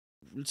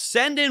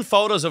Send in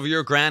photos of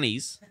your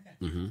grannies,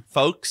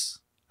 folks,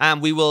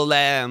 and we will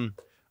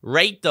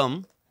rate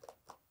them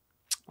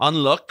on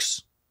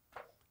looks.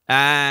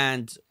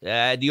 And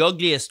the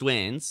ugliest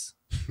wins.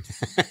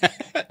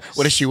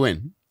 What does she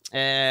win?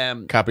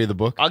 Copy of the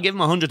book? I'll give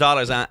him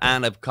 $100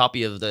 and a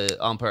copy of the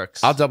on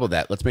Percs. I'll double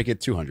that. Let's make it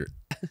 $200.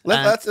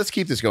 Let's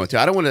keep this going too.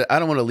 I don't want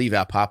to leave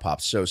out Pop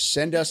Pops. So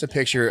send us a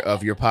picture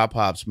of your Pop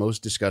Pops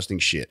most disgusting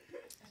shit,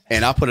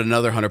 and I'll put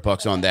another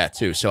 $100 on that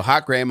too. So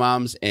hot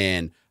grandmoms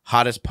and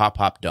hottest Pop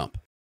Pop dump.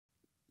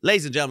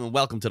 Ladies and gentlemen,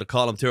 welcome to the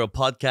Colum Tyrrell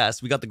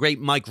Podcast. We got the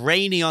great Mike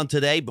Rainey on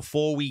today.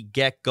 Before we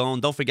get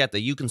going, don't forget that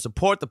you can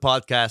support the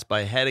podcast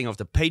by heading over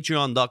to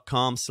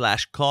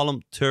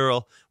patreon.com/Colum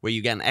Tyrrell, where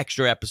you get an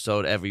extra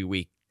episode every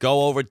week.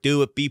 Go over,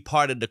 do it, be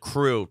part of the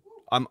crew.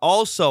 I'm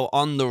also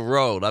on the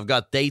road. I've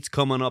got dates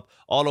coming up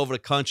all over the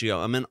country.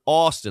 I'm in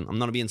Austin. I'm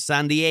going to be in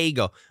San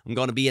Diego. I'm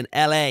going to be in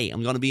LA.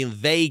 I'm going to be in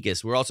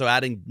Vegas. We're also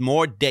adding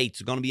more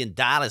dates. We're going to be in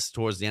Dallas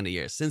towards the end of the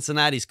year.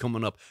 Cincinnati's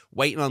coming up.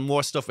 Waiting on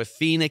more stuff with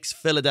Phoenix,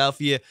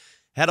 Philadelphia.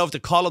 Head over to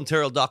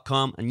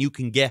columtyrrell.com and you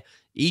can get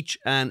each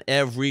and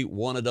every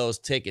one of those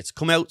tickets.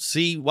 Come out,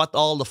 see what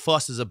all the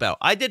fuss is about.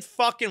 I did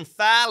fucking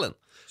Fallon.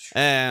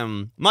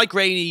 Mike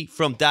Rainey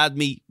from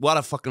DadMeat. What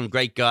a fucking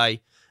great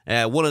guy.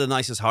 One of the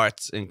nicest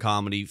hearts in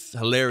comedy.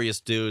 Hilarious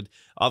dude.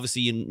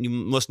 Obviously, you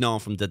must know him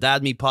from the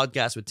DadMeat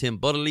Podcast with Tim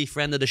Butterly,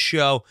 friend of the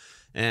show.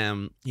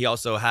 He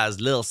also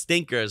has Lil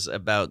Stinkers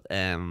about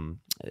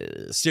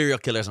serial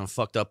killers and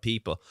fucked up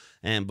people.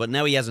 But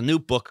now he has a new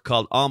book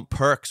called On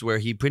Percs, where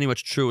he pretty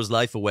much threw his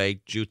life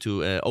away due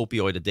to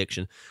opioid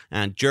addiction.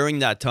 And during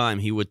that time,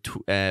 he would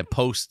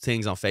post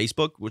things on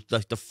Facebook, which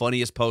like the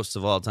funniest posts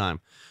of all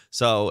time.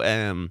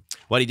 So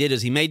what he did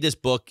is he made this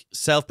book,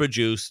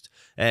 self-produced.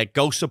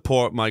 Go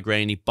support Mike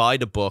Rainey. Buy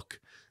the book.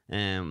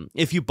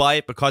 If you buy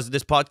it because of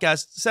this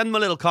podcast, send him a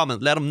little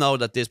comment. Let him know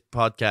that this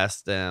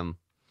podcast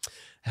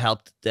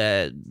helped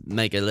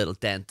make a little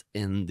dent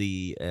in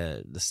the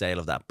sale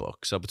of that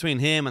book. So between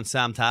him and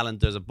Sam Talent,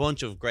 there's a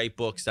bunch of great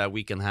books that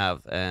we can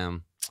have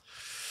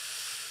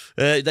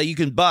that you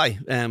can buy.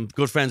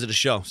 Good friends of the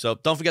show. So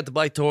don't forget to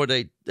buy tour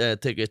date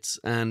tickets.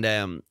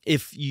 And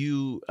if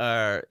you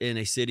are in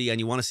a city and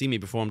you want to see me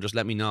perform, just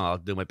let me know. I'll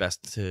do my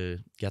best to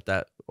get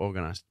that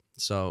organized.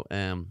 So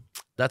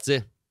that's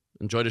it.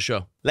 Enjoy the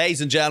show.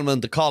 Ladies and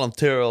gentlemen, the Colum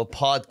Tyrrell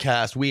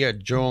Podcast. We are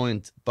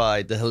joined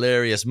by the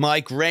hilarious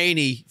Mike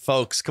Rainey.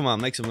 Folks, come on,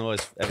 make some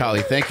noise.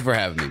 Collie, thank you for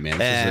having me,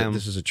 man.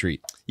 This is a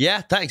treat. Yeah,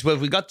 thanks. Well,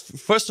 we got,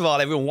 first of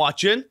all, everyone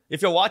watching.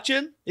 If you're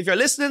watching, if you're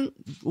listening,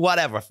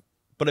 whatever.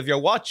 But if you're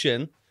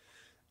watching,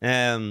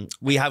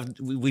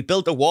 we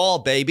built a wall,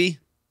 baby.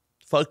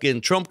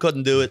 Fucking Trump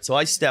couldn't do it, so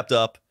I stepped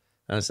up.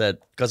 And I said,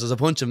 because there's a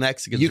bunch of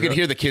Mexicans. You can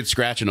hear the kids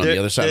scratching on the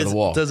other side of the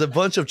wall. There's a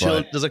bunch of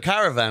children. There's a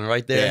caravan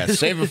right there. Yeah,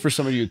 save it for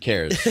somebody who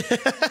cares.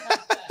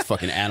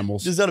 Fucking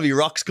animals. There's got to be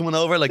rocks coming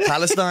over like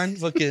Palestine.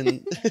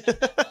 Fucking.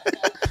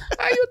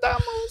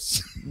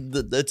 Ayudamos.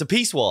 It's a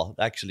peace wall,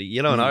 actually.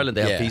 You know, in Ireland,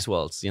 they have peace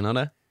walls. You know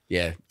that?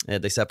 Yeah.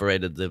 They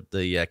separated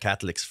the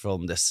Catholics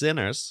from the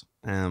sinners.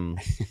 And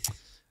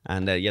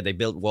they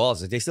built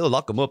walls. They still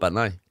lock them up at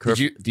night.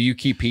 Do you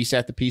keep peace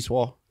at the peace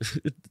wall?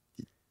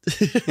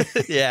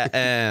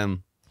 Yeah,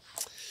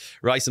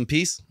 rice and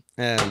peace.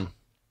 Yeah,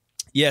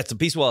 it's a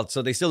peace wall,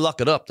 so they still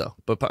lock it up though.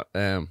 But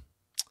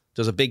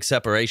there's a big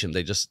separation.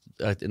 They just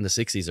in the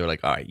 60s they're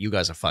like, all right, you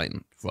guys are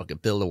fighting, fucking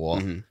build a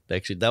wall.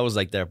 That was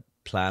like their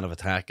plan of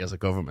attack as a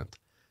government.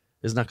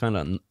 Isn't that kind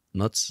of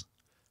nuts?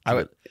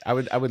 I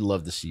would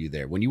love to see you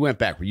there. When you went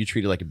back, were you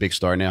treated like a big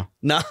star now?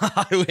 No,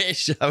 I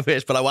wish,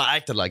 but I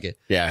acted like it.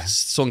 Yeah,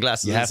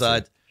 sunglasses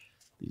inside.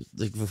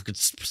 Like, could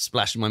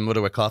splash my mother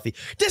with coffee.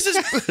 This is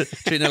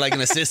treating her like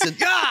an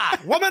assistant. Yeah,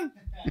 woman.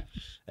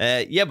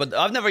 Yeah, but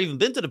I've never even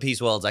been to the peace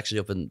walls.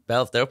 Actually,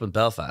 they're up in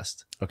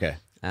Belfast. Okay,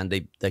 and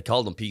they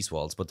call them peace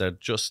walls, but they're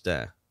just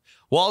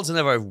walls that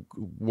never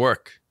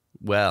work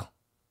well.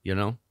 You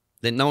know,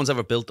 no one's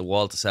ever built a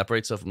wall to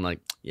separate stuff. I'm like,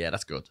 yeah,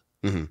 that's good.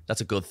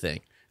 That's a good thing,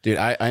 dude.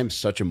 I am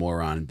such a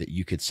moron that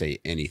you could say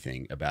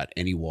anything about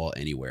any wall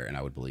anywhere, and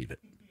I would believe it.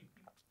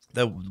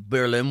 The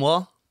Berlin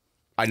Wall.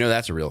 I know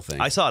that's a real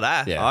thing. I saw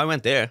that. Yeah. I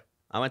went there.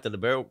 I went to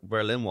the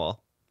Berlin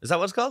Wall. Is that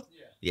what it's called?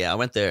 Yeah, I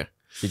went there.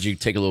 Did you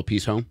take a little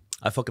piece home?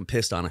 I fucking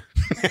pissed on it.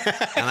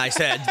 And I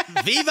said,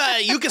 Viva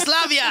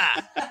Yugoslavia!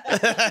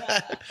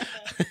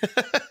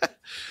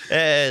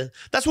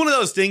 That's one of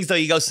those things, though,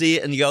 you go see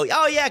it and you go,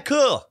 oh, yeah,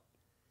 cool.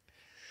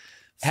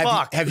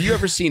 Have you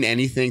ever seen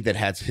anything that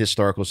has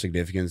historical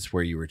significance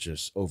where you were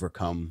just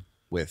overcome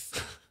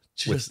with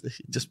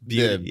just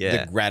beauty,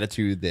 the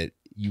gratitude that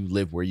you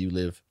live where you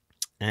live?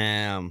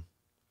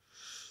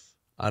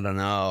 I don't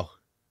know.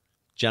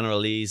 General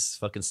Lee's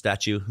fucking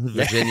statue,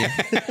 Virginia.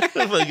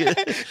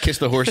 Kiss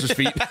the horse's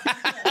feet.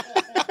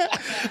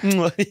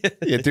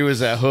 Yeah, through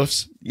his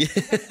hoofs. Yeah.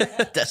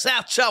 The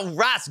South Shore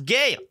Rice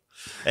Gale.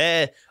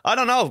 I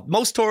don't know.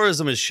 Most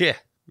tourism is shit,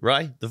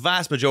 right? The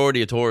vast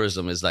majority of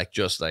tourism is like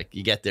just like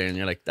you get there and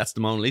you're like, that's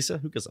the Mona Lisa?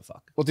 Who gives a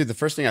fuck? Well, dude, the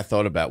first thing I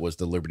thought about was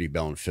the Liberty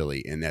Bell in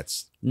Philly, and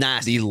that's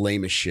nasty. The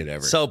lamest shit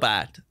ever. So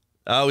bad.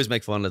 I always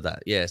make fun of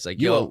that. Yeah, it's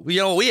like, yo, you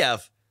know, we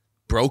have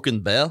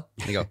Broken Bell.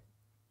 And you go,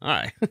 all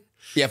right.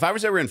 Yeah, if I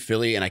was ever in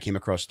Philly and I came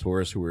across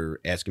tourists who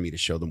were asking me to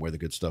show them where the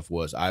good stuff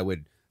was, I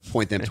would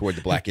point them toward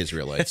the Black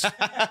Israelites.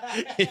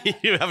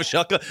 You have a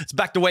shotgun. It's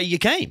back the way you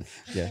came.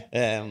 Yeah.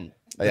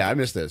 Yeah, I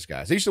miss those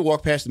guys. I used to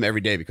walk past them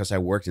every day because I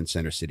worked in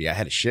Center City. I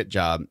had a shit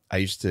job. I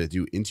used to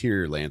do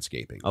interior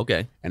landscaping.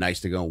 Okay. And I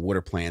used to go and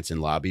water plants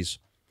in lobbies.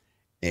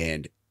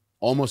 And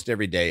almost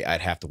every day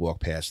I'd have to walk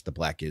past the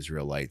Black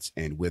Israelites,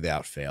 and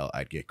without fail,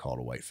 I'd get called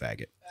a white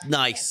faggot.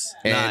 Nice.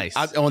 And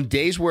nice. on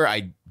days where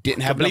I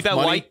didn't have enough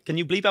money. White? Can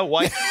you bleep out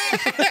white?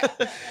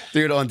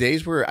 Dude, on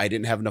days where I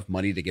didn't have enough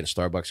money to get a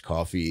Starbucks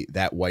coffee,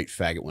 that white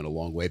faggot went a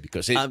long way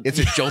because it's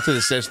a jolt to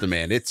the system,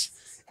 man. It's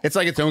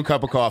like its own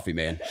cup of coffee,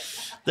 man.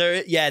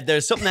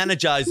 There's something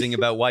energizing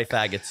about white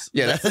faggots.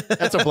 Yeah,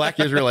 that's a Black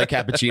Israelite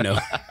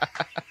cappuccino.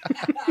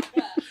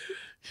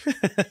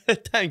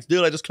 Thanks,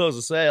 dude. I just closed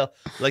the sale.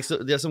 Like,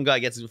 there's some guy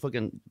gets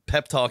fucking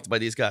pep talked by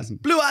these guys.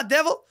 Blue-eyed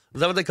devil?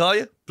 Is that what they call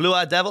you?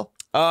 Blue-eyed devil?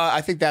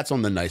 I think that's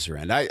on the nicer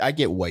end. I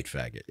get white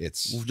faggot.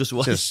 It's just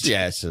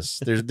it's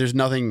just there's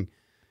nothing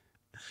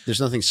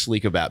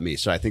sleek about me.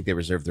 So I think they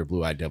reserve their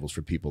blue-eyed devils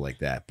for people like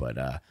that. But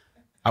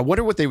I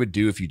wonder what they would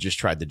do if you just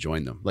tried to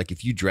join them. Like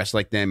if you dressed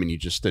like them and you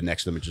just stood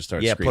next to them and just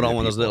started screaming. Put on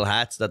one of those little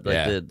hats that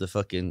like the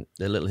fucking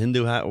the little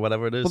Hindu hat or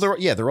whatever it is. Well,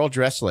 they're all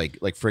dressed like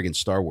friggin'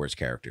 Star Wars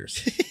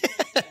characters.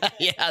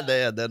 Yeah,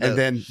 they are. And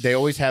then they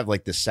always have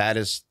like the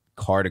saddest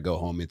car to go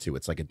home into.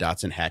 It's like a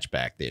Datsun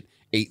hatchback that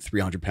 8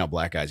 300-pound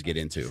black guys get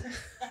into.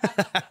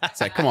 It's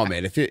like, come on,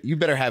 man. If you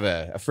better have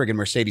a friggin'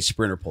 Mercedes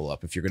Sprinter pull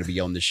up if you're going to be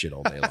yelling this shit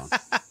all day long.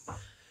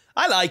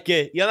 I like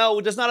it. You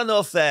know, there's not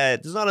enough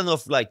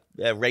like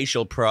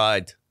racial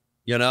pride.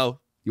 You know.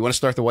 You want to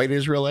start the white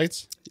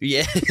Israelites?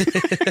 Yeah.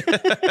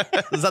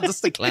 Is that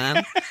just the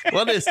clan?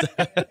 What is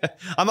that?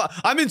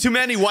 I'm in too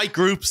many white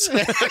groups.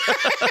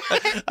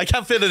 I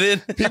can't fit it in.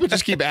 People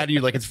just keep adding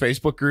you like it's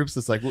Facebook groups.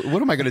 It's like,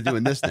 what am I going to do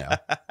in this now?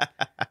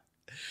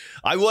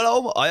 I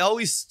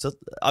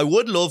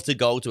would love to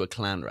go to a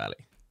clan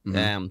rally,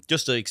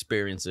 just to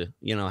experience it.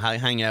 You know,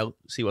 hang out,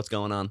 see what's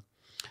going on.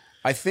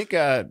 I think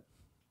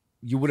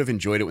you would have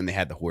enjoyed it when they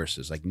had the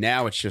horses. Like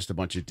now it's just a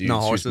bunch of dudes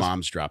whose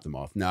moms drop them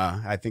off. Nah,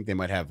 I think they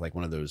might have like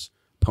one of those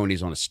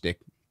ponies on a stick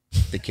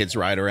the kids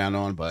ride around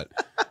on, but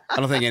I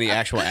don't think any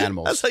actual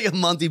animals. That's like a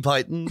Monty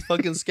Python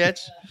fucking sketch.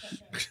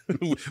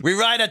 We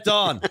ride at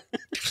dawn.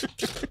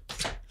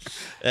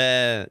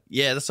 Yeah,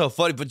 that's so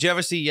funny. But did you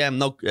ever see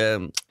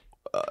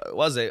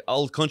was it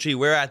Old Country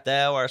We're At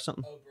Thou or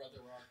something? Oh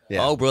brother, we're at thou.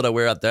 Yeah. Oh brother,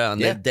 we're at thou.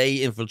 And they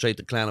infiltrate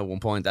the clan at one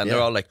point, and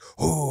they're all like,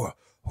 oh,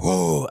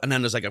 oh, and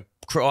then there's like a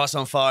cross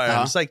on fire.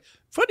 And it's like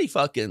pretty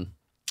fucking.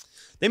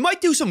 They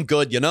might do some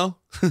good, you know.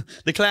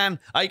 The clan.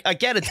 I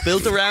get it's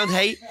built around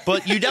hate,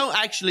 but you don't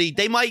actually.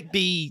 They might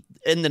be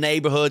in the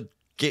neighborhood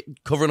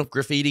covering up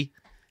graffiti.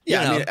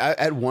 Yeah, I mean,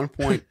 at one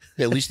point,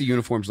 at least the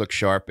uniforms look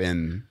sharp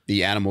and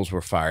the animals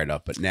were fired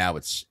up. But now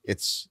it's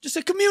just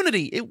a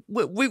community.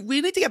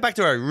 We need to get back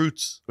to our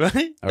roots,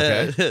 right?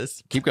 Okay,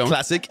 keep going.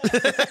 Classic.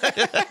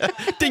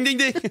 Ding ding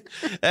ding.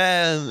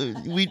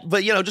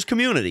 But you know, just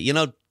community. You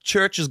know,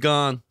 church is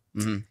gone.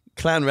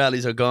 Clan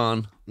rallies are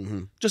gone.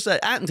 Just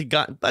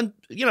and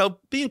you know,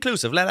 be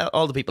inclusive. Let out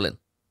all the people in.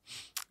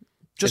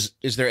 Just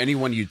is there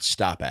anyone you'd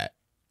stop at?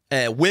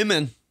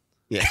 Women.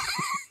 Yeah.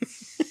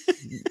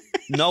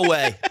 No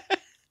way.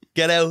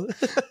 Get out.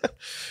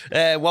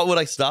 What would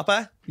I stop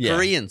at? Yeah.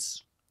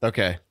 Koreans.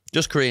 Okay.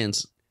 Just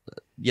Koreans.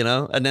 You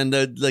know? And then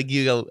like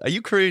you go, are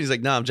you Korean? He's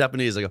like, no, I'm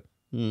Japanese. I go,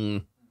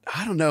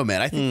 I don't know,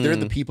 man. I think they're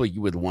the people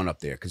you would want up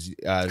there. Because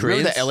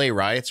remember the LA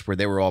riots where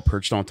they were all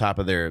perched on top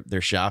of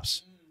their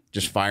shops,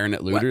 just firing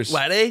at looters?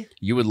 Were they?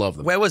 You would love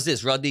them. Where was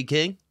this? Rodney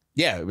King?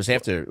 Yeah, it was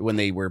after when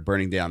they were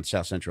burning down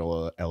South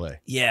Central LA.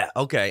 Yeah,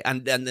 okay.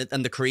 And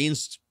the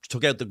Koreans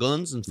took out the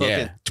guns and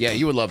fucking... Yeah,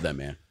 you would love that,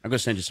 man. I'm going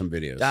to send you some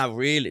videos. Ah,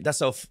 really? That's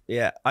so...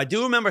 Yeah. I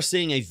do remember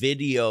seeing a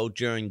video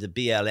during the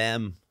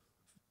BLM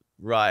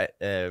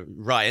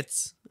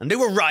riots. And they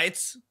were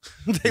riots.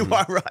 They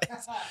were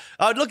riots.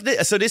 Oh, look.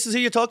 So this is who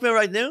you're talking about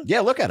right now?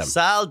 Yeah, look at him.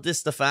 Sal Di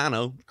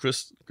Stefano.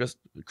 Chris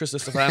Di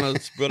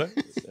Stefano's brother.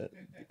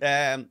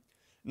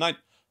 Now,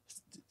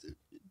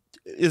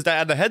 is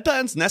that the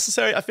headbands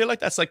necessary? I feel like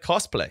that's like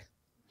cosplay.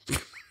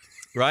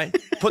 Right?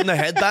 Putting a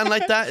headband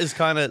like that is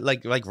kind of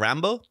like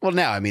Rambo. Well,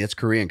 now, I mean, it's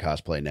Korean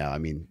cosplay now. I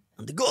mean,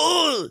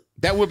 good.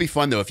 That would be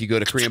fun, though, if you go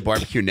to Korean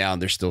barbecue now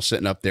and they're still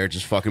sitting up there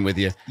just fucking with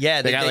you.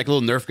 Yeah. They got like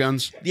little Nerf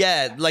guns.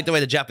 Yeah, like the way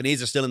the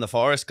Japanese are still in the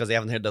forest because they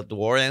haven't heard that the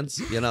war ends.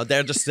 You know,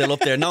 they're just still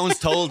up there. No one's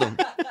told them.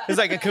 It's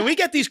like, can we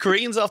get these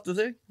Koreans off the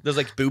thing? There's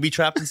like booby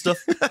traps and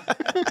stuff.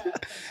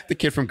 The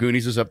kid from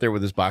Goonies is up there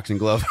with his boxing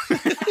glove.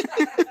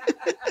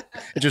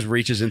 It just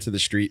reaches into the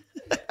street.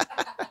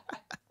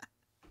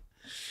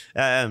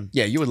 Yeah,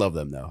 you would love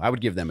them, though. I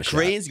would give them a shot.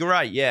 Koreans, you're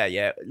right.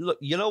 Yeah. Look,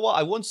 you know what?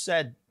 I once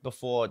said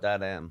before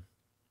that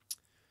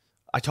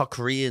I thought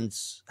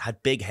Koreans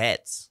had big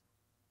heads.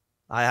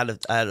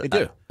 They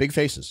do. Big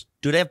faces.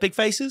 Do they have big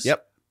faces?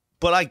 Yep.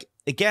 But like,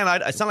 again,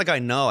 it's not like I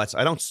know.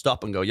 I don't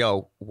stop and go,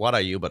 yo, what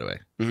are you, by the way?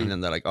 And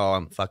then they're like, oh,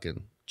 I'm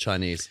fucking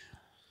Chinese.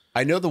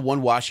 I know the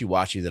one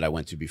washi that I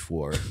went to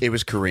before. It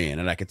was Korean,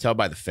 and I could tell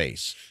by the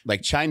face.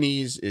 Like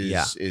Chinese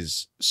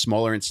is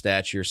smaller in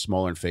stature,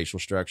 smaller in facial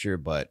structure,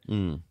 but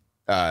when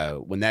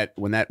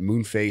that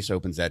moon face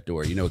opens that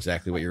door, you know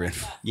exactly what you're in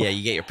for. Yeah,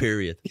 you get your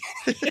period.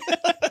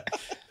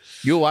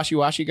 You a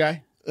washi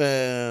guy?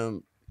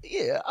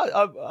 Yeah,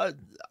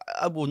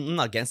 I'm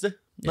not against it.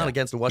 Not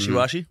against the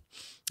washi.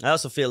 I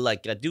also feel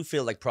like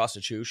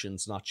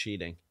prostitution's not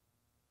cheating.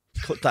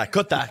 Cut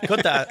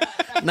that.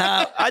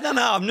 Now, I don't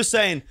know. I'm just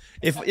saying,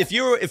 if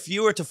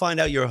you were to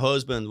find out your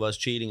husband was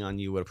cheating on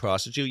you with a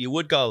prostitute, you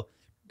would go,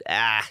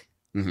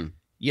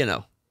 you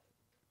know,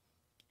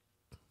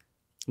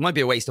 it might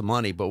be a waste of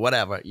money, but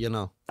whatever, you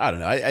know. I don't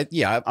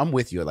know. I'm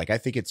with you. Like, I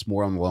think it's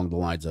more along the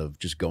lines of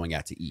just going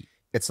out to eat.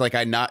 It's like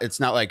it's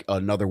not like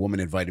another woman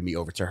invited me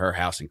over to her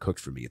house and cooked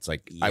for me. It's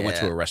like I went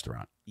to a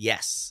restaurant.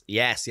 Yes.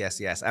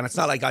 And it's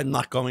not like I'm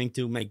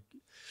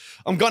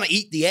going to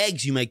eat the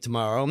eggs you make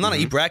tomorrow. I'm not going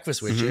to eat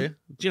breakfast with you.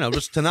 You know,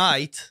 just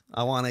tonight,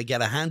 I want to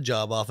get a hand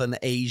job off an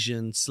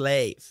Asian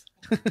slave.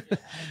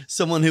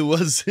 Someone who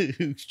was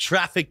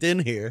trafficked in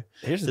here.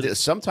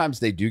 Sometimes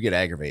they do get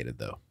aggravated,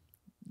 though.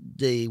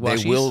 They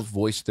will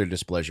voice their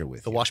displeasure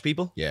with the wash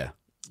people? Yeah.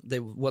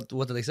 What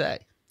do they say?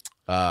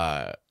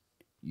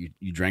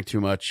 You drank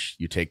too much.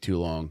 You take too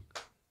long.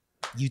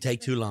 You take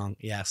too long.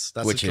 Yes,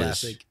 that's a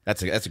classic.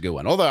 That's a good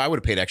one. Although I would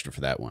have paid extra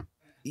for that one.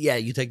 Yeah,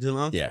 you take too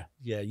long? Yeah.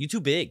 Yeah, you too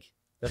big.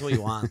 That's what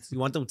you want. You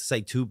want them to say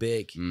too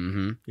big.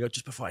 Mm-hmm. You know,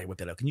 just before I whip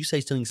it out, can you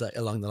say things like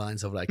along the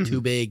lines of like too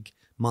big,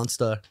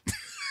 monster,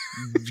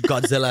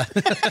 Godzilla?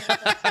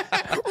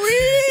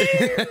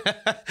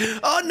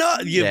 Oh no!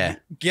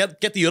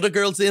 Get the other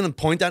girls in and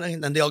point at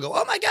it, and they all go,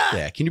 "Oh my god!"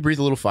 Yeah. Can you breathe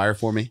a little fire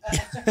for me?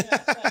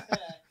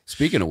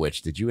 Speaking of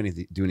which, did you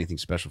do anything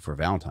special for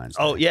Valentine's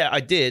Day? Oh yeah, I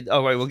did.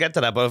 All right, we'll get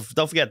to that, but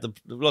don't forget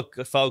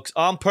look, folks,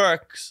 on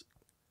Percs.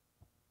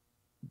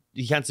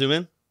 You can't zoom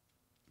in?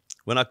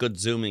 We're not good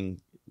zooming.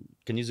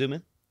 Can you zoom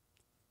in?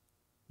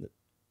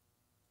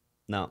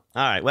 No. All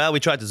right. Well,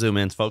 we tried to zoom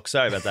in, folks.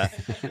 Sorry about that.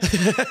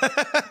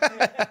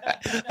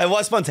 It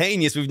was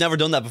spontaneous. We've never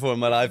done that before in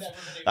my life.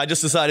 I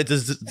just decided to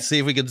see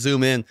if we could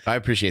zoom in. I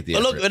appreciate the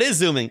effort. Look, it is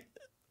zooming.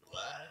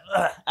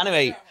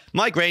 Anyway,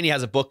 Mike Rainey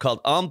has a book called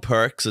On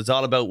Percs. It's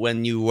all about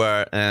when you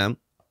were on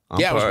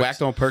Percs. I was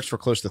whacked on Percs for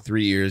close to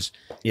 3 years.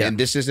 Yeah. And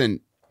this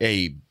isn't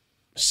a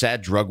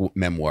sad drug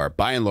memoir.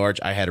 By and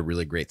large, I had a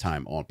really great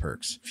time on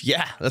Percs.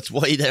 Yeah, that's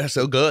why they're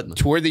so good.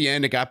 Toward the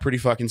end, it got pretty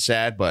fucking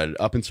sad, but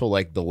up until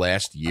like the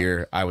last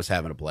year, I was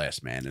having a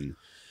blast, man. And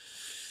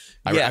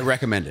I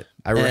recommend it.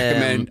 I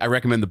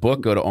recommend the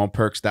book. Go to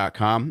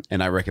onpercs.com,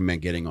 and I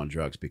recommend getting on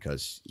drugs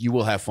because you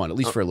will have fun, at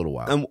least for a little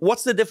while. And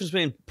what's the difference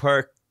between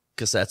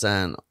Percocets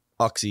and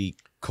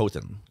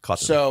Oxycontin?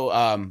 So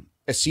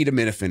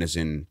acetaminophen is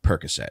in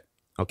Percocet.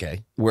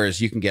 Okay. Whereas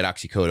you can get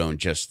oxycodone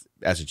just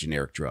as a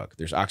generic drug.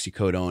 There's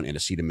oxycodone and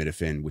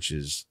acetaminophen, which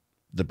is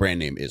the brand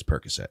name is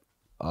Percocet.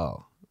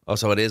 Oh,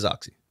 so it is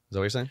oxy. Is that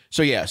what you're saying?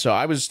 So yeah, so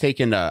I was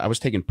taking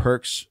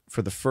Percs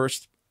for the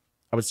first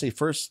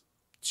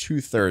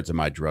 2/3 of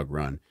my drug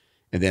run,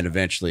 and then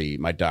eventually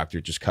my doctor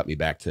just cut me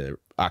back to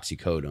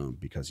oxycodone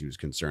because he was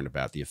concerned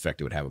about the effect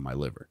it would have on my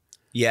liver.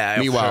 Yeah.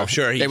 Meanwhile,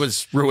 sure, it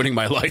was ruining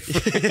my life.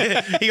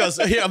 He goes,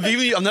 "Here, I'm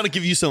going to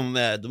give you some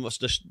the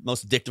most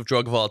addictive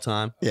drug of all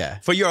time. Yeah,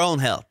 for your own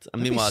health."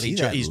 And meanwhile,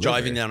 he's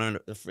driving down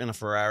in a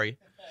Ferrari.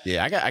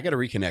 Yeah, I got to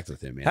reconnect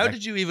with him, man. How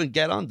did you even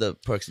get on the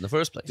Percs in the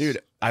first place? Dude,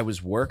 I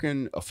was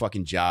working a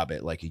fucking job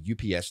at like a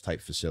UPS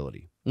type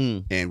facility.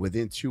 And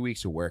within 2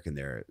 weeks of working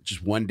there,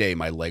 just one day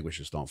my leg was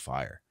just on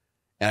fire.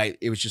 And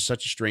it was just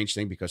such a strange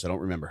thing because I don't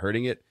remember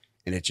hurting it.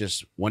 And it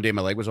just, one day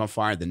my leg was on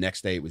fire. The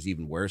next day it was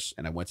even worse.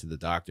 And I went to the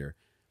doctor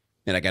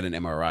and I got an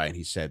MRI and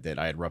he said that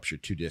I had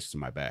ruptured 2 discs in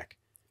my back.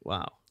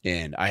 Wow.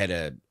 And I had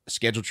a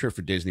scheduled trip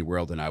for Disney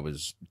World and I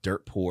was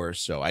dirt poor.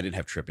 So I didn't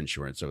have trip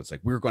insurance. So it's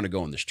like, we were going to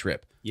go on this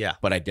trip. Yeah.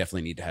 But I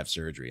definitely need to have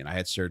surgery. And I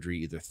had surgery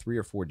either 3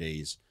 or 4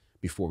 days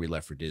before we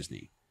left for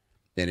Disney.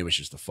 And it was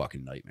just a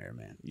fucking nightmare,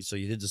 man. So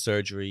you did the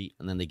surgery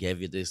and then they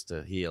gave you this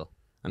to heal.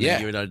 And yeah.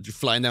 then you were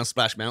flying down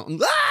Splash Mountain.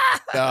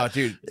 Oh,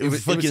 dude.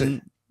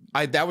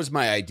 That was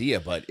my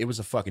idea, but it was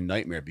a fucking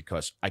nightmare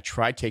because I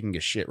tried taking a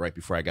shit right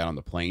before I got on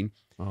the plane.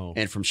 Oh.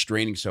 And from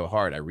straining so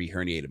hard, I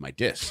re-herniated my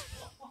disc.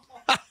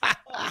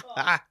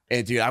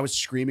 And dude, I was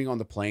screaming on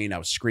the plane. I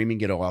was screaming,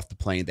 get off the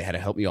plane. They had to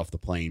help me off the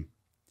plane.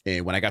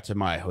 And when I got to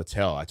my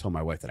hotel, I told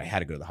my wife that I had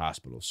to go to the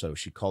hospital. So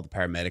she called the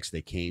paramedics.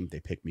 They came,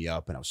 they picked me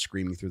up, and I was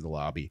screaming through the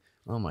lobby.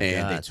 Oh my God.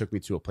 And they took me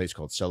to a place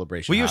called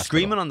Celebration Were you Hospital.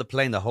 screaming on the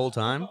plane the whole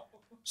time?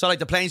 So like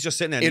the plane's just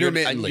sitting there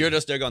intermittently. And you're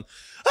just there going,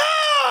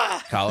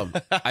 ah! Colum,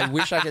 I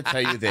wish I could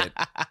tell you that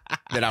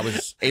I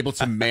was able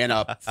to man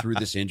up through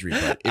this injury,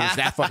 but it was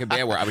that fucking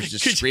bad where I was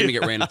just screaming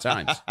at random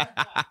times.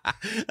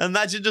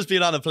 Imagine just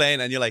being on a plane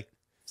and you're like,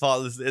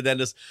 fall, and then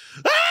just,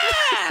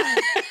 ah!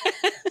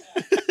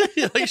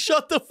 You're like,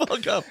 shut the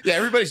fuck up. Yeah,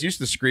 everybody's used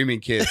to screaming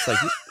kids. Like,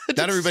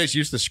 not everybody's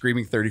used to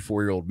screaming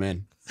 34-year-old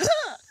men.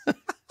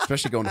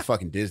 Especially going to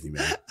fucking Disney,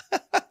 man.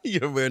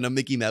 You're wearing a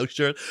Mickey Mouse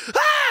shirt.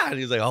 Ah! And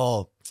he's like,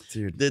 oh,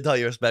 dude, they thought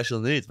you were special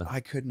needs, man. I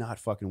could not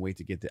fucking wait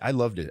to get there. I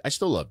loved it. I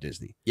still love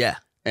Disney. Yeah.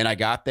 And I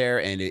got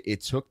there, and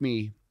it took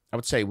me, I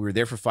would say we were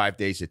there for 5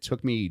 days. It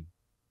took me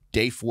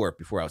day 4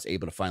 before I was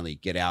able to finally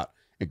get out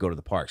and go to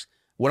the parks.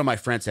 One of my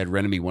friends had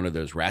rented me one of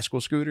those Rascal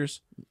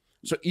scooters.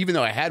 So even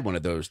though I had one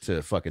of those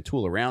to fucking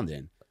tool around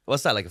in.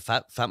 What's that, like a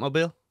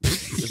fatmobile?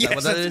 Is yes, that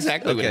what that is?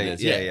 Exactly what it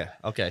is. Yeah.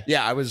 Okay.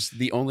 Yeah, I was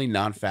the only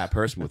non-fat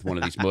person with one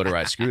of these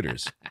motorized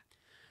scooters.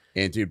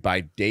 And dude,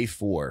 by day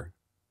 4,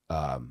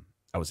 I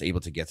was able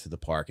to get to the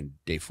park. And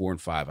day 4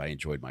 and 5, I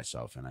enjoyed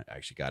myself. And I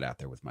actually got out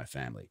there with my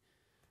family.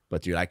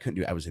 But dude, I couldn't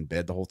do it. I was in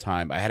bed the whole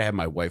time. I had to have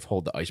my wife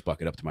hold the ice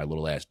bucket up to my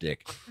little ass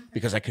dick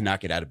because I could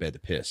not get out of bed to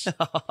piss.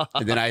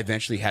 And then I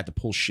eventually had to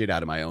pull shit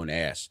out of my own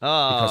ass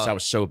because I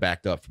was so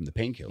backed up from the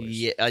painkillers.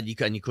 Yeah, you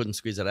couldn't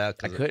squeeze it out.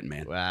 I couldn't,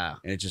 man. Wow.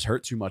 And it just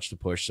hurt too much to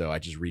push, so I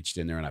just reached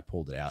in there and I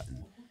pulled it out.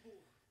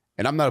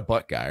 And I'm not a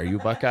butt guy. Are you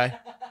a butt guy?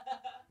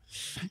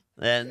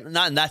 And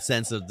not in that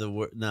sense of the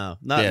word. No,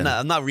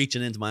 I'm not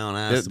reaching into my own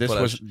ass.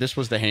 This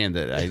was the hand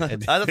that I.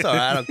 That's all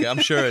right. I don't care.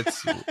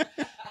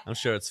 I'm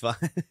sure it's fine.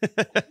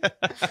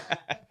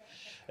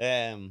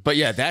 But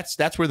yeah,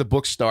 that's where the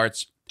book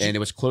starts, and it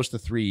was close to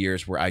 3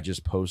 years where I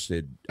just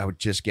posted. I would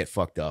just get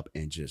fucked up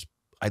and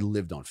I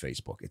lived on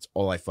Facebook. It's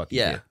all I fucking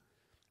did.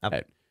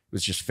 It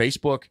was just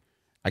Facebook.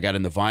 I got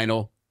into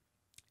vinyl,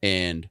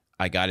 and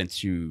I got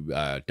into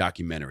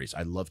documentaries.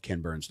 I love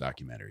Ken Burns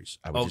documentaries.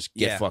 I would just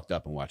get fucked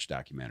up and watch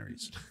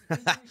documentaries.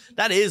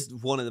 That is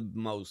one of the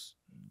most.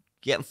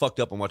 Getting fucked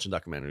up and watching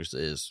documentaries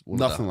is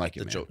nothing like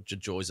it, man. The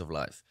joys of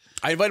life.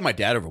 I invited my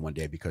dad over one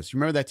day because you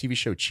remember that TV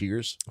show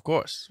Cheers? Of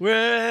course.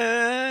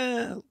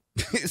 Well,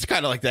 it's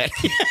kind of like that.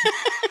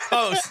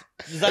 Oh,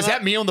 is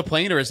that me on the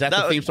plane, or is that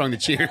the theme song to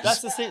Cheers?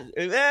 That's the thing.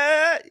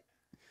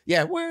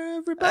 Yeah, where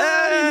everybody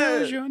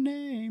knows your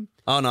name.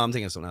 Oh no, I'm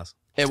thinking of something else.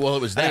 It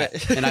was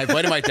that. And I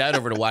invited my dad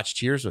over to watch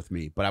Cheers with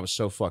me, but I was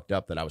so fucked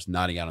up that I was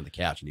nodding out on the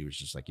couch, and he was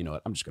just like, you know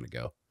what, I'm just gonna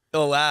go.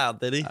 Oh wow,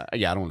 did he?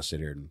 Yeah, I don't want to sit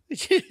here and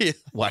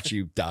watch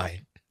you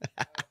die.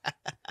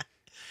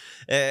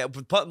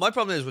 But my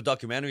problem is with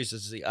documentaries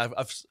is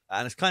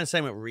and it's kind of the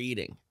same with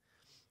reading.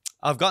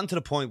 I've gotten to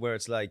the point where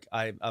it's like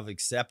I've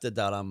accepted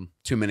that I'm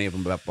too many of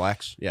them about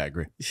blacks. Yeah, I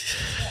agree.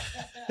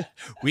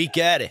 We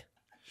get it.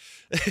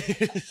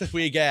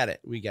 We get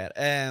it.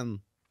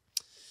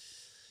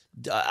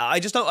 I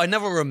just don't. I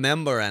never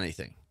remember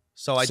anything.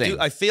 So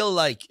I feel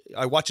like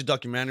I watch a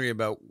documentary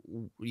about,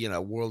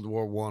 World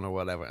War I or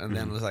whatever, and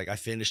then it's like I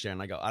finished there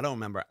and I go, I don't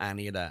remember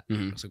any of that.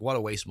 It's like, what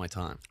a waste of my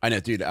time. I know,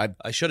 dude.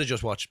 I should have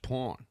just watched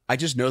porn. I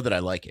just know that I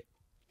like it,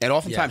 and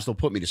oftentimes they'll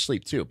put me to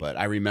sleep too. But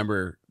I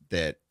remember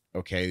that.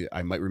 Okay,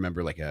 I might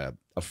remember like a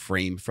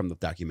frame from the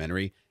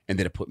documentary, and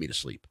then it put me to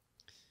sleep.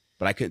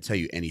 But I couldn't tell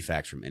you any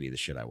facts from any of the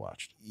shit I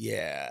watched.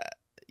 Yeah.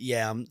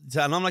 And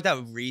I'm like that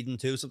with reading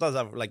too. Sometimes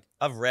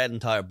I've read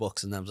entire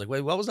books and then I was like,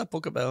 wait, what was that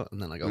book about?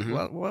 And then I go,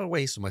 what a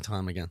waste of my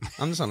time again.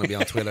 I'm just gonna be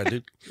on Twitter,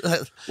 dude.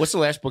 What's the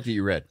last book that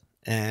you read?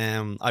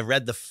 I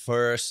read the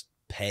first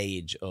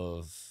page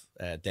of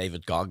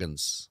David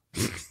Goggins,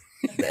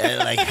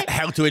 like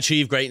How to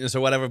Achieve Greatness or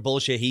whatever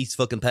bullshit he's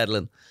fucking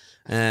peddling.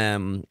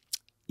 Did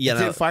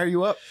it fire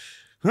you up?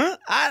 Huh?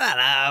 I don't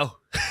know.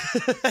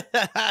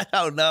 I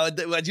don't know.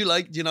 What do you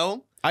like? Do you know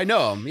him? I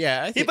know him.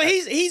 Yeah, but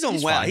he's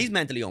unwell. Fine. He's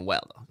mentally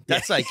unwell though.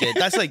 That's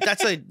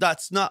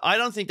that's not. I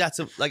don't think that's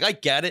like I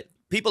get it.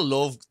 People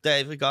love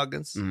David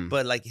Goggins,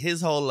 but like his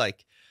whole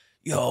like,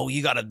 yo,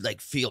 you gotta like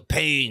feel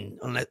pain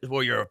unless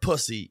or you're a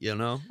pussy.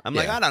 I'm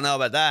like I don't know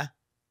about that.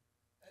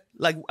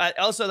 Like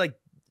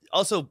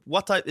also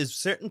what type is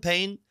certain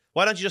pain?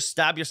 Why don't you just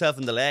stab yourself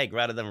in the leg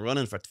rather than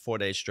running for 4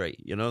 days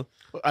straight? I mean,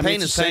 pain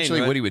is essentially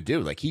pain, right? What he would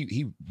do. Like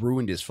he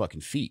ruined his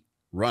fucking feet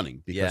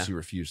running because he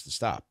refused to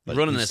stop. But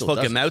running his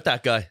fucking mouth,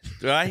 that guy.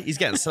 Right? He's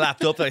getting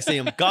slapped up. I see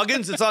him.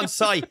 Goggins, it's on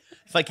site.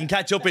 If I can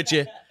catch up with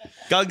you,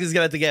 Goggins is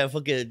gonna have to get a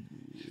fucking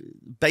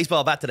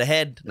baseball bat to the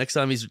head next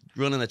time he's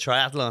running a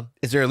triathlon.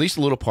 Is there at least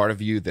a little part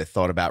of you that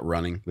thought about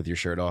running with your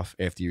shirt off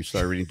after you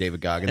started reading David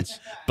Goggins?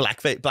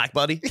 Black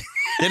body.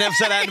 They never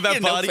said that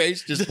about body. No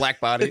face, just black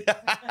body.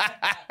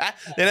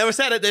 They never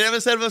said it. They never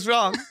said it was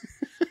wrong.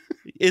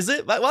 Is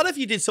it? What if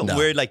you did something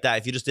weird like that?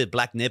 If you just did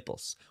black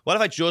nipples? What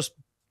if I just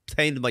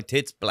painted my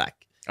tits black?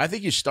 I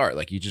think you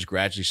just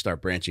gradually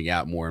start branching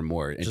out more and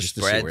more, and just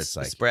to see where it's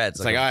like. Spreads.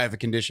 It's like I have a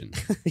condition.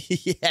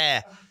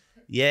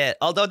 Yeah.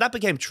 Although that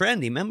became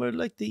trendy. Remember,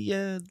 like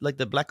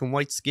the black and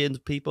white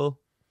skinned people.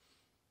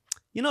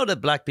 You know the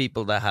black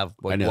people that have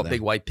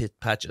big white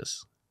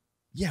patches.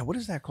 Yeah. What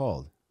is that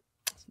called?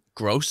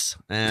 Gross.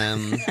 All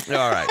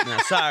right. No,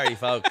 sorry,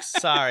 folks.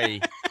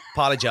 Sorry.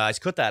 Apologize.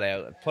 Cut that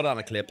out. Put on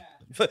a clip.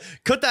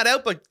 Cut that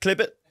out, but clip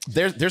it.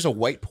 There's a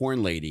white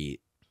porn lady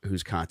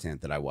whose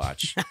content that I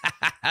watch.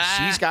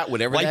 She's got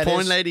whatever white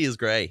porn lady is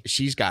great.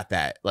 She's got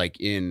that like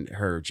in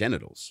her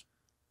genitals.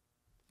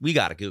 We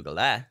gotta Google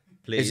that,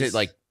 please. Is it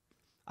like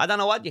I don't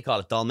know what you call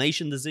it,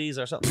 Dalmatian disease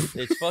or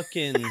something? It's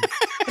fucking.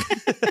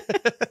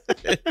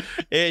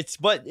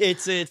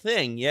 It's a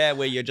thing, yeah,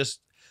 where you're just.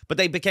 But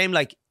they became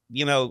like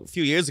a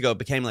few years ago. It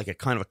became like a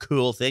kind of a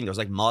cool thing. There was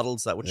like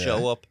models that would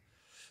show up.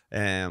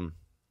 Yeah,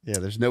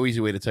 there's no easy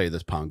way to tell you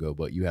this, Pongo,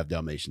 but you have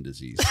Dalmatian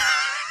disease.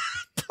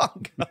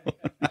 Pongo.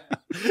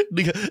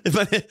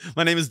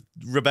 My name is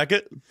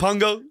Rebecca.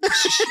 Pongo.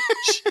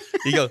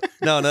 You go,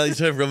 no, you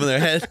start rubbing their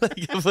head.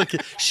 Like,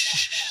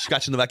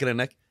 scratching the back of their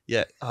neck.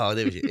 Yeah. Oh,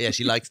 there we go. Yeah,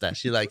 she likes that.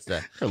 She likes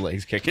that. Her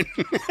legs kicking.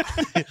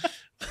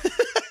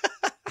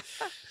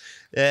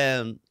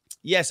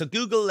 Yeah, so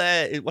Google,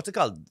 what's it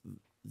called?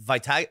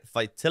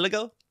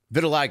 Vitiligo?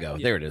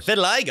 Vitiligo. There it is.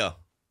 Vitiligo.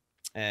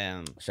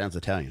 Sounds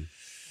Italian.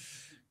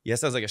 Yeah,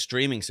 sounds like a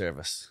streaming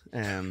service.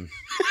 Got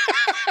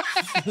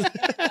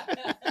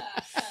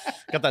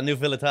that new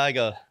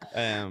Vitiligo.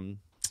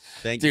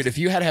 Dude, if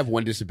you had to have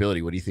one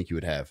disability, what do you think you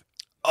would have?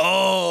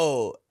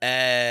 Oh,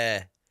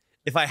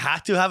 if I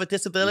had to have a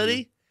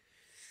disability,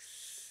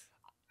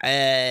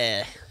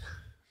 I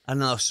don't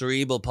know,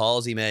 cerebral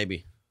palsy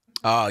maybe.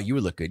 Oh, you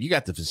would look good. You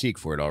got the physique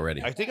for it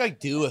already. I think I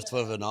do it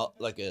for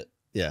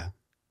Yeah.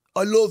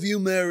 I love you,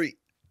 Mary.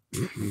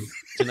 Do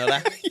you know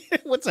that?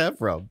 What's that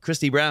from?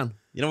 Christy Brown.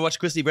 You never watch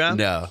Christy Brown?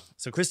 No.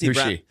 So Christy Who's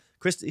Brown.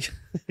 she?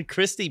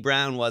 Christy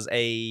Brown was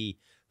a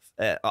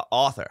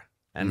author,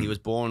 and he was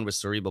born with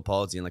cerebral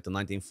palsy in like the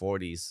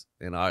 1940s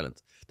in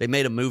Ireland. They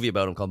made a movie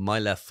about him called My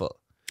Left Foot.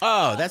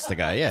 Oh, that's the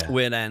guy, yeah.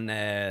 With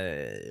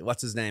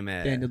what's his name?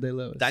 Daniel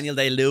Day-Lewis. Daniel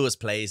Day-Lewis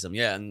plays him,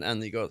 yeah,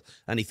 and he goes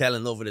and he fell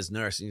in love with his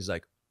nurse, and he's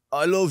like,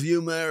 "I love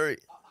you, Mary."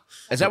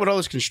 Is that what all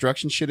this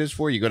construction shit is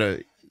for? You go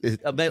to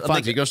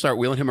Fonzie, you go start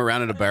wheeling him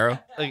around in a barrow?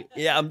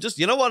 Yeah, I'm just,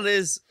 you know what it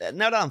is?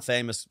 Now that I'm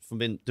famous from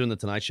doing the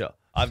Tonight Show,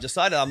 I've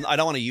decided I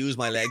don't want to use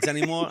my legs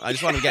anymore. I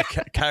just want to get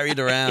carried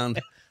around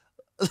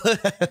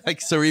like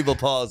cerebral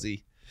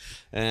palsy.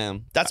 I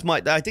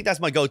think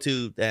that's my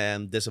go-to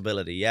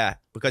disability. Yeah,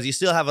 because you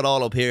still have it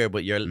all up here,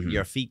 but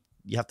your feet,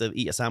 you have to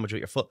eat a sandwich with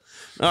your foot.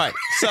 All right,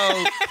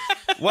 so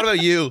what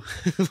about you?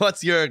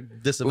 What's your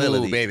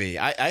disability? Ooh, baby,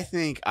 I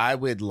think I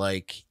would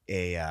like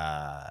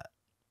to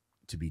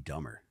be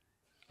dumber.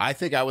 I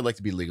think I would like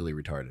to be legally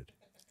retarded.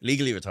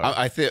 Legally retarded.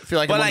 I feel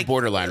like I'm on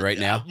borderline right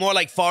now. More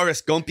like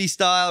Forrest Gumpy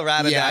style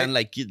rather than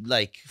like.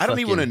 I don't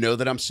even want to know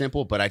that I'm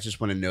simple, but I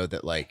just want to know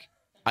that like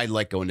I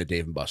like going to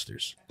Dave and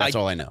Buster's. That's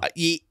all I know.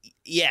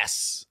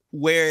 Yes,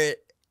 where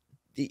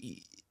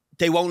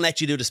they won't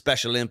let you do the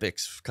Special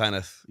Olympics, kind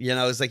of. You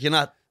know, it's like you're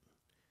not.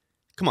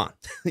 Come on,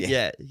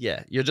 yeah,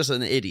 you're just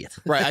an idiot,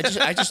 right?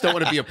 I just don't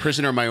want to be a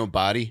prisoner of my own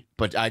body,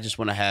 but I just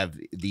want to have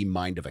the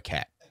mind of a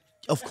cat.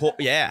 Of course,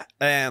 yeah.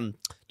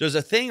 There's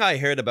a thing I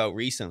heard about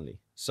recently.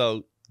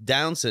 So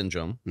Down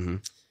syndrome,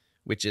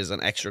 which is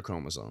an extra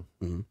chromosome,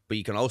 but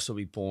you can also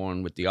be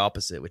born with the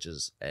opposite, which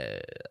is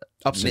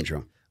up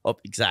syndrome. Up,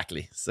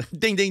 exactly. So,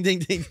 ding, ding, ding,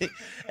 ding, ding.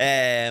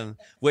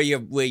 Where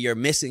you're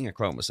missing a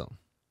chromosome.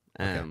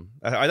 I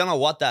don't know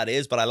what that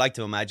is, but I like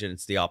to imagine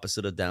it's the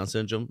opposite of Down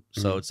syndrome.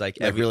 So it's like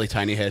really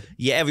tiny head.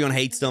 Yeah, everyone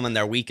hates them and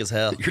they're weak as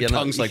hell. Your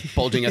tongue's like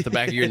bulging at the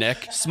back of your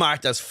neck.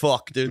 Smart as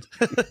fuck, dude.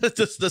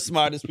 Just the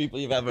smartest people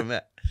you've ever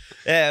met.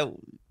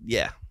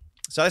 Yeah.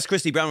 So that's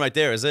Christy Brown right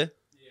there, is it?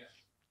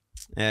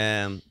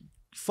 Yeah.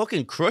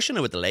 Fucking crushing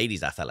it with the ladies,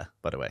 that fella,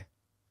 by the way.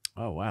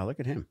 Oh wow, look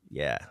at him.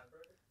 Yeah.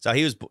 So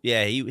he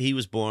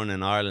was born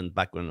in Ireland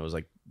back when it was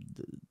like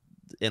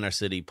inner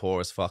city,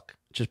 poor as fuck.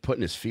 Just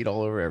putting his feet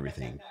all over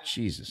everything.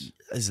 Jesus.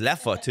 His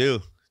left foot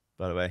too,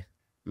 by the way.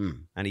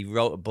 And he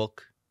wrote a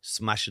book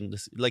smashing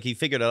this, like he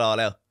figured it all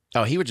out.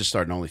 Oh, he would just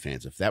start an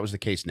OnlyFans if that was the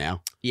case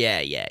now. Yeah.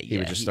 He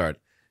would just start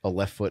a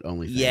left foot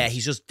OnlyFans. Yeah,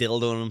 he's just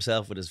dildoing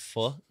himself with his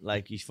foot.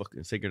 Like he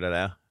fucking figured it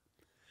out.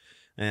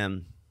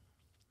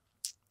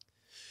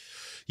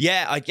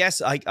 Yeah, I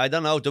guess I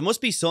don't know. There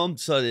must be some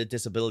sort of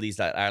disabilities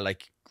that are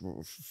like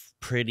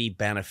pretty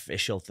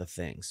beneficial to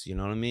things. You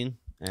know what I mean?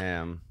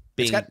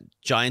 Being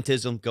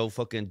giantism, go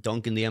fucking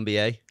dunk in the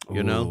NBA.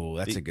 You know,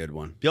 that's a good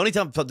one. The only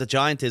time the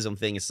giantism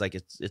thing is like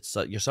it's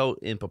you're so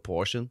in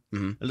proportion.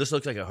 It just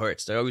looks like it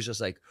hurts. They're always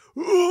just like,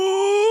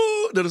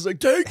 ooh, they're just like,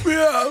 take me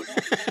out,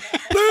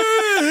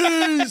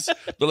 please.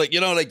 They're like,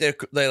 you know, like they're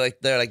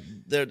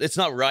it's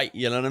not right.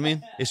 You know what I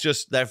mean? It's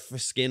just their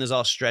skin is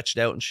all stretched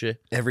out and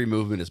shit. Every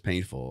movement is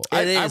painful.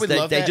 I would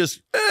love that. They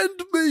just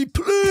end me,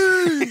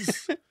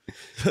 please.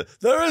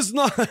 There is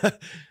not.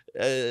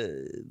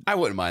 I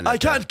wouldn't mind that. I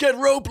can't get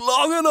rope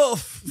long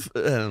enough.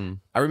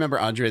 I remember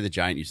Andre the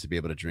Giant used to be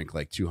able to drink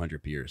like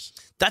 200 beers.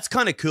 That's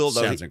kind of cool,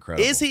 though. Sounds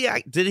incredible.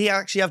 Did he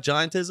actually have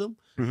giantism?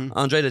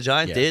 Andre the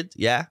Giant did,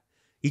 yeah.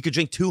 He could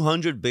drink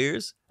 200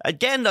 beers.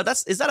 Again, though,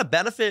 is that a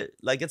benefit?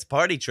 Like, it's a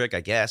party trick,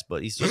 I guess,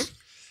 but he's just...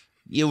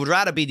 You would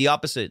rather be the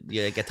opposite.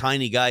 You're like a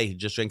tiny guy who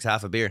just drinks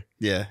half a beer.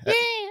 Yeah.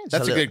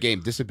 That's a good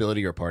game.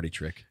 Disability or party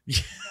trick.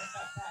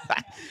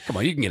 Come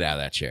on, you can get out of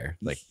that chair.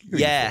 Like,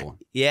 yeah.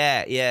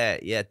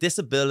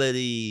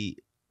 Disability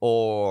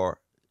or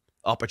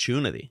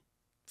opportunity.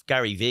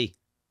 Gary V.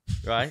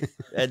 Right?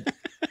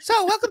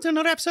 So, welcome to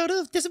another episode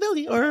of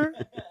Disability or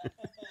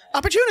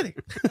Opportunity.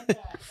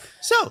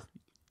 So,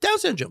 Down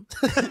syndrome.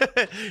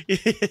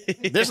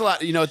 There's a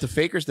lot. You know, the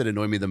fakers that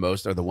annoy me the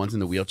most are the ones in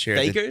the wheelchair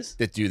fakers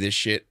that do this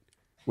shit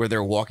where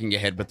they're walking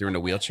ahead, but they're in a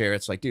wheelchair.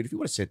 It's like, dude, if you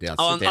want to sit down,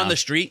 sit down. On the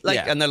street,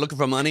 like, and they're looking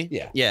for money.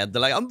 Yeah.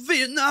 They're like, I'm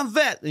Vietnam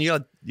vet, and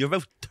you're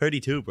about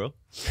 32, bro.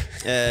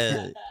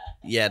 The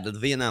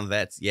Vietnam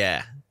vets.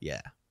 Yeah.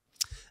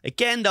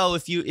 Again, though,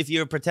 if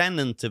you're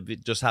pretending to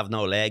just have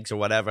no legs or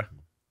whatever,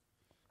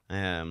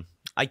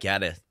 I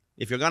get it.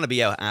 If you're gonna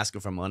be out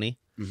asking for money,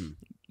 a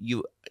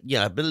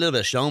little bit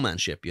of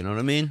showmanship. You know what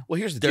I mean? Well,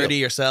 here's the dirty deal.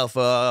 yourself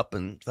up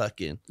and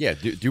fucking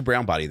do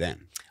brown body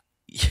then.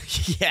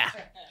 yeah.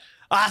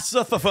 I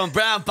suffer from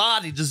brown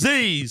body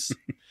disease,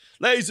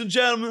 ladies and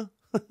gentlemen.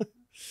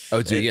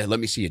 Oh, dude, yeah. Let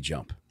me see you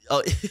jump.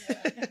 Oh,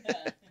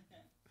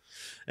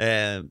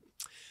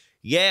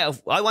 yeah.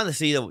 I want to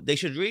see them. They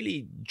should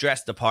really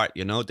dress the part.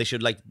 You know, they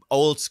should like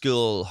old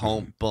school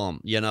home bum.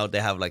 You know,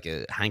 they have like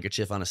a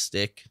handkerchief on a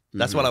stick.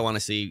 That's what I want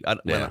to see.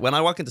 When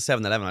I walk into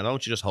 7-Eleven, I don't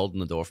want you just holding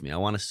the door for me. I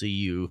want to see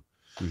you.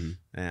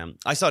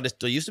 I saw this.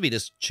 There used to be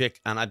this chick,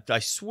 and I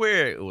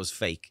swear it was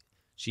fake.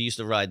 She used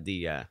to ride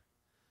the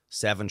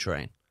 7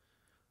 train.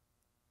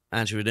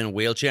 And she was in a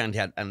wheelchair,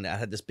 and I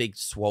had this big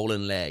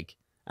swollen leg,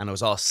 and it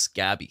was all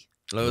scabby.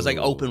 It was like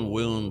open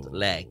wound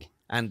leg,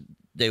 and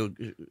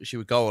she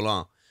would go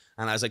along,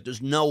 and I was like,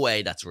 "There's no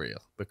way that's real,"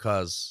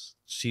 because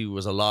she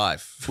was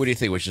alive. What do you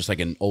think? It was just like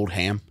an old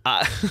ham?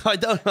 I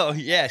don't know.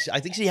 Yeah, I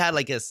think she had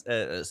like a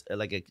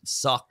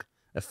sock,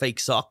 a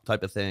fake sock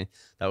type of thing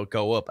that would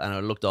go up, and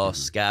it looked all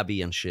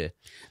scabby and shit.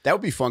 That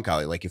would be fun,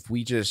 Collie. Like if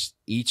we just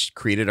each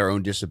created our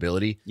own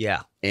disability,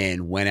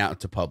 and went out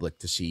into public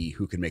to see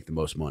who could make the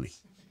most money.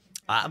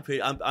 I'm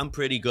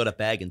pretty good at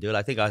begging, dude.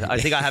 I think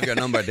I have your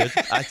number, dude.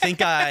 I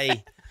think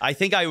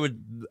I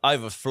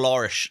would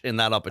flourish in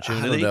that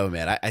opportunity. I don't know,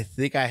 man. I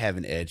think I have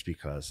an edge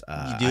because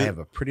I have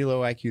a pretty low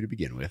IQ to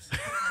begin with,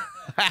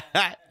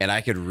 and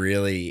I could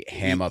really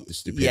ham up the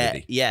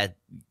stupidity. Yeah.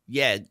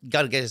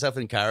 Got to get yourself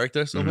in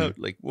character somehow.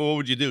 Like, what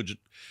would you do? Just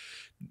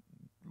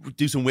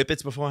do some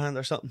whippets beforehand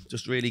or something?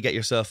 Just really get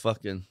yourself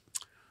fucking.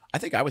 I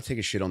think I would take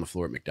a shit on the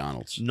floor at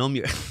McDonald's. Numb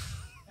your.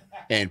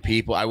 And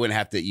I wouldn't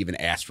have to even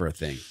ask for a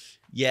thing.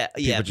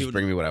 People just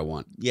bring me what I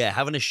want. Yeah,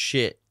 having a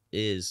shit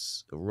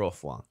is a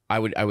rough one. I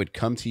would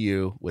come to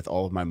you with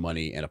all of my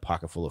money and a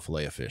pocket full of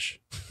filet of fish.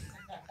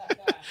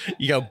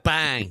 You go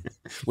bang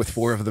with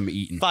 4 of them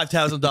eaten.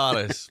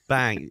 $5,000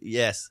 bang.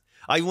 Yes,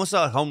 I once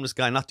saw a homeless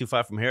guy not too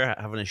far from here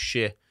having a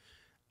shit,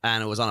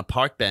 and it was on a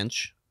park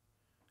bench,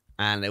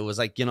 and it was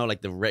like, you know,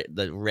 like the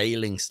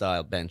railing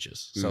style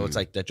benches. So it's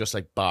like they're just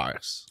like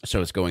bars.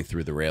 So it's going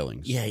through the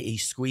railings. Yeah, he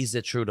squeezed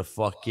it through the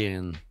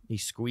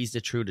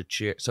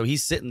chair. So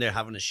he's sitting there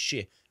having a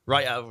shit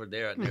right over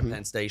there at near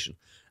Penn Station,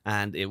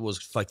 and it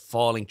was like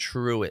falling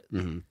through it,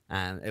 and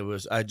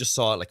I just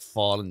saw it like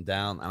falling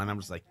down, and I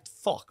remember just like,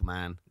 fuck,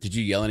 man. Did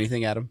you yell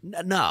anything at him?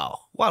 No.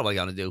 What am I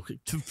gonna do?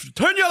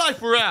 Turn your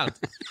life around.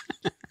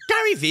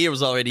 Gary Vee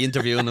was already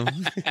interviewing him.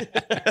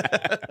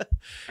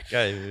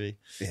 Gary Vee.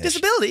 Yeah,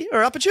 disability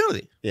or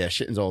opportunity? Yeah,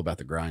 shitting's all about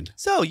the grind.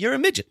 So you're a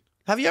midget.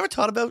 Have you ever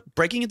thought about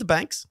breaking into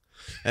banks?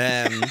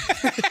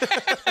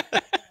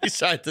 He's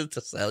trying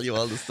to sell you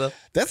all this stuff.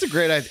 That's a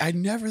great idea. I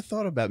never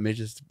thought about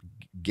midgets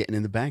getting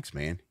in the banks,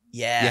 man.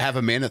 Yeah. You have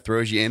a man that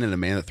throws you in and a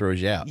man that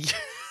throws you out.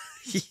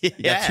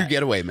 Yeah. 2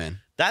 getaway men.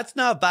 That's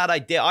not a bad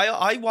idea.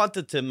 I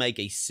wanted to make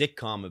a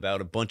sitcom about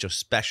a bunch of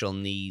special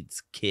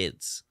needs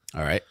kids.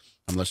 All right.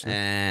 I'm listening.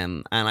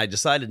 And I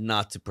decided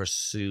not to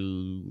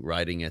pursue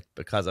writing it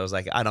because I was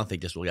like, I don't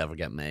think this will ever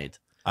get made.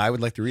 I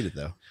would like to read it,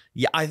 though.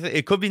 Yeah,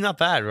 it could be not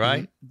bad,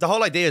 right? The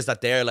whole idea is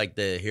that they're like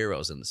the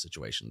heroes in the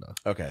situation,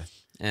 though. Okay.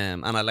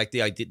 And I like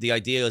the idea. The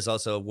idea is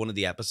also one of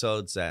the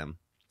episodes,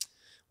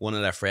 one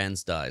of their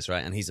friends dies,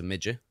 right? And he's a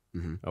midget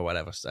or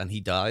whatever. And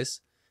he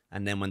dies.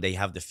 And then when they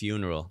have the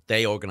funeral,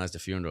 they organize the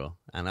funeral.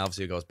 And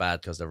obviously it goes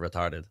bad because they're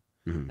retarded.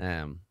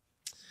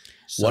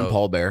 So, one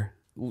pallbearer.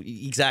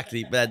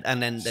 Exactly. But,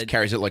 and then just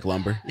carries it like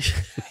lumber.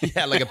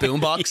 Yeah, like a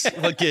boombox.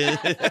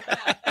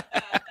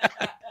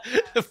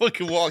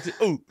 Fucking walks.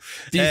 Oh,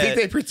 do you think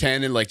they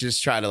pretend and like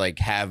just try to like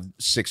have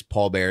 6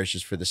 pallbearers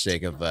just for the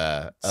sake of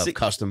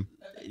custom?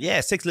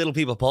 Yeah, 6 little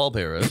people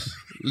pallbearers.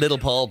 Little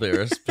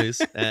pallbearers, please.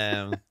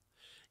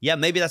 Yeah,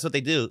 maybe that's what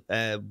they do.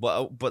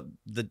 But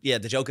the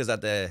joke is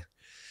that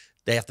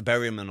they have to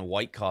bury him in a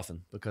white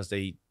coffin because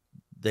they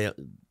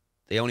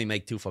only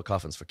make 2-foot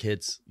coffins for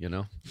kids. You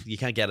know, you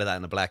can't get that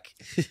in a black.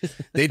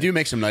 They do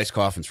make some nice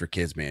coffins for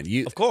kids, man.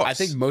 Of course, I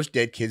think most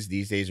dead kids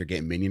these days are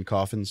getting minion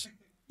coffins.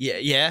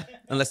 Yeah,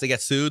 unless they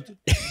get sued.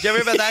 Did you ever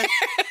hear about that?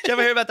 Did you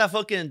ever hear about that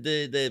fucking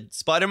the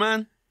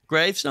Spider-Man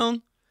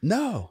gravestone?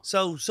 No.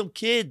 So some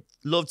kid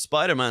loved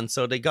Spider-Man,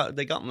 so they got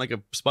him like a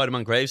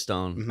Spider-Man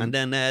gravestone, and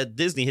then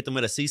Disney hit them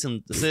with a cease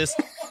and desist.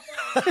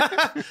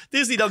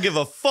 Disney don't give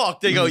a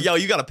fuck. They go, yo,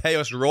 you got to pay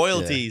us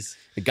royalties.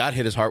 Yeah. God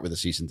hit his heart with a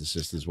cease and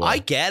desist as well. I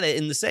get it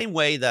in the same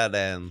way that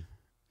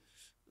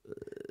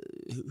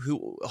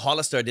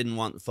Hollister didn't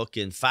want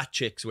fucking fat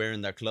chicks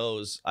wearing their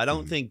clothes. I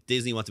don't think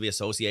Disney want to be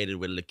associated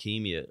with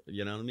leukemia.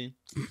 You know what I mean?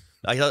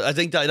 I don't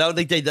think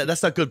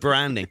that's not good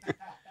branding.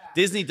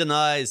 Disney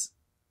denies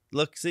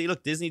Look,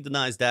 Disney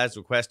denies dad's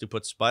request to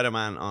put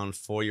Spider-Man on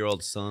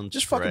 4-year-old son.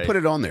 Just fucking put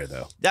it on there,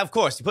 though. Yeah, of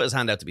course. He put his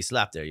hand out to be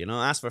slapped there,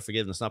 Ask for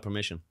forgiveness, not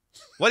permission.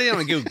 What are you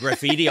going to do?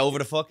 Graffiti over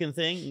the fucking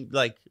thing?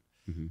 Like,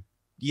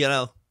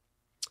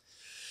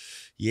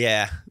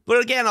 Yeah.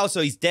 But again,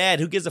 also, he's dead.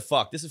 Who gives a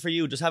fuck? This is for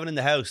you. Just have it in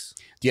the house.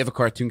 Do you have a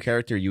cartoon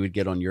character you would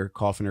get on your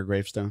coffin or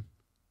gravestone?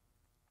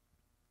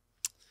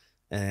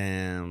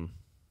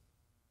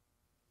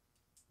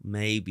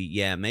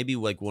 Maybe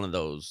like one of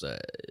those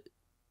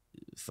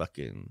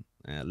fucking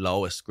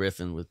Lois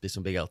Griffin with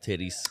some big old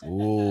titties.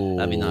 Ooh,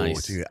 that'd be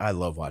nice. Dude, I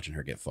love watching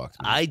her get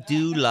fucked. Man. I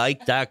do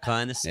like that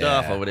kind of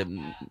stuff.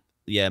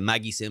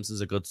 Maggie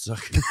Simpson's a good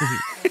suck.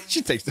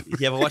 She takes the.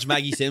 You ever watch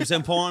Maggie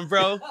Simpson porn,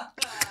 bro?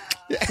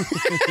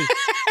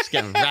 She's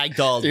getting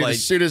ragdolled. Dude,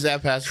 as soon as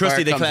that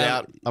pacifier comes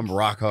out, I'm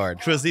rock hard.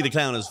 Krusty the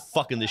Clown is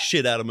fucking the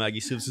shit out of Maggie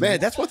Simpson. Man,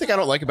 that's one thing I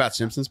don't like about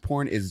Simpsons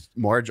porn is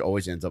Marge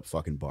always ends up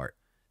fucking Bart.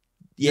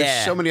 Yeah.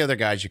 There's so many other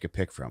guys you could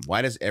pick from.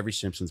 Why does every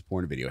Simpsons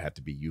porn video have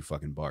to be you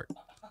fucking Bart?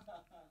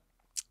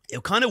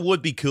 It kind of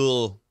would be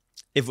cool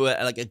if it were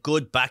like a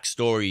good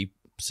backstory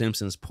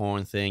Simpsons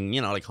porn thing.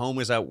 Like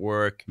Homer's at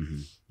work,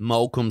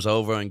 Moe comes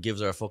over and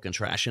gives her a fucking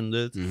trashing,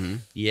 dude.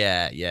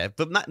 Yeah.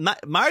 But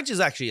Marge is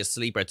actually a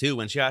sleeper too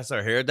when she has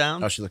her hair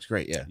down. Oh, she looks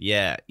great,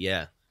 yeah.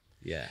 Yeah.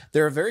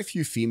 There are very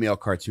few female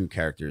cartoon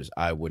characters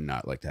I would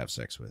not like to have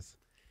sex with.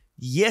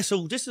 Yeah,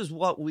 so this is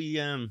what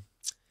we...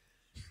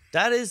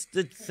 That is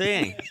the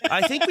thing.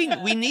 I think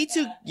we need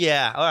to...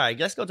 Yeah, all right,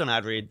 let's go to an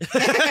ad read.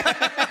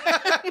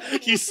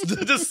 You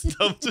just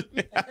stumped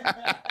me.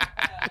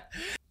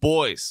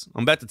 Boys,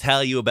 I'm about to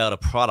tell you about a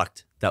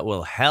product that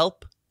will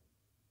help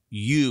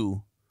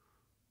you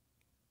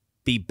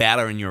be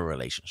better in your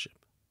relationship.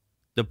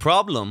 The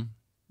problem,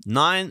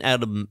 9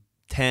 out of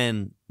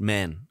 10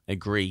 men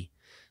agree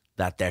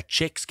that their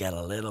chicks get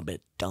a little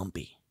bit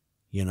dumpy,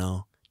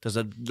 There's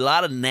a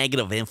lot of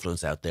negative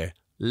influence out there.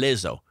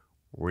 Lizzo.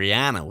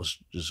 Rihanna was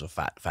just a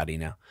fatty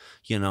now.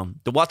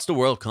 What's the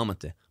world coming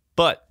to?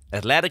 But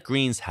Athletic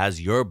Greens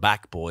has your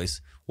back, boys.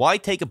 Why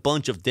take a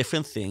bunch of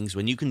different things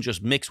when you can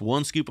just mix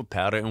 1 scoop of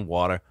powder and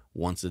water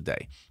once a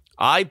day?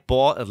 I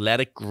bought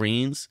Athletic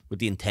Greens with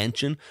the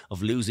intention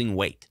of losing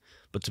weight.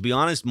 But to be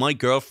honest, my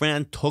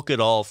girlfriend took it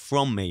all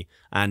from me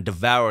and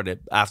devoured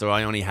it after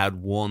I only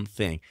had one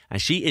thing.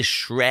 And she is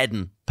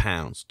shredding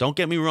pounds. Don't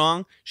get me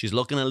wrong. She's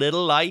looking a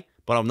little light,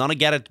 but I'm going to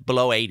get it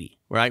below 80.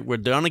 Right, we're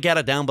going to get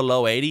it down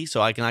below 80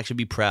 so I can actually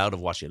be proud of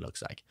what she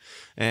looks like.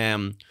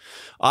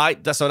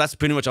 So that's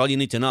pretty much all you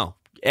need to know.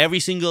 Every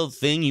single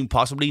thing you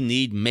possibly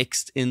need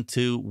mixed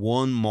into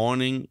one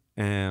morning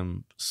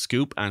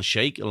scoop and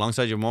shake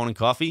alongside your morning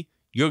coffee,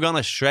 you're going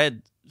to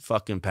shred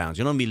fucking pounds.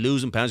 You're going to be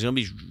losing pounds.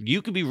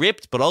 You could be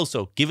ripped, but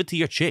also give it to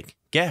your chick.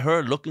 Get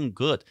her looking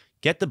good.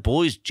 Get the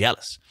boys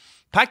jealous.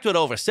 Packed with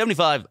over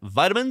 75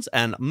 vitamins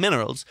and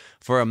minerals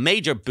for a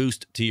major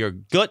boost to your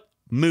gut,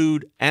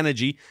 mood,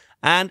 energy,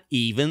 and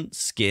even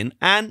skin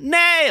and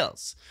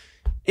nails.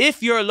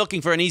 If you're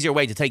looking for an easier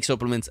way to take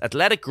supplements,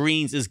 Athletic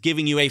Greens is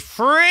giving you a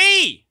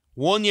free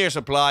 1-year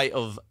supply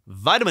of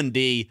vitamin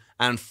D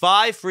and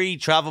 5 free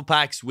travel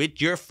packs with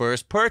your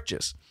first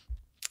purchase.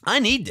 I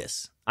need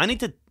this. I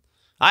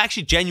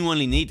actually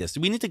genuinely need this.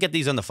 We need to get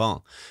these on the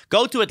phone.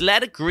 Go to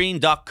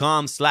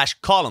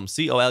athleticgreen.com/column,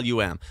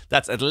 COLUM.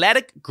 That's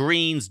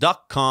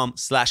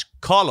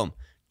athleticgreens.com/column.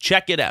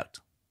 Check it out.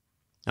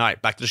 All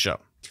right, back to the show.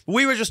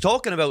 We were just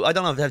talking about, I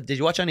don't know, did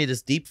you watch any of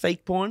this deep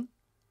fake porn?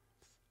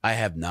 I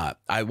have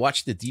not. I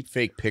watched the deep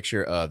fake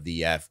picture of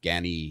the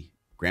Afghani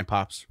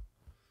grandpops,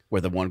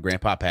 where the one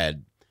grandpop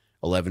had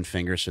 11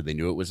 fingers, so they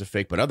knew it was a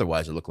fake, but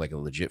otherwise it looked like a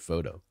legit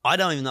photo. I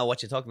don't even know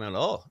what you're talking about at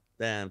all.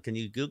 Can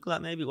you Google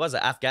that maybe? Was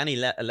it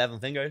Afghani 11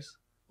 fingers?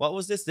 What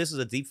was this? This was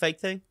a deep fake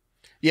thing?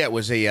 Yeah, it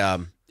was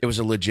a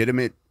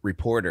legitimate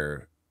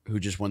reporter who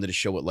just wanted to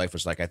show what life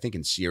was like, I think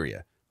in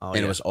Syria. Oh,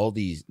 and it was all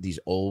these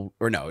old,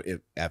 or no,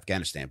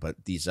 Afghanistan,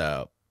 but these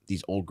old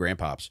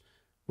grandpops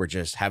were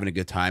just having a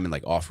good time and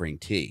like offering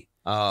tea.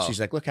 Oh. She's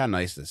like, look how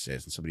nice this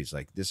is. And somebody's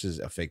like, this is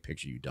a fake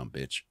picture, you dumb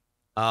bitch.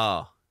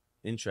 Oh,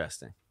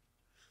 interesting.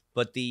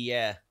 But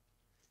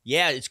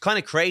it's kind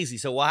of crazy.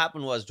 So what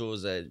happened was there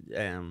was a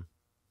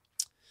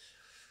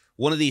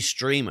one of these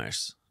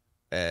streamers.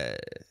 I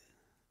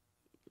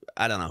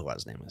don't know what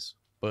his name is,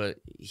 but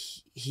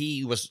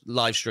he was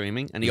live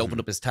streaming and he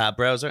opened up his tab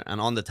browser, and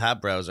on the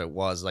tab browser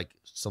was like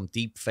some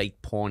deep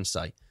fake porn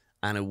site,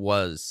 and it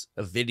was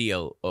a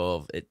video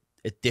of a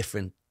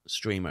different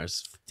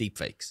streamers deep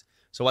fakes.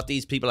 So what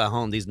these people at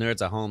home, these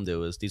nerds at home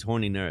do is, these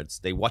horny nerds,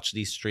 they watch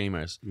these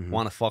streamers,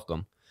 want to fuck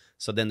them.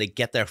 So then they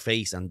get their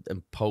face and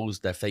pose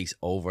their face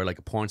over like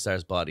a porn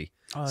star's body.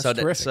 Oh, that's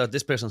terrific. So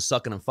this person's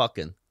sucking and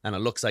fucking, and it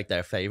looks like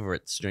their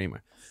favorite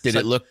streamer. Did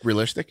it look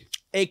realistic?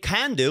 It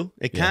can do.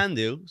 It can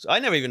do. So I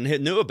never even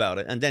knew about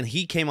it. And then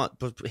he came out,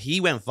 but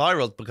he went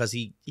viral because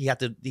he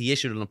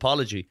issued an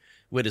apology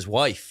with his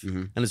wife.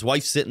 And his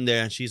wife's sitting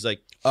there and she's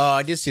like, oh,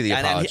 I did see the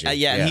apology.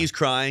 And he's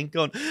crying,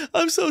 going,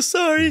 I'm so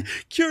sorry.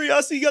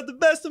 Curiosity got the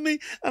best of me.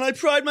 And I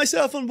pride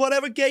myself on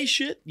whatever gay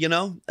shit, you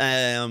know?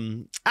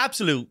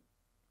 Absolute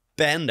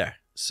bender.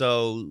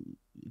 So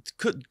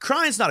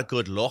crying's not a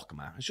good look,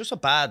 man. It's just a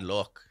bad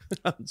look.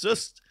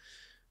 Just,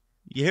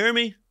 you hear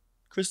me,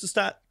 Chris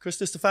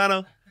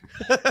Stefano?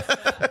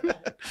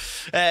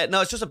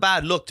 No, it's just a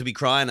bad look to be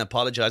crying and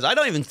apologize. I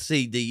don't even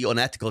see the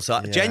unethical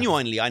side. Yeah.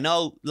 Genuinely, I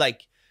know,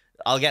 like,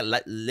 I'll get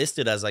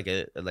listed as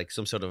like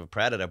some sort of a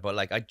predator, but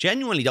like, I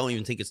genuinely don't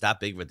even think it's that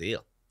big of a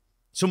deal.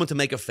 Someone to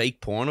make a fake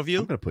porn of you.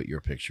 I'm gonna put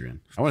your picture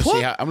in. I want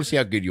to see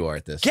how good you are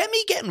at this. Get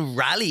me getting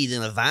rallied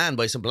in a van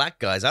by some black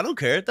guys. I don't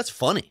care. That's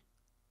funny.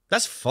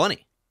 That's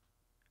funny.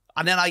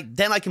 And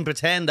then I can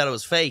pretend that it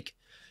was fake.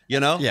 You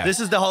know? Yeah. This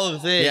is the whole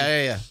thing.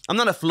 Yeah. I'm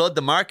gonna flood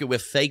the market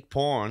with fake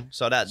porn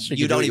so that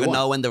you don't even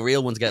know when the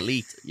real ones get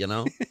leaked, you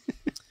know?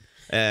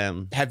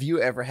 Have you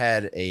ever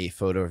had a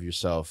photo of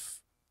yourself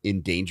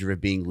in danger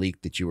of being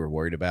leaked that you were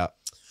worried about?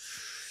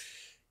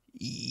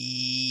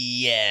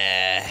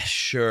 Yeah,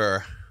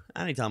 sure.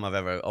 Anytime I've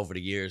ever, over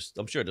the years,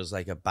 I'm sure there's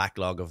like a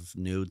backlog of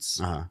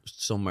nudes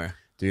somewhere.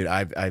 Dude,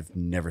 I've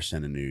never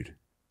sent a nude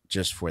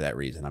just for that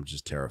reason. I'm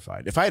just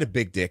terrified. If I had a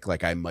big dick,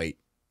 like they might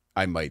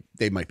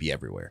be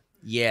everywhere.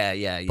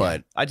 Yeah.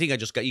 But I think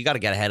you got to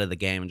get ahead of the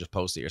game and just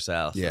post it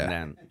yourself. Yeah. And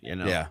then, you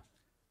know. Yeah.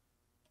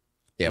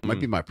 It might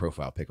be my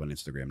profile pic on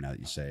Instagram now that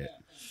you say it.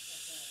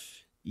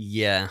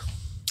 Yeah.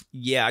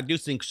 Yeah, I do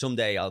think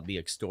someday I'll be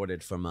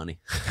extorted for money.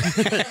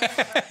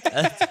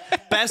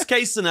 Best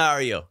case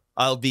scenario,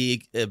 I'll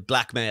be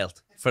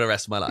blackmailed for the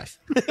rest of my life.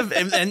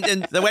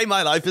 and the way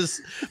my life is,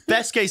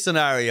 best case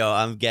scenario,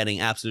 I'm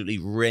getting absolutely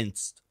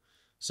rinsed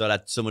so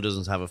that someone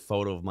doesn't have a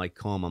photo of my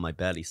cum on my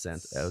belly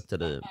sent out to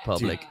the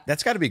public. Dude,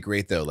 that's got to be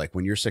great, though, like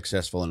when you're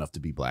successful enough to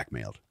be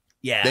blackmailed.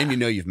 Yeah. Then you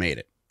know you've made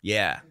it.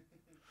 Yeah.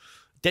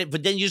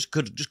 But then you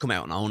could just come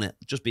out and own it.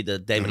 Just be the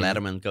David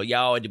Letterman. Go,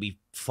 yo, I'd be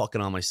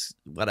fucking on my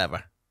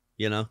whatever.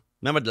 You know?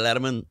 Remember the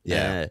Letterman?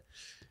 Yeah.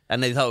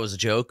 And they thought it was a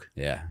joke.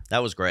 Yeah.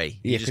 That was great.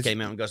 He just came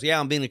out and goes, yeah,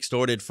 I'm being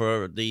extorted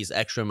for these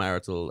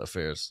extramarital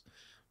affairs.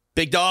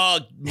 Big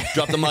dog.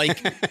 Drop the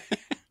mic.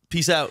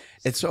 Peace out.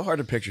 It's so hard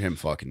to picture him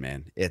fucking,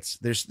 man.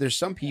 There's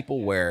some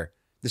people where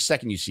the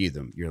second you see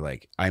them, you're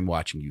like, I'm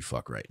watching you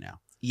fuck right now.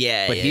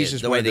 Yeah. But he's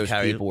just one of those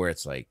people where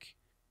it's like,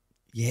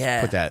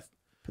 yeah, put that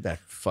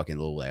fucking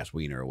little ass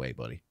wiener away,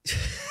 buddy.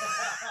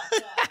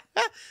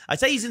 I'd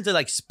say he's into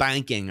like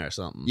spanking or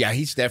something. Yeah,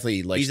 he's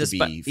definitely likes to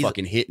be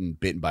fucking hit and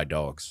bitten by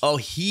dogs. Oh,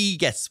 he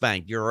gets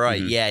spanked. You're right.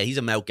 Yeah, he's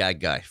a mouth gag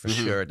guy for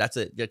sure. That's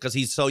it. Because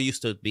he's so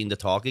used to being the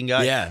talking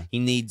guy. Yeah. He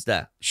needs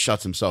that.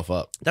 Shuts himself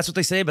up. That's what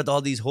they say about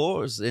all these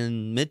whores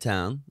in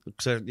Midtown.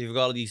 So you've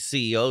got all these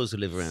CEOs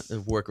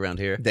who work around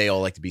here. They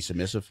all like to be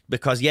submissive.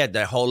 Because, yeah,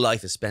 their whole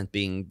life is spent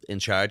being in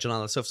charge and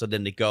all that stuff. So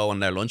then they go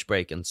on their lunch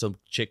break and some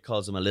chick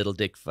calls them a little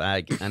dick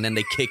fag. And then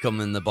they kick him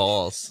in the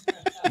balls.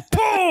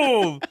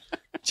 Boom!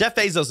 Jeff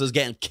Bezos is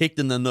getting kicked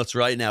in the nuts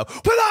right now.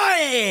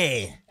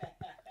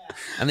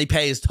 And he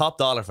pays top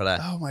dollar for that.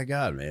 Oh my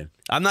God, man.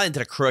 I'm not into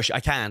the crush.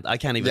 I can't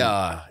even.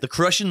 The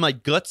crush in my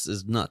guts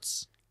is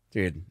nuts.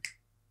 Dude.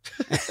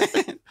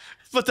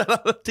 Put that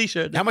on a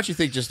t-shirt. How much you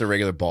think just a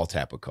regular ball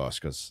tap would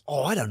cost?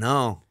 I don't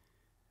know.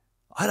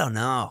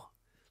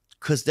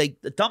 Because the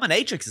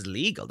dominatrix is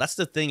legal. That's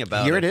the thing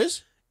about Here it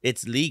is?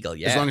 It's legal,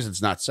 yeah. As long as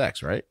it's not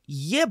sex, right?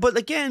 Yeah, but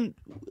again,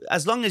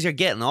 as long as you're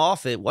getting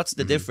off it, what's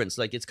the difference?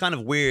 Like, it's kind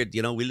of weird,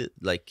 you know?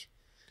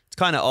 It's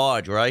kind of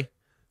odd, right?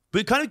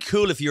 But kind of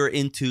cool if you were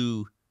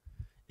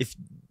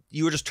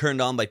just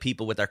turned on by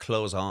people with their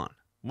clothes on.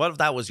 What if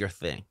that was your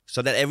thing?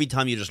 So that every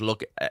time you just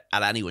look at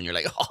anyone, you're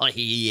like, oh,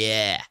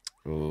 yeah.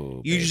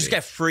 Ooh, you just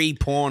get free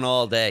porn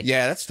all day.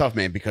 Yeah, that's tough,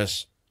 man,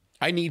 because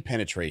I need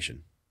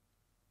penetration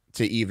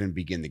to even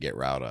begin to get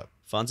riled up.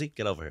 Fonzie,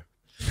 get over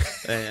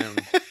here.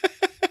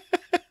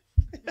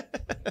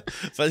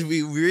 But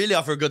we really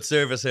offer good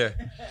service here.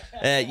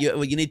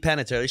 You need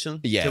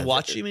penetration to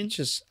watch, you mean?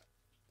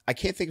 I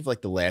can't think of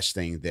like the last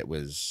thing that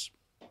was,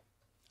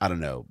 I don't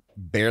know,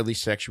 barely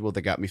sexual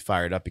that got me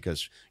fired up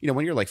because, you know,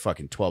 when you're like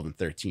fucking 12 and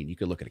 13, you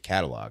could look at a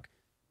catalog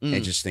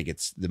and just think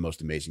it's the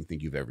most amazing thing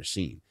you've ever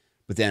seen.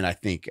 But then I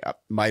think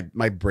my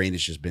brain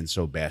has just been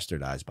so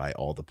bastardized by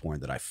all the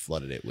porn that I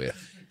flooded it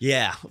with.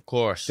 Yeah, of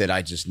course. That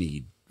I just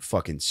need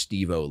fucking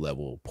Steve-O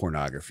level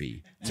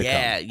pornography to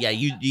come. Yeah,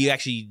 you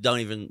actually don't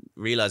even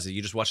realize it.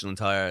 You just watch an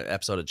entire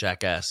episode of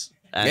Jackass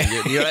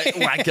and you're like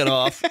whacking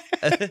off.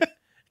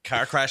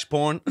 Car crash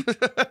porn.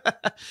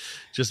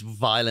 Just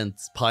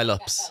violent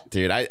pile-ups.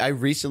 Dude, I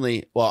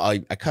recently, I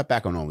cut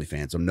back on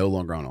OnlyFans. I'm no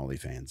longer on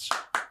OnlyFans.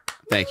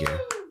 Thank you.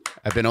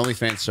 I've been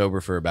OnlyFans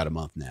sober for about a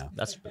month now.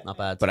 That's not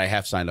bad. But I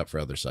have signed up for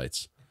other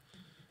sites.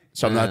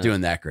 So I'm not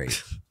doing that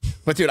great.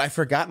 But dude, I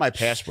forgot my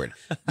password.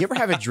 You ever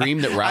have a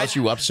dream that riles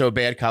you up so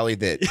bad, Collie,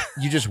 that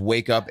you just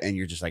wake up and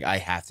you're just like, I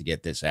have to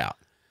get this out?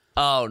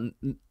 Oh,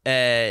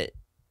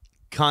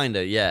 kind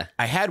of, yeah.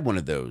 I had one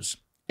of those,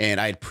 and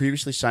I had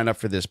previously signed up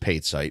for this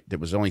paid site that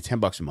was only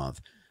 $10 a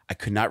month. I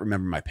could not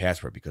remember my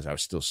password because I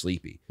was still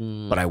sleepy.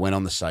 But I went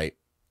on the site,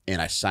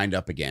 and I signed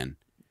up again.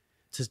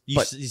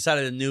 You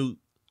started a new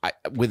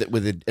with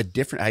a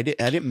different. I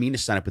didn't mean to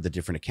sign up with a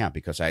different account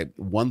because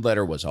one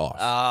letter was off.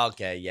 Oh,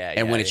 okay, yeah.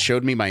 And when it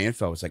showed me my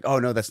info, I was like, oh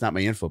no, that's not my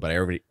info. But I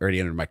already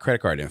entered my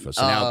credit card info.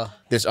 So now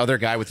this other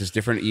guy with this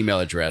different email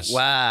address,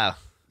 wow,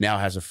 now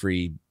has a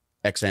free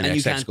XNXX and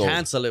you can't Gold.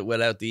 cancel it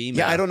without the email.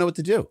 Yeah, I don't know what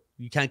to do.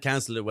 You can't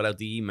cancel it without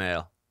the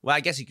email. Well, I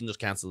guess you can just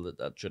cancel it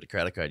through the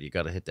credit card. You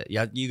got to hit that.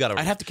 You got to.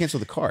 I'd have to cancel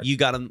the card. You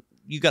got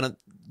to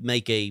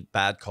make a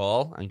bad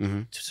call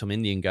and to some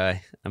Indian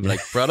guy and be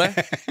like, brother.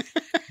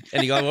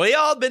 And you go, we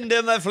all been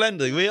there, my friend.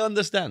 We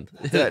understand.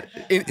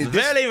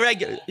 Very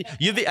regular.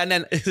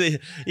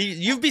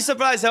 You'd be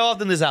surprised how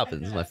often this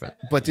happens, my friend.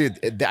 But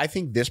dude, I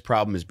think this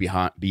problem is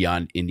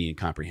beyond Indian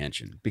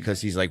comprehension because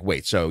he's like,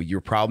 wait, so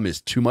your problem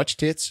is too much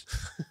tits?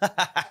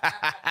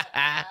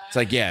 It's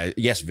like, yeah,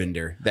 yes,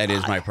 Vinder, that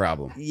is my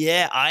problem.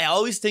 Yeah, I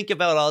always think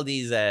about all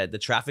these the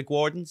traffic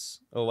wardens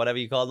or whatever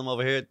you call them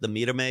over here, the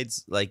meter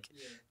maids. Like,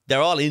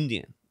 they're all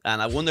Indian,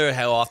 and I wonder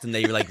how often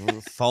they like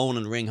phone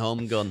and ring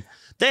home, going,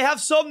 they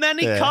have so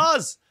many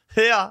cars.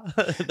 Yeah.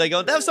 They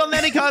go, they have so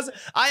many cars.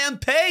 I am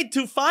paid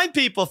to find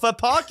people for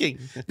parking.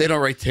 They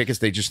don't write tickets.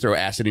 They just throw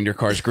acid in your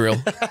car's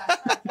grill.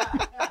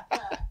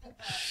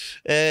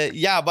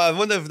 Yeah, but I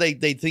wonder if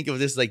they think of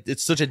this like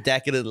it's such a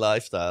decadent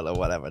lifestyle or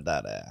whatever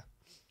that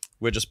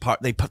we're just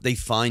they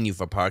fine you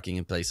for parking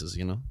in places,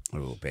 you know?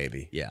 Oh,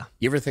 baby. Yeah.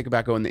 You ever think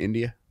about going to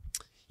India?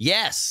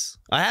 Yes.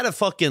 I had a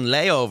fucking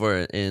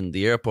layover in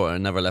the airport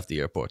and never left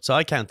the airport. So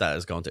I count that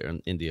as going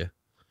to India.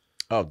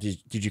 Oh,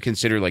 did you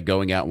consider like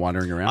going out and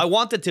wandering around? I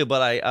wanted to,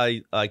 but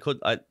I could.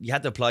 You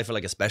had to apply for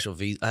like a special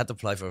visa. I had to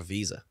apply for a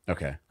visa.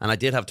 Okay. And I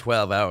did have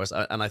 12 hours,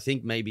 and I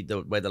think maybe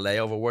the way the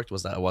layover worked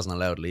was that I wasn't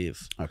allowed to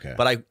leave. Okay.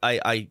 But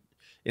I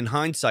in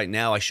hindsight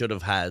now, I should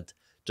have had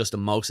just the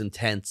most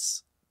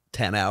intense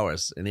 10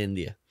 hours in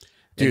India,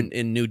 dude,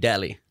 in New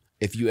Delhi.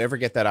 If you ever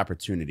get that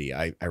opportunity,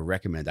 I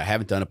recommend. I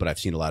haven't done it, but I've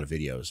seen a lot of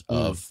videos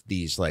of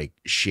these like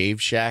shave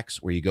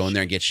shacks where you go in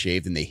there and get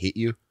shaved and they hit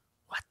you.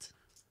 What?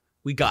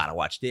 We gotta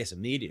watch this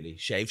immediately.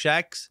 Shave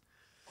shacks.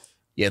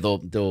 Yeah, they'll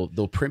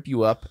primp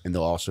you up and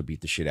they'll also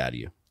beat the shit out of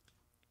you.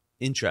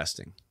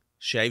 Interesting.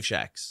 Shave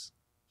shacks.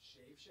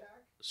 Shave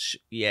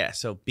shack. Yeah.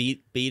 So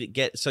beat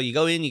it. So you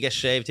go in, you get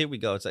shaved. Here we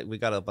go. It's like we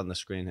got it up on the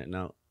screen here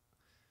now.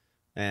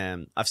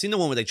 I've seen the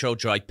one where they throw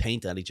dry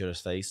paint at each other's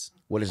face.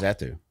 What does that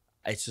do?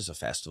 It's just a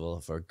festival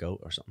for a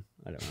goat or something.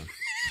 I don't know.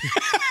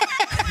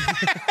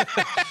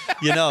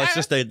 You know, it's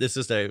just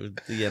a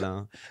you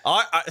know.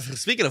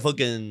 Speaking of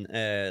fucking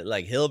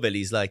like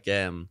hillbillies, like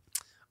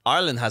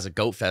Ireland has a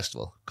goat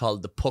festival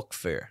called the Puck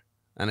Fair,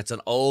 and it's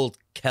an old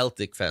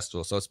Celtic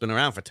festival, so it's been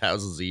around for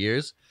thousands of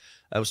years.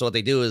 So what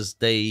they do is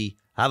they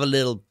have a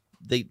little,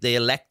 they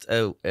elect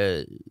a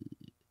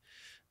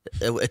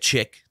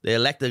chick, they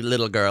elect a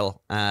little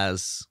girl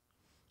as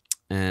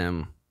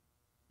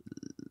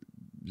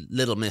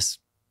Little Miss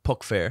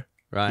Puck Fair,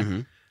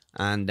 right?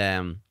 And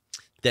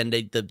then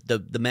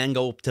the men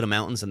go up to the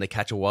mountains and they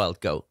catch a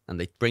wild goat and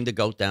they bring the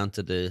goat down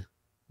to the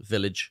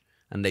village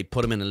and they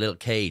put him in a little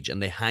cage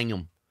and they hang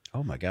him.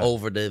 Oh my God!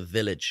 Over the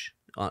village,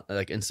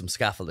 like in some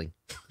scaffolding,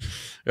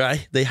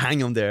 right? They hang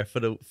him there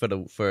for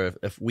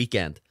a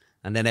weekend,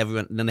 and then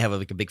they have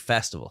like a big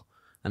festival,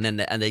 and then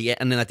at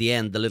the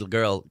end the little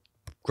girl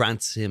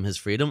grants him his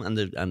freedom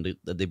and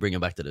they bring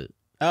him back to the.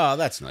 Oh,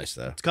 that's nice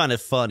though. It's kind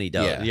of funny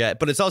though. Yeah.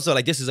 But it's also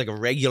like this is like a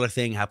regular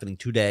thing happening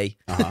today.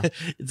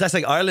 That's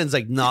like Ireland's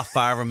like not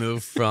far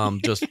removed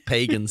from just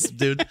pagans,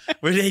 dude.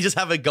 Where they just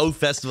have a goat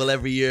festival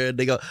every year and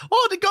they go,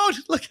 oh, the goat!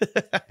 Look,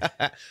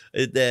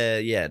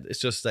 yeah, it's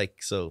just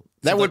like so.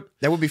 That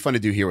would be fun to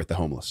do here with the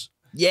homeless.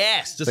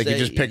 Yes, just like you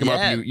just pick him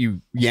up,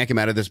 you yank him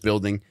out of this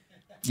building,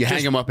 you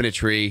hang him up in a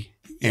tree.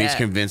 And he's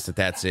convinced that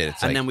that's it.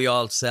 It's and then we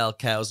all sell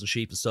cows and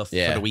sheep and stuff for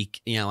the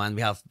week, you know, and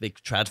we have big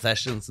trad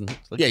festivals. And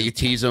yeah, you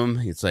tease them.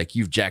 It's like,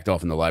 you've jacked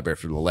off in the library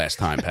for the last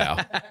time, pal.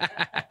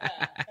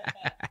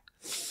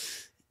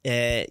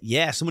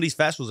 Yeah, some of these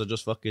festivals are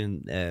just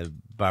fucking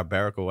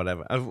barbaric or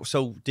whatever.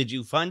 So did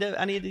you find out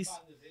any of these?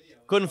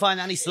 Couldn't find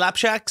any slap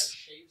shacks?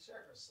 Shave shack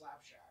or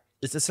slap shack?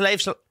 It's a slave.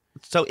 So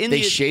India,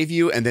 they shave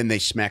you and then they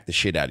smack the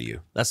shit out of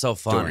you. That's so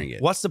fun.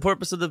 What's the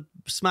purpose of the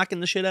smacking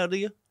the shit out of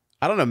you?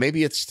 I don't know.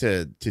 Maybe it's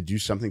to do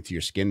something to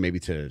your skin. Maybe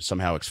to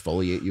somehow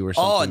exfoliate you or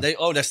something.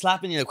 They're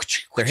slapping you.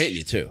 They're hitting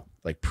you too,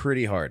 like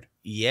pretty hard.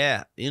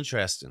 Yeah,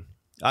 interesting.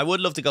 I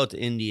would love to go to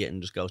India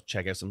and just go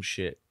check out some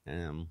shit.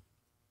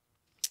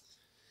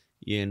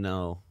 You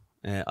know,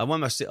 I've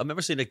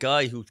never seen a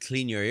guy who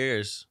clean your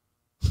ears.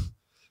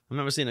 I've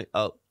never seen it.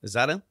 Oh, is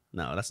that him?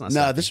 No, that's not.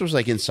 No, this was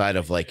like inside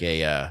of like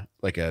a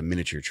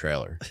miniature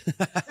trailer.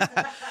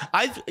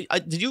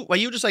 Were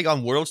you just like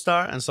on World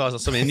Star and saw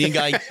some Indian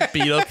guy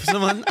beat up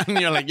someone and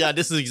you're like, yeah,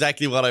 this is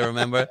exactly what I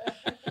remember.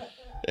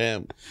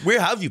 Where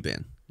have you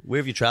been? Where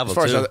have you traveled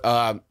to?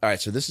 All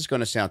right, so this is going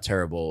to sound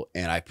terrible,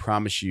 and I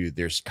promise you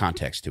there's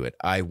context to it.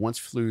 I once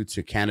flew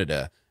to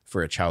Canada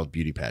for a child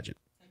beauty pageant.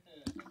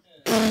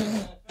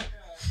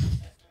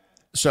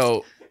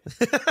 So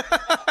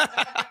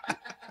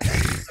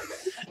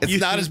it's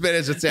not as bad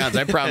as it sounds,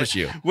 I promise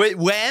you. Wait,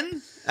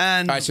 when?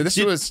 And all right, so this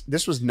was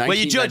 1997. Were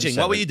you judging?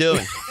 What were you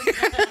doing?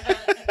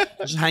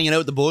 Just hanging out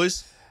with the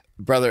boys.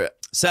 Brother.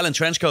 Selling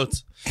trench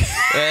coats.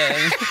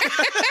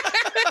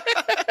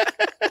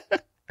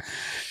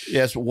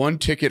 Yes, 1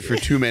 ticket for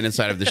 2 men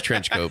inside of this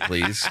trench coat,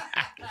 please.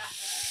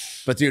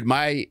 But dude,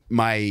 my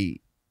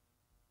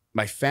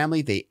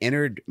family, they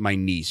entered my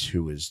niece,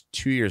 who was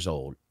 2 years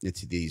old,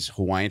 into these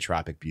Hawaiian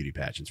tropic beauty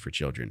pageants for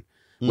children,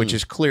 which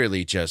is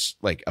clearly just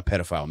like a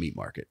pedophile meat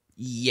market.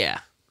 Yeah.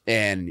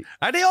 And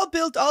are they all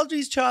built, all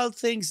these child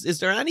things?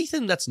 Is there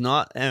anything that's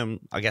not, I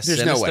guess, there's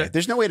sinister? no way.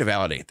 There's no way to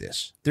validate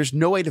this. There's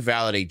no way to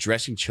validate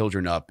dressing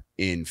children up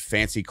in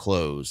fancy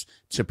clothes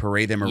to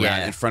parade them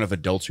around in front of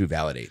adults who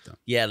validate them.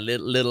 Yeah,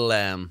 little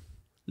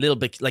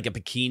bit like a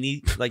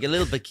bikini, like a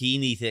little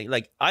bikini thing.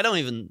 Like I don't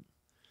even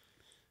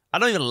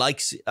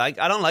like. I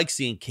don't like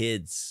seeing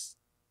kids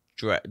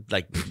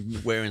like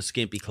wearing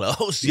skimpy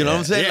clothes. You know what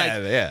I'm saying? Yeah,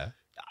 like, yeah.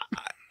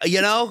 You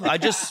know, me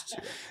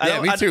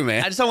too,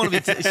 man. I just don't want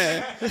to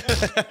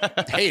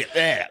be. Hate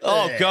it.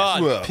 Oh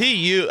God, Whoa.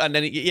 PU, and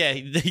then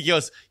he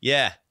goes,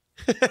 yeah.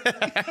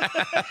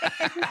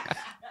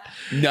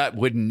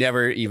 Would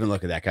never even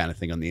look at that kind of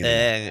thing on the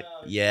internet.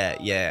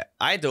 Yeah.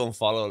 I don't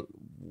follow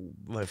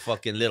my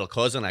fucking little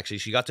cousin. Actually,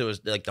 she got to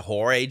like the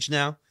whore age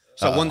now.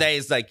 So one day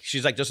it's like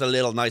she's like just a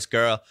little nice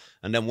girl,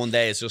 and then one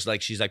day it's just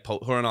like she's like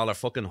her and all her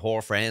fucking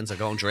whore friends are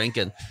going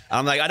drinking. And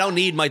I'm like, I don't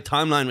need my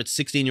timeline with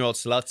 16-year-old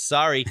sluts.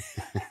 Sorry,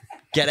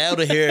 get out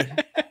of here.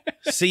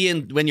 See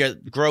you when you're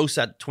gross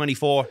at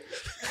 24.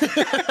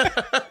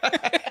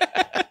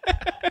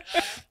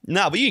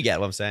 No, but you get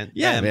what I'm saying.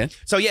 Yeah, man.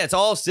 So yeah, it's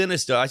all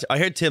sinister. I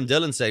heard Tim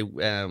Dillon say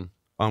on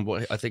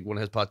what I think one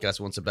of his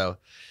podcasts once about,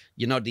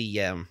 you know,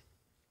 the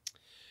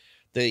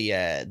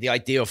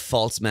idea of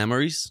false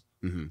memories.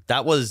 Mm-hmm.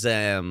 That was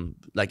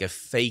like a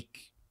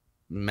fake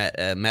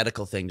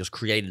medical thing just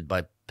created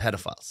by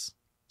pedophiles.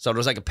 So there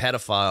was like a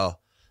pedophile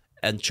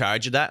in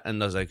charge of that, and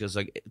it was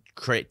like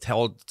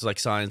told like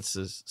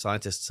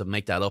scientists to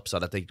make that up so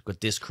that they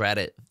could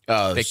discredit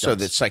victims. So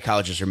that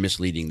psychologists are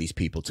misleading these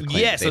people to claim.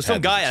 Yeah, so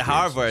some guy at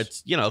Harvard,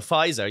 you know,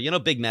 Pfizer, you know,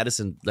 big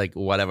medicine, like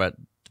whatever,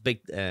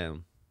 big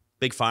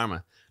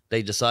pharma,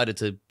 they decided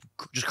to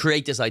just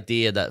create this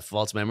idea that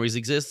false memories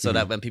exist, so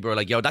that when people are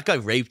like, yo, that guy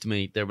raped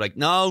me, they're like,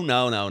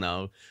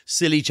 no,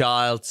 silly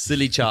child,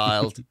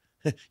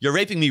 you're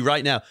raping me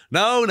right now.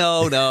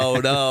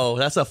 No,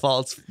 that's a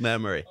false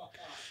memory.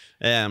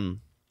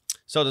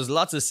 So there's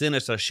lots of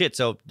sinister shit.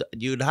 So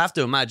you'd have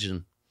to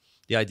imagine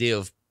the idea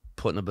of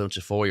putting a bunch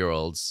of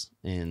 4-year-olds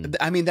in.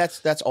 I mean,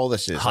 that's all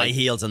this is. High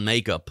heels and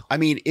makeup. I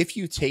mean, if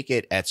you take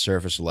it at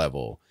surface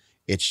level,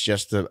 it's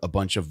just a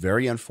bunch of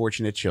very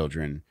unfortunate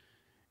children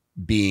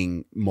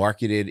being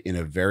marketed in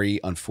a very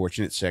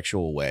unfortunate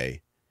sexual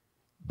way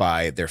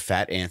by their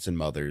fat aunts and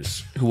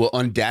mothers, who will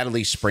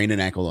undoubtedly sprain an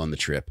ankle on the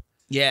trip.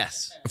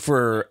 Yes.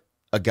 For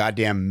a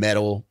goddamn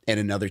medal and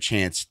another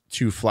chance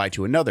to fly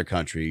to another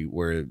country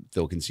where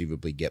they'll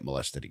conceivably get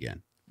molested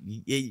again.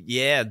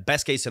 Yeah,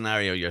 best case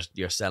scenario,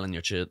 you're selling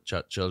your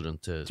children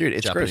to dude.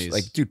 It's Japanese.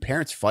 Gross. Like, dude,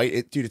 parents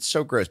fight. Dude, it's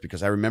so gross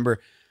because I remember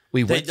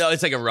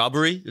it's like a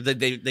robbery. They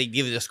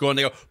give you a score and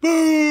they go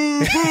boo,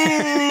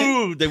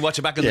 boo. They watch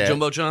it back on the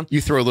jumbotron. You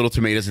throw little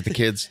tomatoes at the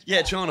kids.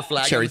 Yeah, throwing a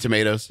flag. Cherry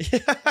tomatoes.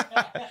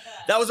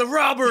 That was a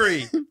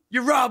robbery.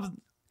 You robbed.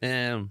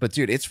 But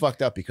dude, it's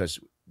fucked up because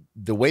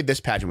the way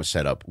this pageant was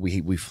set up,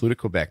 we flew to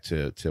Quebec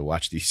to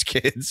watch these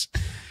kids.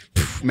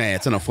 Man,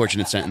 it's an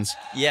unfortunate sentence.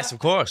 Yes, of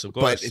course.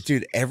 But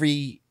dude,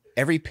 every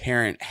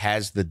parent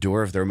has the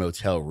door of their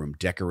motel room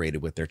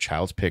decorated with their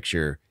child's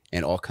picture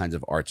and all kinds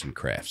of arts and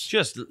crafts.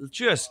 Just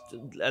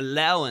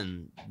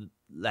allowing,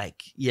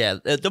 like,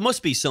 there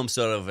must be some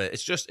sort of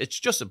it's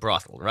just a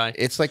brothel, right?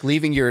 It's like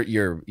leaving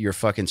your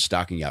fucking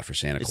stocking out for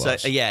Santa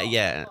Claus. Like,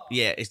 yeah.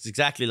 It's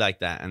exactly like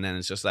that. And then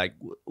it's just like,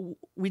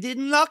 we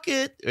didn't lock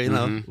it, you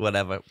know,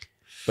 whatever.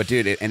 But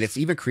dude, and it's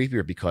even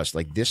creepier because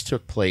like this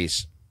took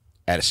place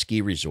at a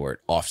ski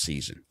resort off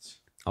season.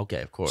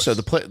 Okay, of course. So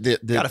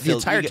the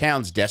entire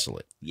town's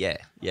desolate. Yeah.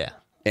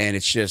 And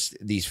it's just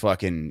these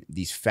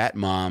fat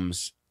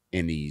moms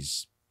and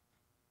these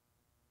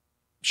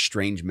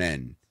strange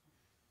men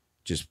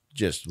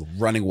just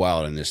running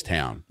wild in this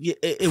town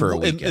for a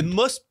weekend. It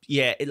must,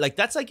 like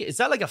that's like, is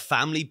that like a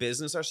family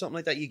business or something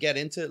like that you get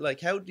into?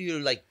 Like, how do you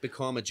like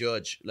become a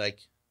judge? Like,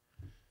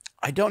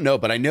 I don't know,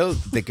 but I know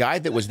the guy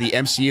that was the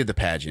MC of the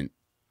pageant,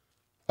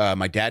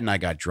 my dad and I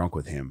got drunk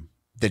with him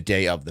the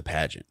day of the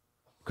pageant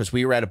because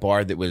we were at a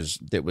bar that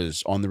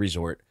was on the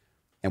resort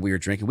and we were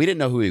drinking. We didn't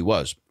know who he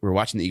was. We were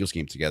watching the Eagles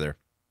game together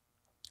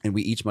and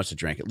we each must have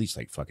drank at least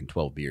like fucking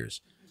 12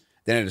 beers.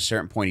 Then at a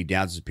certain point, he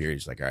downs his beer.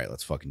 He's like, all right,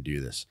 let's fucking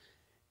do this.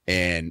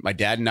 And my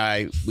dad and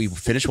I, we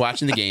finished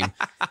watching the game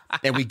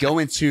and we go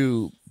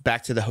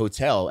back to the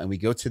hotel and we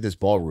go to this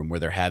ballroom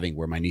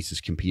where my niece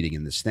is competing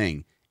in this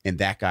thing. And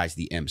that guy's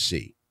the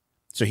MC.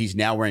 So he's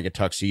now wearing a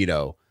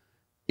tuxedo,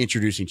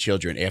 introducing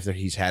children after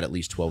he's had at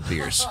least 12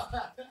 beers.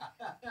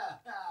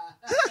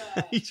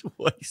 He's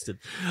wasted.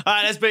 All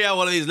right, let's bring out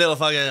one of these little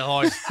fucking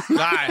horses. All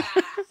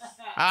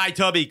right,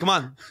 Tubby, come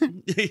on.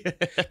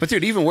 But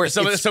dude, even worse.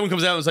 Someone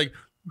comes out and it's like...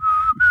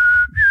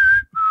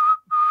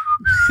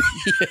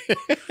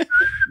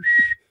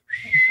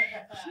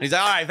 He's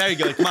like, all right, very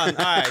good. Come on.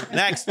 All right,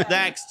 next.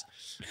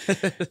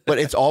 But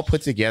it's all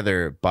put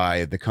together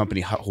by the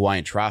company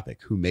Hawaiian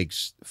Tropic, who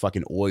makes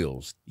fucking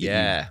oils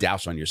that you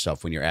douse on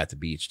yourself when you're at the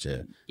beach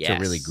to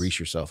really grease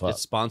yourself up.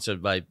 It's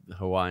sponsored by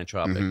Hawaiian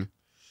Tropic.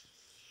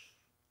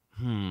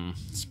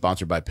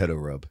 Sponsored by Pedo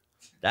Rub.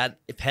 That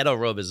Pedo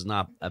Rub is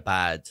not a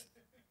bad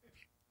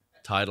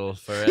title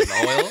for an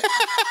oil.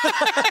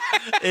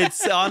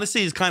 It's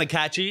honestly, it's kind of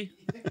catchy.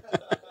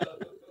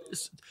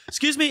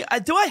 Excuse me,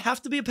 do I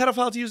have to be a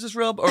pedophile to use this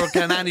rub, or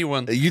can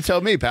anyone? You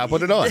tell me, pal.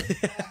 Put it on. It's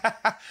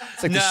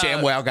like the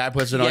ShamWow guy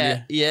puts it on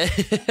you. Yeah.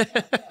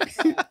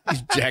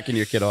 He's jacking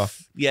your kid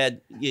off. Yeah,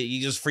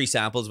 you just free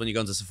samples when you go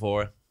into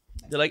Sephora.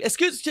 They're like,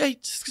 excuse me,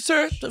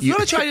 sir, if you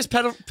want to try this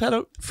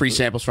pedo. Free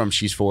samples from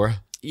She's For.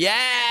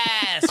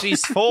 Yes,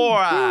 She's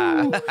For.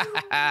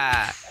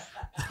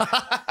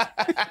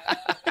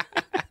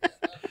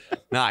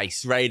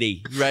 Nice,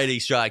 Rainy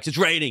strikes. It's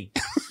raining.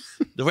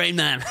 The Rain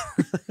Man.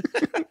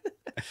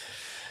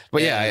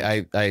 But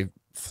yeah, I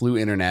flew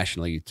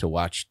internationally to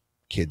watch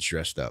kids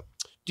dressed up.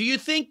 Do you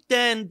think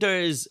then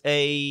there's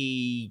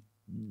the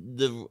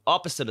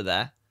opposite of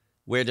that,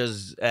 where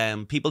there's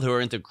people who are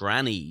into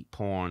granny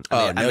porn?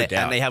 And no doubt.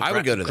 And they have I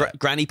would go to that.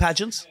 Granny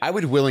pageants? I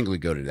would willingly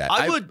go to that.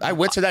 I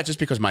went to that just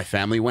because my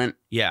family went.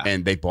 Yeah.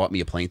 And they bought me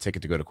a plane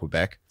ticket to go to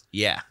Quebec.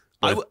 Yeah.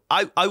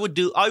 I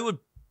would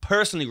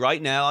personally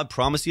right now, I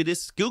promise you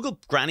this, Google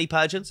granny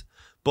pageants,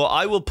 but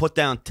I will put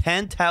down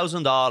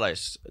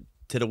 $10,000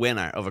 to the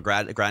winner of a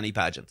granny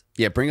pageant.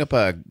 Yeah, bring up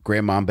a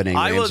Grandma Benet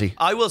Ramsey.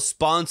 I will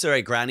sponsor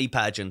a granny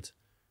pageant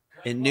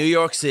in New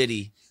York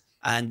City,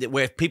 and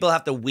where people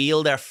have to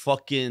wheel their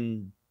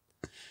fucking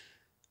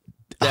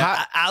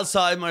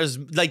Alzheimer's,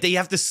 like they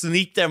have to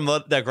sneak their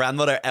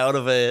grandmother out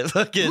of a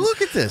fucking.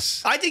 Look at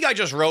this. I think I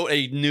just wrote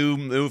a new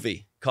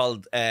movie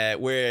called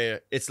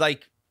where it's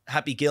like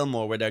Happy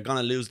Gilmore, where they're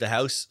gonna lose the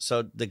house,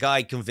 so the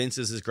guy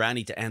convinces his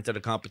granny to enter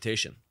the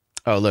competition.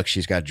 Oh, look,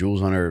 she's got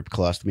jewels on her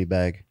colostomy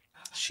bag.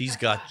 She's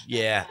got,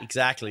 yeah,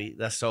 exactly.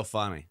 That's so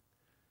funny.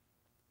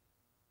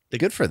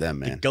 Good for them,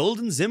 man. The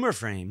golden Zimmer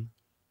frame.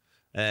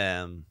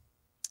 There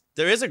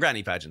is a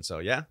granny pageant, so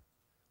yeah.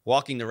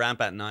 Walking the ramp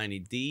at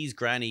 90. These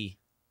granny,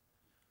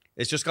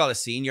 it's just called a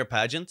senior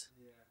pageant.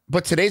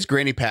 But today's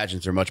granny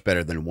pageants are much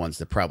better than ones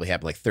that probably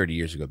happened like 30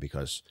 years ago,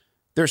 because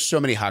there's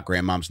so many hot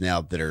grandmoms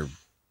now that are,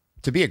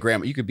 to be a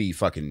grandma, you could be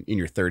fucking in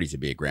your 30s to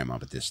be a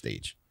grandmom at this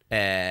stage.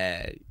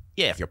 Yeah,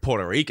 if you're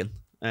Puerto Rican.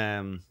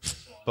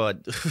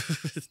 But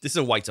this is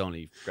a whites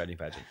only granny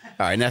pageant.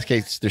 All right, in that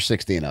case, they're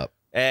 60 and up.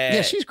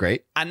 Yeah, she's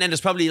great. And then there's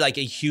probably like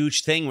a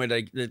huge thing where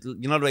like, you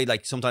know the way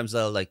like sometimes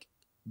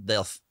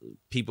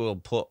people will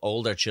put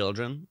older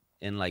children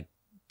in like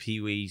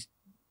Pee-wee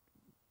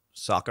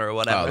soccer or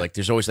whatever. Oh, like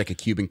there's always like a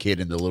Cuban kid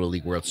in the Little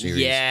League World Series.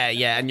 Yeah,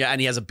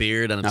 and he has a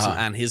beard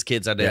and his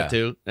kids are there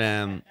too.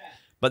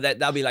 But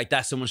that'll be like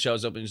that. Someone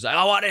shows up and he's like,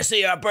 I want to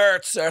see her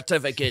birth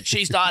certificate.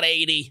 She's not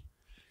 80.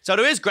 So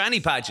there is granny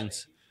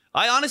pageants.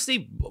 I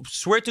honestly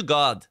swear to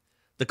God,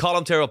 the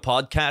Colum Tyrrell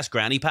Podcast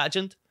granny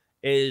pageant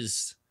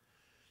is.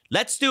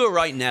 Let's do it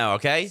right now,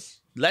 okay?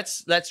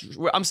 Let's.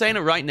 I'm saying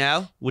it right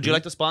now. Would you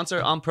like to sponsor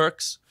on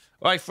Percs?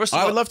 All right. First of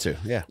all, I would love to.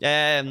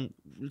 Yeah.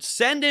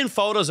 Send in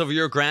photos of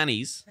your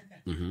grannies,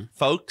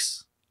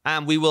 folks,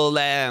 and we will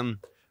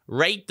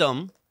rate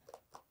them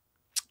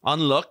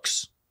on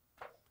looks,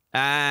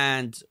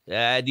 and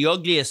the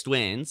ugliest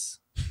wins.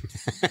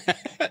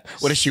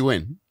 What does she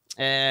win?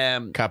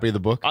 Copy of the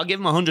book. I'll give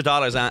him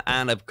 $100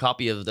 and a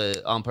copy of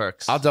the On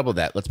Percs. I'll double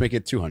that. Let's make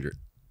it 200.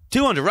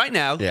 200 right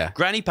now. Yeah.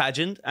 Granny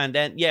pageant, and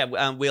then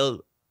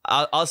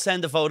I'll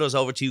send the photos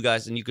over to you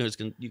guys, and you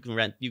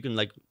can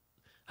like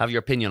have your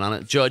opinion on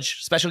it.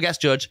 Judge, special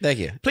guest judge. Thank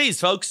you. Please,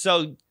 folks.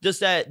 So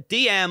just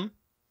DM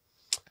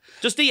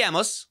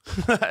us.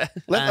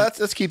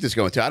 Let's keep this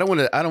going too. I don't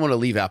want to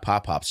leave out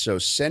Pop Pops. So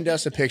send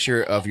us a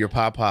picture of your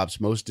Pop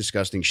Pops most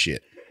disgusting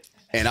shit.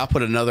 And I'll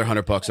put another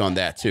 $100 on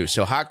that too.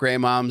 So hot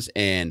grandmoms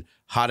and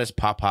hottest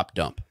pop pop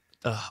dump.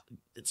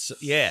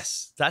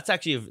 Yes, that's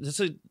actually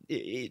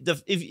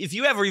if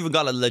you ever even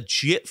got a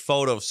legit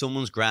photo of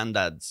someone's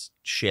granddad's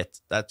shit,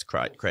 that's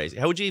crazy.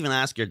 How would you even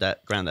ask your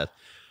granddad?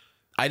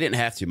 I didn't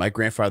have to. My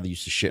grandfather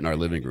used to shit in our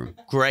living room.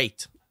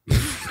 Great.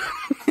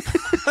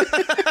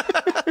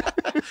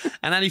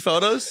 And any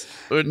photos?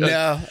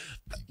 No.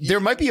 There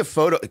might be a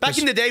photo. Back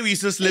in the day, we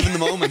used to just live in the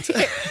moment.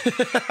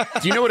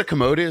 Do you know what a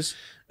commode is?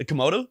 A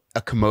commode?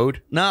 A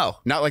commode? No.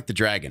 Not like the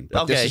dragon.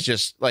 But this is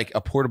just like a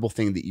portable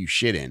thing that you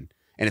shit in.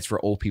 And it's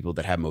for old people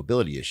that have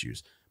mobility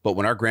issues. But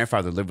when our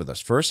grandfather lived with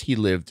us, first he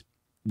lived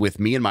with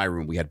me in my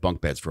room. We had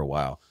bunk beds for a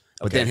while.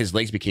 But then his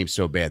legs became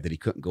so bad that he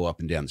couldn't go up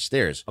and down the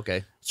stairs.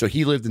 Okay. So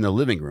he lived in the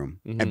living room.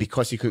 And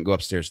because he couldn't go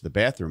upstairs to the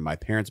bathroom, my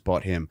parents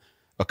bought him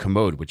a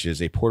commode, which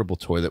is a portable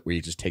toilet where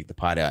you just take the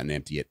pot out and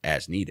empty it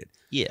as needed.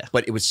 Yeah.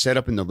 But it was set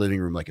up in the living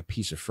room like a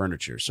piece of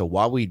furniture. So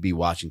while we'd be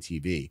watching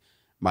TV,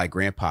 my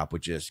grandpa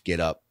would just get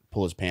up,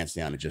 pull his pants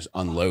down, and just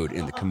unload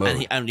in the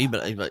commode. And he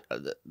wouldn't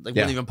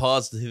even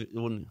pause.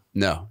 Wouldn't.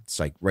 No, it's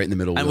like right in the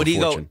middle of the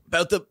fortune.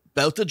 About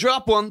About to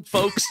drop one,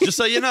 folks. Just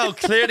so you know,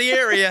 clear the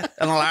area.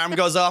 An alarm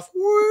goes off.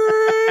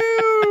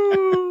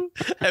 Woo!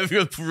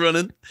 Everyone's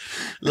running.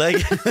 Like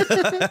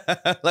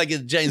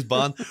it's James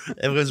Bond.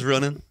 Everyone's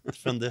running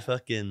from the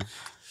fucking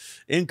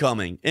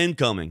incoming.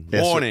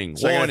 Yeah, Warning.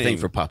 So I got a thing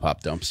for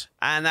pop dumps.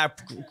 And our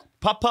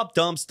pop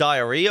dumps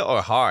diarrhea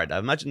or hard? I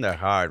imagine they're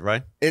hard,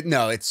 right?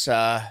 It's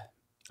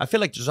I feel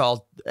like just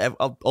old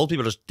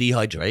people are just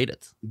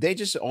dehydrated. They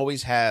just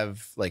always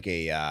have like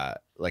a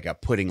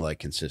pudding like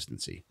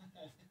consistency.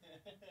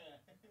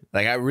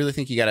 Like I really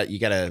think you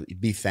gotta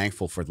be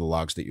thankful for the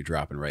logs that you're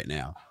dropping right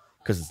now,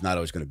 because it's not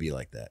always going to be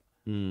like that.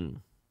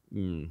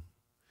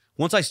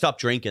 Once I stopped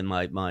drinking,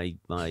 my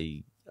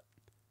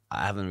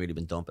I haven't really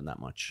been dumping that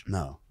much.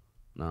 No.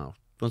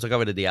 Once I got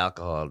rid of the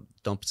alcohol,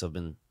 dumps have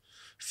been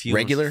few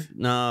regular.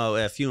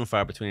 Few and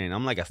far between.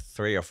 I'm like a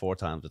 3 or 4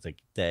 times a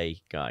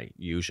day guy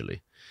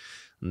usually.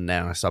 And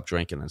now I stopped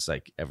drinking. And it's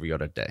like every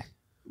other day.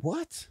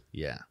 What?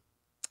 Yeah.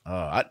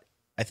 I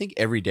think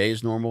every day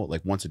is normal.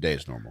 Like once a day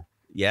is normal.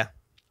 Yeah.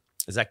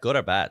 Is that good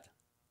or bad?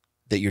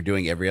 That you're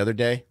doing every other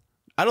day?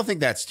 I don't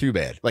think that's too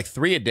bad. Like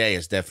 3 a day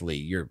is definitely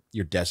you're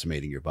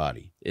decimating your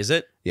body. Is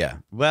it? Yeah.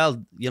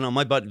 Well,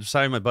 my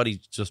body's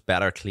just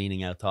better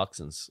cleaning out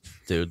toxins,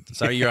 dude.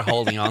 Sorry you're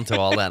holding on to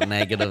all that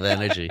negative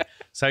energy.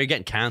 Sorry you're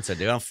getting cancer,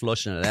 dude. I'm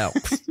flushing it out.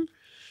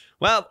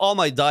 Well, all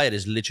my diet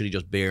is literally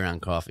just beer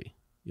and coffee.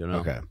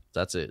 Okay.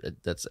 That's it.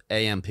 That's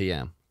AM,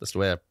 PM. That's the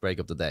way I break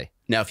up the day.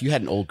 Now, if you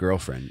had an old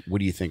girlfriend, what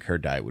do you think her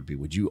diet would be?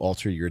 Would you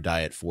alter your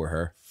diet for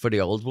her? For the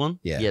old one?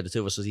 Yeah. Yeah, the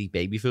two of us just eat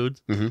baby food.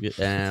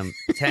 Mm-hmm.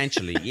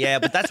 Potentially. Yeah,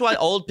 but that's why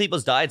old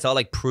people's diets all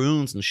like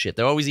prunes and shit.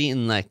 They're always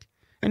eating like,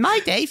 in my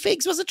day,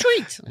 figs was a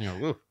treat.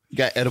 You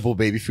got edible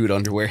baby food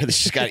underwear that's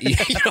just got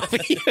eaten over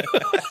you.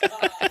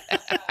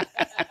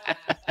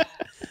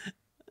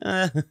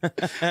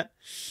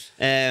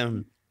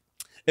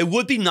 It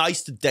would be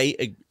nice to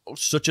date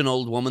such an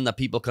old woman that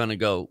people kind of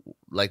go,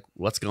 like,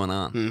 what's going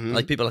on? Mm-hmm.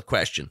 Like, people have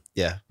questions.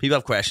 Yeah. People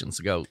have questions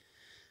to go,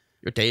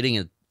 you're dating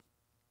an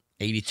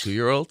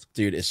 82-year-old?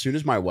 Dude, as soon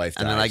as my wife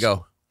dies. And then I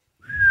go,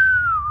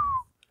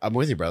 I'm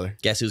with you, brother.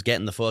 Guess who's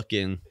getting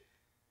the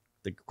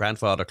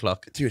grandfather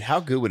clock? Dude,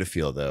 how good would it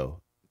feel,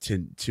 though,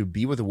 to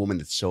be with a woman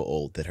that's so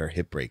old that her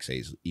hip breaks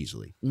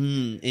easily?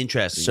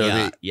 Interesting.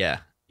 So yeah.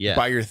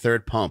 By your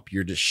third pump,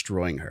 you're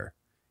destroying her.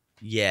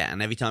 Yeah,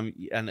 and every time,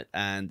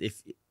 and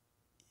if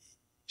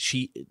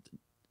she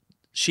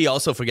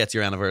also forgets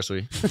your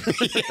anniversary.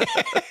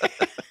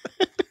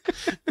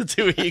 The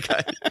two of you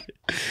guys.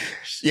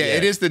 Yeah,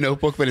 it is The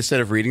Notebook, but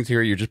instead of reading to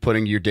her, you're just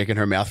putting your dick in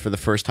her mouth for the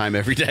first time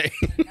every day.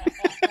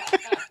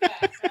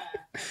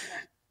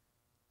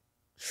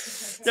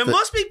 There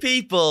must be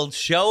people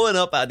showing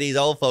up at these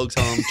old folks'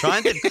 homes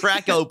trying to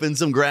crack open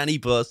some granny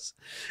puss,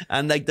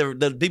 and like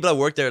the people that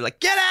work there are like,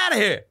 get out of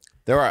here.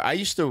 There are. I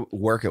used to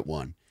work at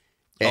one.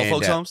 Old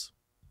folks' homes?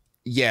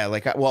 Yeah,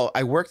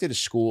 I worked at a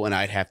school, and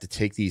I'd have to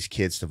take these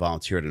kids to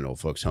volunteer at an old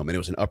folks' home, and it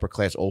was an upper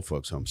class old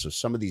folks' home. So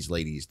some of these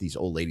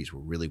old ladies,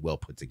 were really well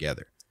put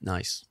together.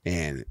 Nice.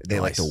 And they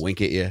like to wink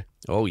at you.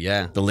 Oh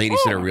yeah. The ladies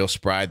that are real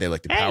spry, they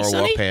like to power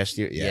walk past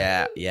you.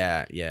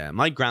 Yeah.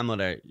 My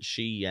grandmother,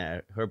 she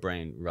her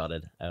brain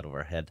rotted out of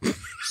her head.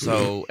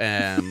 So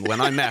when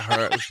I met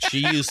her, she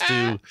used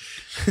to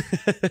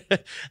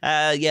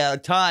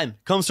time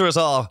comes to us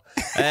all.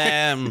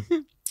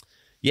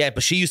 Yeah,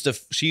 but she used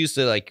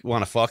to like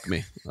want to fuck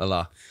me a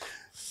lot.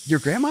 Your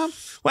grandma?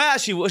 Well,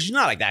 she's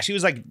not like that. She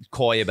was like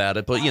coy about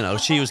it, but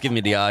she was giving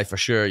me the eye for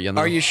sure.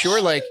 Are you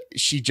sure like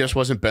she just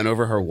wasn't bent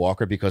over her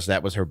walker because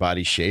that was her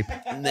body shape?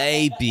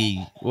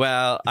 Maybe.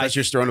 Well, I was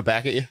just throwing it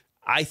back at you.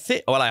 I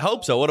think. Well, I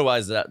hope so.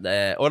 Otherwise,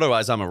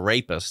 I'm a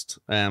rapist.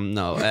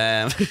 No,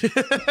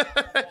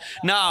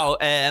 no,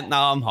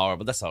 I'm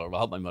horrible. That's horrible. I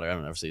hope my mother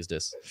ever never sees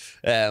this.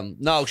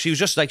 No, she was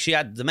just like she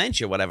had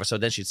dementia, or whatever. So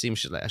then she'd be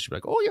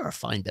like, "Oh, you're a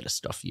fine bit of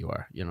stuff. You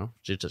are."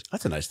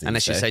 That's a nice thing. And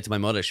then she'd say to my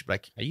mother, she'd be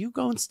like, "Are you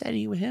going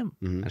steady with him?"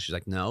 Mm-hmm. And she's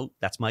like, "No,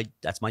 that's my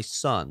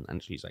son."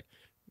 And she's like,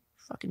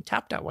 "Fucking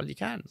tap that while you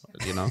can,"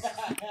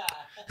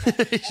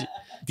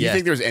 Do you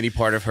think there was any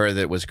part of her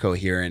that was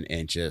coherent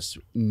and just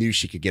knew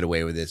she could get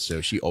away with it,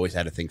 so she always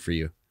had a thing for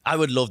you? I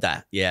would love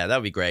that. Yeah, that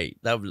would be great.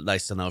 That would be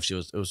nice to know if it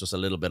was just a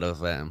little bit of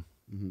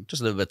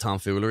just a little bit of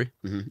tomfoolery.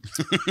 Mm-hmm.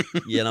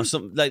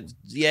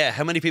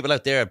 How many people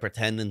out there are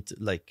pretending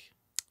to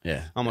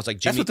almost like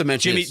That's what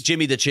dementia is.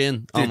 Jimmy the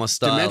Chin almost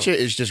style. Dementia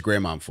is just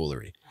grandma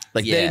foolery.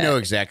 Like they know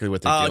exactly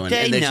what they're doing,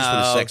 and they just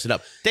want to sex it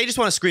up. They just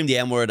want to scream the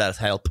M word at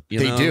help. They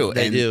do.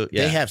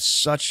 Yeah. They have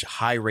such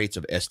high rates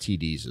of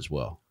STDs as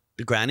well.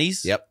 The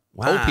grannies? Yep.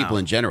 Wow. Old people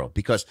in general,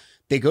 because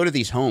they go to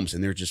these homes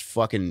and they're just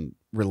fucking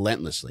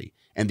relentlessly.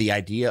 And the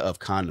idea of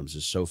condoms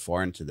is so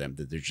foreign to them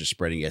that they're just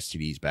spreading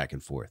STDs back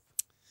and forth.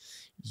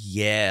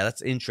 Yeah,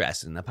 that's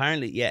interesting.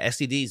 Apparently,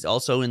 STDs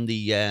also in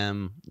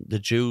the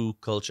Jew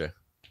culture.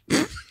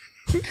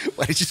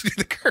 Why did you say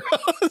the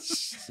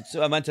girls?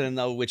 So I meant to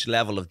know which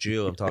level of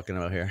Jew I'm talking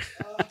about here.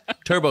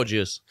 Turbo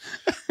Jews.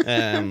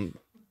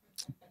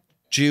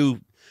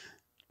 Jew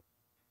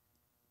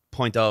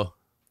 0.0.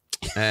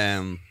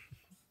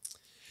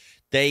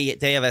 They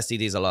have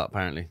STDs a lot,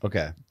 apparently.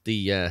 Okay.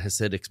 The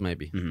Hasidics,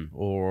 maybe,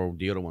 or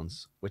the other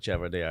ones,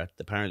 whichever they are.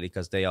 Apparently,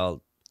 because they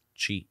all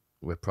cheat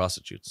with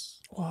prostitutes.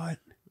 What?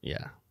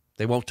 Yeah.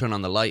 They won't turn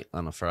on the light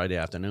on a Friday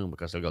afternoon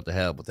because they'll go to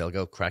hell, but they'll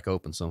go crack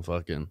open some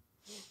fucking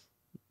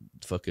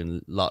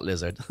lot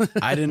lizard.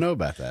 I didn't know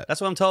about that.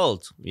 That's what I'm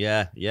told.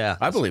 Yeah.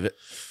 I believe it.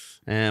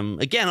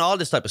 Again, all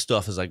this type of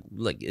stuff is like,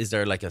 is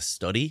there like a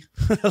study?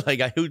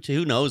 Like,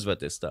 who knows about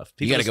this stuff?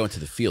 You got to go into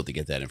the field to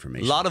get that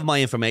information. A lot of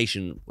my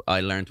information I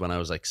learned when I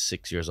was like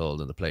 6 years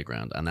old in the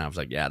playground, and I was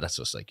like, yeah, that's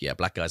just like, yeah,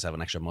 black guys have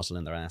an extra muscle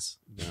in their ass.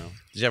 You know,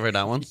 did you ever hear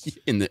that one?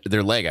 In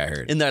their leg, I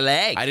heard. In their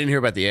leg. I didn't hear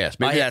about the ass.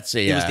 Maybe that's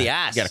it was the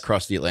ass. You got to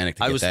cross the Atlantic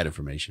to get that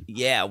information.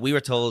 Yeah, we were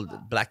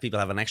told black people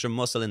have an extra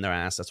muscle in their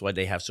ass. That's why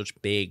they have such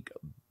big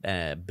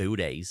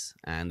booties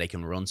and they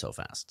can run so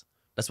fast.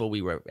 That's what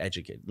we were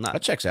educated.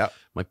 That checks out.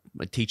 My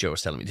teacher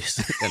was telling me this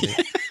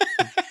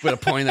with a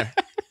pointer.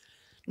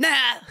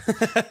 Nah.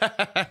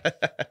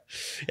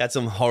 He had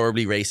some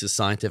horribly racist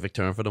scientific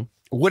term for them.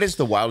 What is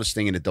the wildest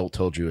thing an adult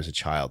told you as a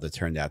child that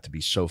turned out to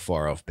be so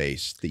far off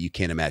base that you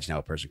can't imagine how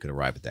a person could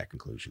arrive at that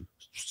conclusion?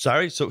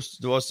 Sorry, so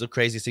what's the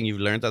craziest thing you've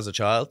learned as a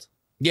child?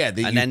 Yeah,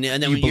 and then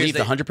you believed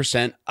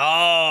 100%.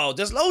 Oh,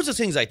 there's loads of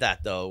things like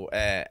that though,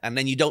 and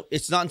then you don't.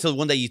 It's not until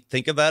one day you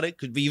think about it.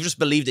 You've just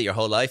believed it your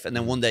whole life, and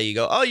then one day you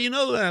go, "Oh, you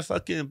know,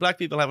 fucking black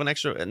people have an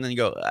extra," and then you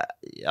go,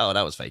 "Oh,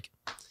 that was fake."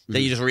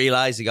 Then you just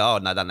realize you go, "Oh,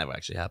 no, that never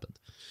actually happened."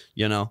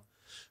 You know,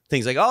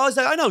 things like, "Oh, it's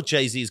like I know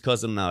Jay-Z's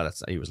cousin." No,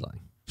 he was lying.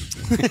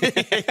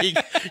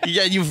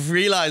 Yeah, you've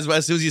realized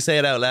as soon as you say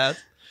it out loud.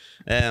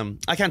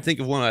 I can't think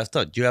of one I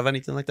thought. Do you have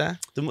anything like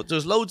that?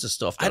 There's loads of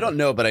stuff. I don't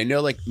know, but I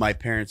know like my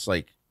parents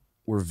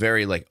were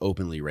very like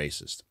openly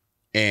racist.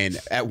 And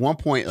at one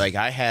point, like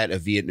I had a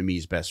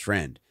Vietnamese best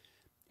friend,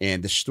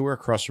 and the store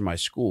across from my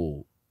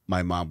school,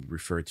 my mom would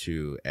refer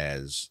to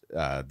as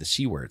the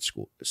C-word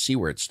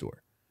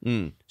store.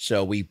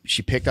 So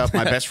she picked up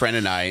my best friend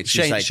and I, and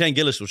she's like, Shane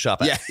Gillis will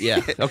shop at.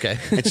 Yeah. Okay.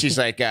 And she's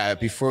like,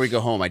 before we go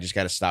home, I just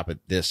got to stop at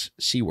this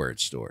C-word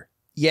store.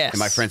 Yes. And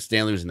my friend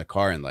Stanley was in the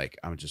car, and like,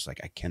 I'm just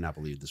like, I cannot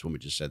believe this woman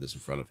just said this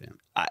in front of him.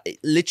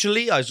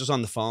 Literally, I was just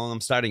on the phone.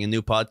 I'm starting a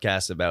new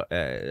podcast about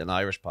an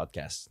Irish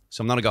podcast.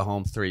 So I'm going to go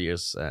home 3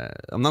 years.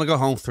 I'm going to go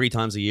home 3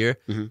 times a year,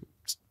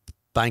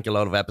 bank a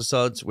lot of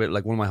episodes with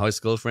like one of my high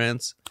school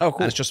friends. Oh, cool.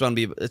 And it's just going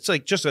to be, it's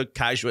like just a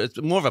casual,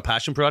 it's more of a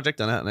passion project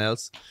than anything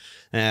else.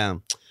 But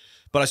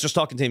I was just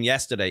talking to him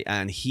yesterday,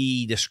 and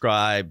he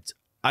described,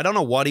 I don't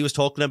know what he was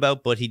talking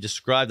about, but he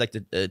described like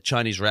the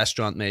Chinese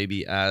restaurant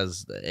maybe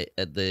as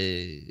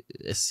a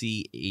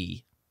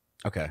CE.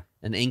 Okay.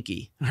 An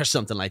inky or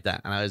something like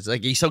that. And I was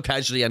like, he's so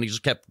casually, and he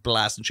just kept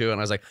blasting through. And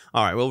I was like,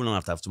 all right, well, we don't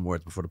have to have some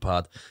words before the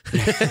pod.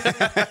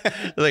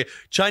 Like,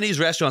 Chinese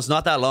restaurants,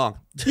 not that long.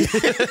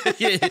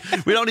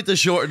 We don't need to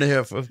shorten it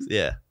here.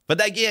 Yeah. But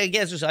like, yeah,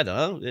 again, it's just, I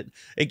don't know.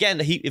 Again,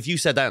 if you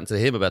said that to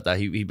him about that,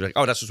 he'd be like,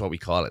 oh, that's just what we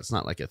call it. It's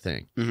not like a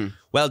thing.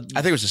 Well,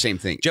 I think it was the same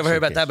thing. Did you ever hear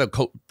about that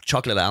about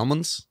chocolate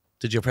almonds?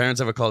 Did your parents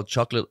ever call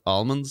chocolate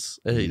almonds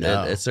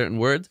a certain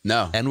word?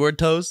 No. N-word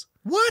toes?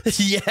 What?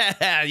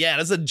 Yeah.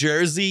 That's a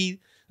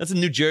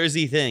New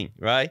Jersey thing,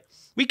 right?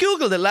 We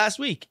Googled it last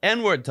week.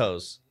 N-word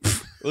toes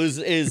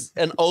is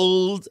an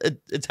old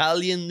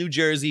Italian New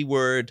Jersey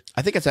word.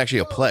 I think it's actually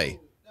a play.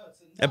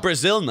 A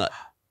Brazil nut.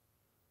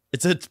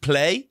 It's a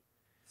play?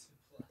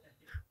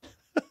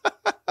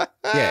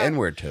 Yeah,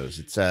 N-word toes.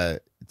 It's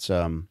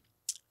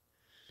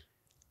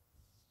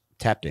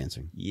tap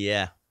dancing.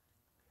 Yeah.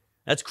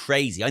 That's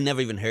crazy. I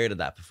never even heard of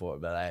that before,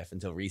 but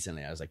until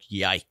recently. I was like,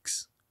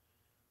 yikes.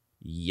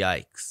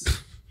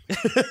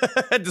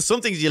 There's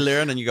some things you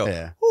learn and you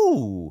go,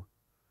 ooh.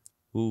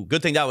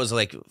 Good thing that was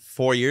like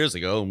 4 years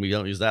ago and we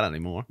don't use that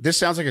anymore. This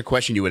sounds like a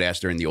question you would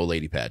ask during the old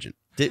lady pageant.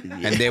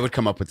 And they would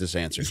come up with this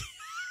answer.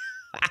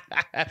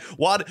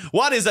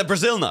 What is a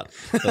Brazil nut?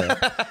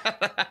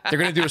 They're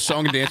going to do a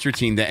song and dance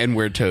routine, the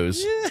N-word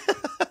toes. Yeah.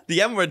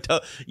 The M-word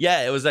toe.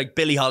 Yeah, it was like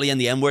Billie Holly and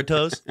the M-word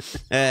toes.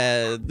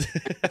 So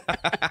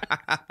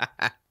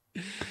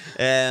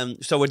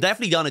we're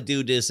definitely going to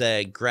do this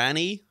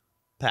granny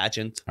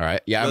pageant. All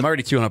right. Yeah, I'm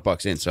already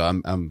 $200 in, so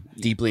I'm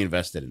deeply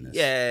invested in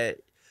this.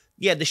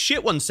 Yeah, the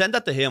shit one, send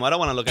that to him. I don't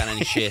want to look at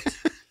any shit.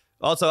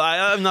 Also,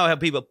 I don't know how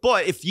people,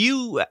 boy, if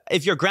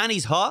your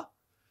granny's hot,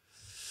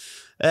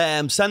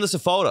 send us a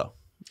photo.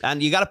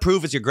 And you got to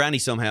prove it's your granny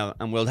somehow,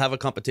 and we'll have a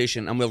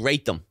competition, and we'll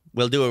rate them.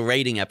 We'll do a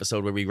rating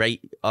episode where we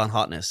rate on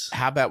hotness.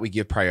 How about we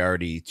give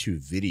priority to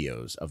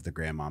videos of the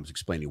grandmoms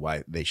explaining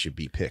why they should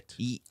be picked?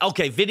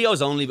 Okay,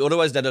 videos only. But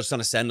otherwise, they're just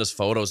going to send us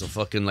photos of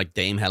fucking like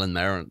Dame Helen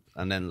Mirren,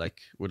 and then like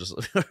we're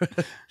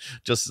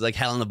just like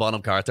Helena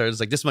Bonham Carter.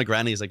 It's like, this is my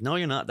granny. It's like, no,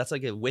 you're not. That's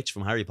like a witch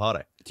from Harry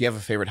Potter. Do you have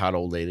a favorite hot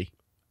old lady?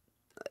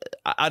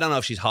 I don't know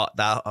if she's hot,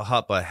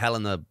 but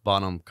Helena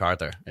Bonham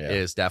Carter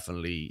is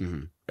definitely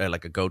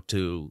like a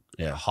go-to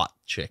hot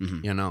chick,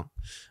 you know.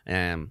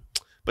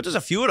 But there's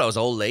a few of those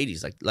old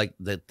ladies, like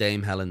the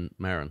Dame Helen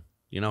Mirren.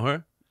 You know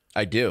her?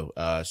 I do.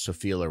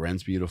 Sophia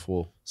Loren's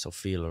beautiful.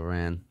 Sophia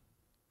Loren.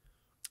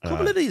 A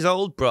couple of these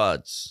old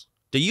broads.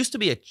 There used to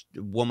be a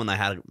woman I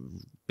had a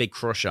big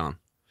crush on.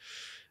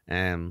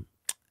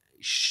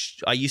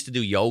 I used to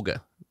do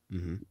yoga,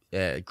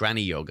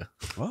 granny yoga.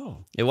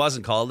 Oh, it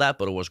wasn't called that,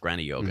 but it was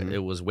granny yoga. It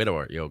was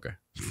widower yoga.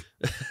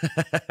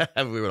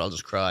 We would all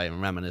just cry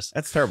and reminisce.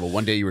 that's terrible.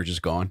 One day you were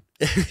just gone.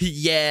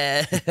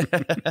 Yeah.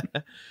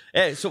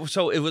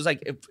 So it was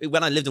like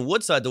when I lived in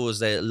Woodside, there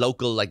was a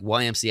local like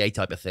YMCA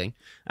type of thing,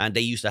 and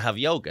they used to have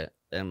yoga,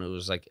 and it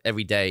was like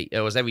every day.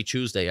 It was every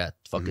Tuesday at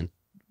fucking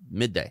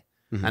midday,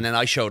 and then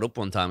I showed up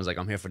one time. I was like,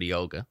 I'm here for the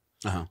yoga.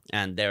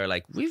 And they're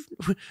like,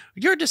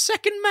 you're the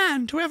second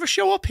man to ever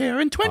show up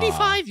here in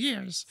 25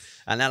 years.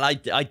 And then I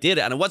did it,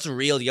 and it wasn't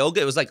real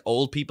yoga. It was like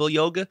old people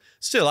yoga.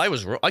 Still, I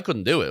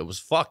couldn't do it. It was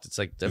fucked. It's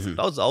like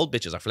those old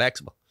bitches are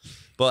flexible.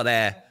 But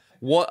there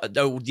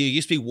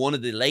used to be one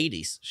of the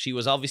ladies. She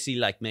was obviously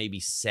like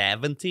maybe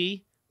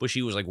 70, but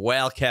she was like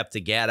well kept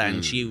together,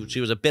 and she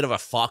was a bit of a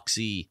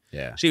foxy.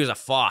 Yeah, she was a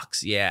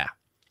fox. Yeah.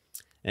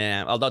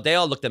 Although they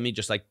all looked at me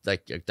just like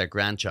their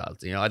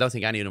grandchild. You know, I don't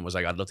think any of them was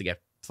like, I'd love to get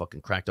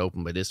fucking cracked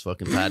open by this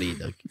fucking patty.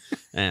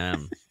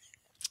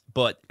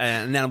 But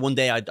and then one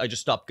day I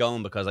just stopped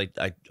going because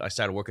I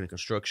started working in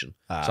construction.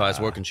 So I was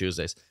working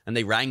Tuesdays, and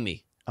they rang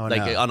me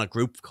on a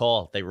group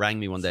call. They rang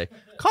me one day,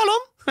 Colum.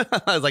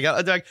 I was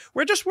like,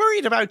 we're just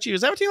worried about you.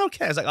 Is everything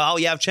okay? I was like, oh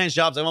yeah, I've changed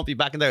jobs. I won't be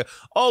back in there.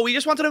 Oh, we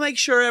just wanted to make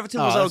sure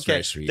everything was okay.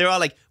 Very sweet. They're all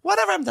like,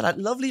 whatever happened to that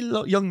lovely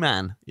young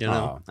man? You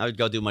know, I would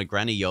go do my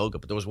granny yoga,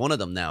 but there was one of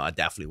them now. I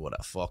definitely would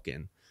have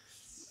fucking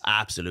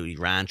absolutely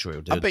ran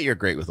through, dude. I bet you're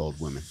great with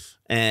old women.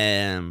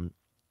 You're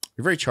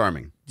very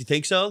charming. Do you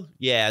think so?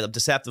 Yeah, I'm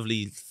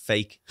deceptively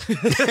fake.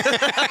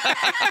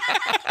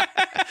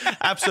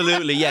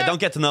 Absolutely, yeah. Don't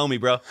get to know me,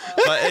 bro.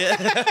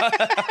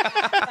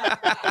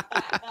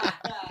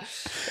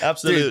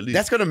 Absolutely. Dude,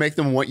 that's gonna make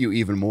them want you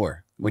even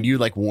more when you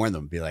like warn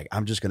them. Be like,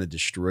 I'm just gonna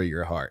destroy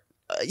your heart,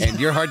 and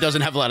your heart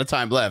doesn't have a lot of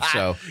time left.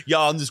 So, yo,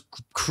 I'm just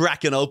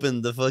cracking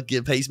open the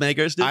fucking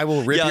pacemakers, dude. I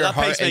will rip your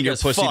heart and your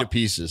pussy to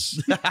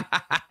pieces.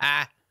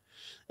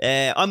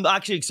 I'm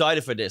actually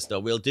excited for this, though.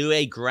 We'll do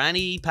a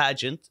granny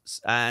pageant,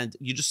 and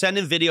you just send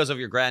in videos of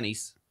your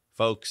grannies,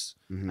 folks,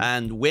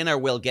 and winner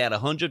will get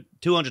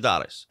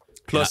 $200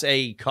 plus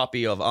a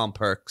copy of On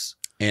Perks.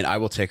 And I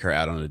will take her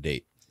out on a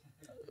date.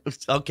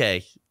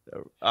 Okay.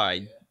 All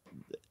right.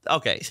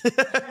 Okay.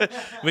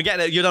 We're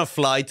getting you don't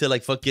fly to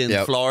like fucking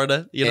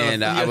Florida. You know?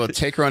 And I will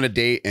take her on a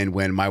date, and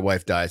when my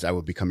wife dies, I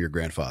will become your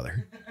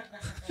grandfather.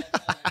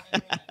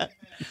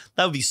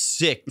 That would be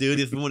sick, dude.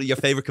 If one of your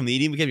favorite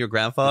comedian became your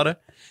grandfather.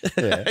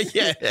 Yeah.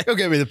 Yeah. Go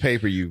get me the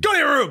paper, you. Go to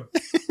your room.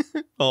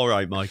 All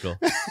right, Michael.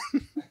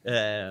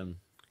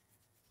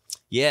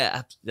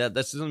 Yeah,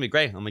 that's going to be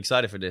great. I'm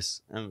excited for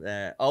this.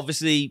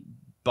 Obviously,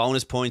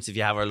 bonus points if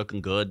you have her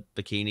looking good,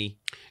 bikini.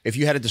 If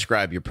you had to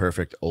describe your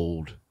perfect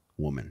old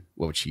woman,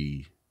 what would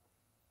she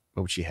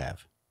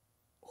have?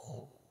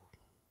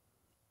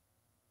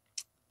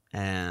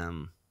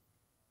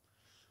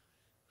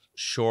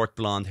 Short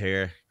blonde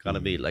hair. Gotta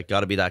be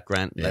that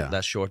grand,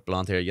 that short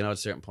blonde hair. You know, at a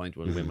certain point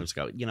when women just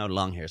go, you know,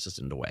 long hair is just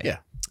in the way.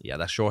 Yeah,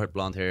 that short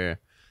blonde hair,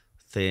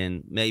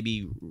 thin,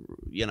 maybe,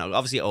 you know,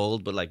 obviously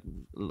old, but like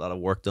a lot of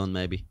work done,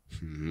 maybe.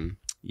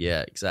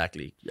 Yeah,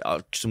 exactly.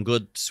 Some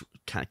good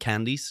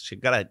candies. She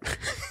gotta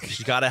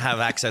have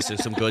access to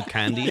some good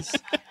candies.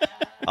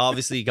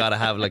 Obviously, you gotta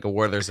have like a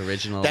Werther's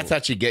Original. That's how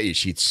she'd get you.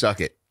 She'd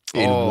suck it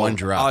in one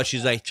drop. Oh,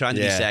 she's like trying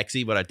to be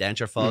sexy, but her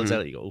denture falls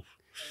out. You go.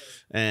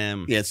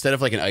 Yeah, instead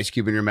of like an ice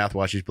cube in your mouth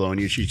while she's blowing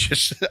you, she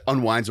just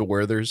unwinds a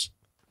Werther's.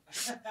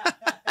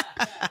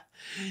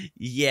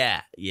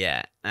 Yeah,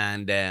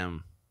 and yeah,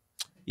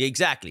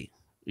 exactly.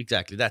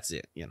 That's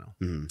it. You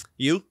know,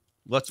 you.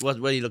 What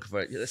are you looking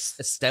for? A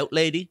stout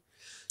lady?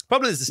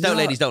 Problem is the stout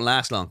ladies don't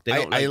last long. They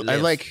don't.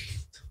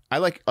 I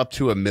like up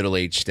to a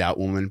middle-aged stout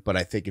woman, but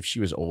I think if she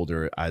was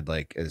older, I'd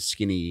like a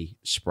skinny,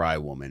 spry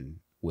woman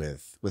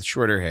with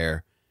shorter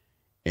hair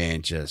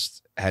and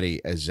just had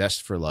a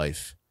zest for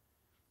life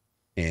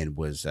and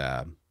was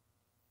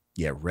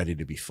ready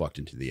to be fucked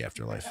into the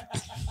afterlife.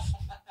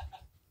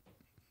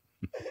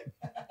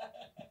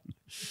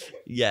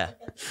 Yeah,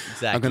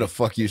 exactly. I'm gonna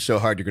fuck you so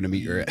hard you're gonna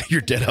meet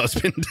your dead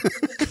husband.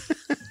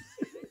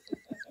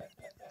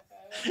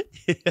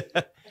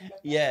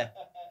 Yeah,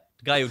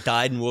 the guy who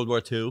died in World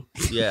War II.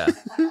 Yeah,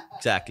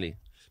 exactly.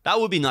 That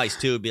would be nice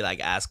too. It'd be like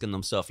asking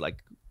them stuff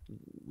like,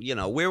 you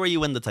know, where were you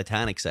when the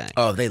Titanic sank?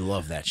 Oh, they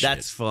love that shit.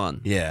 That's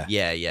fun. Yeah.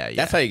 Yeah.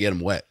 That's how you get them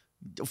wet.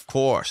 Of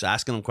course,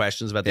 asking them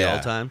questions about the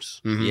old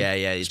times. Yeah.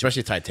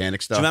 Especially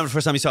Titanic stuff. Do you remember the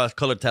first time you saw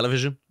colored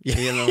television? Yeah.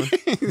 You know?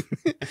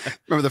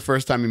 Remember the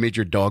first time you made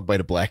your dog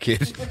bite a black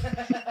kid?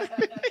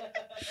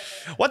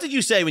 What did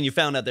you say when you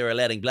found out they were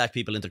letting black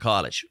people into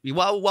college?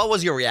 What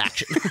was your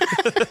reaction?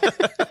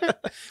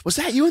 Was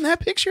that you in that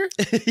picture?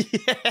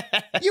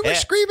 You were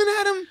screaming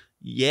at him?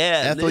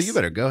 Yeah. Ethel, you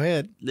better go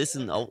ahead.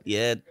 Listen,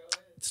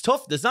 it's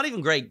tough. There's not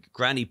even great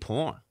granny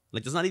porn.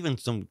 Like, there's not even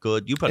some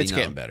good. You probably know. It's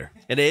getting better.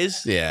 It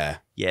is? Yeah.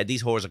 Yeah,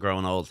 these whores are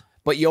growing old.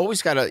 But you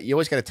always gotta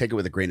take it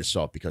with a grain of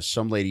salt, because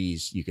some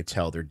ladies, you could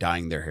tell they're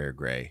dyeing their hair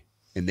gray,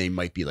 and they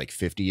might be like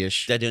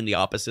 50-ish. They're doing the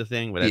opposite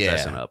thing where they're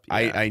dressing up.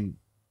 Yeah.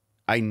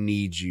 I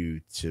need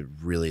you to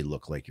really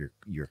look like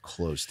you're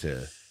close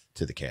to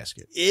to the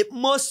casket. It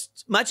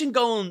must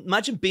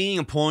imagine being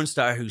a porn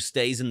star who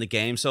stays in the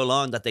game so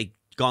long that they've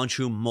gone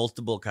through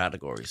multiple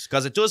categories,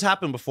 because it does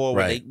happen before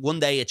where one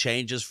day it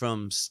changes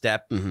from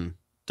step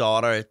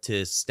daughter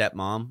to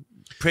stepmom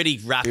pretty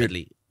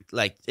rapidly. Dude.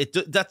 Like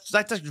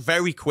that's a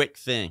very quick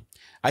thing.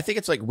 I think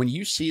it's like when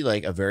you see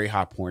like a very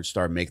hot porn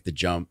star make the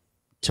jump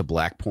to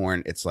black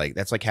porn, it's like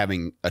that's like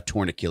having a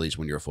torn Achilles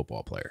when you're a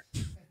football player.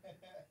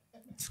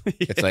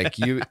 It's like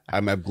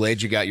I'm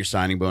glad you got your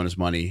signing bonus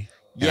money.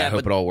 Yeah, I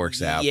hope it all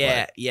works out.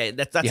 Yeah,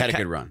 that's you had a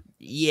good run.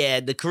 Yeah,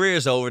 the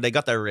career's over. They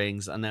got their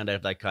rings, and then they're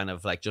like kind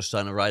of like just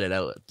trying to ride it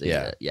out.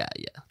 Yeah.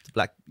 The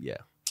black. Yeah.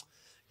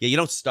 You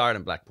don't start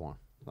in black porn.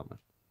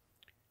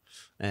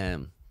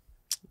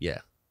 Yeah.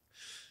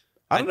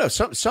 I don't know.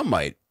 Some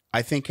might.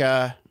 I think.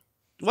 I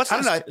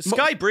don't know.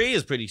 Sky Bree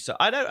is pretty.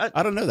 I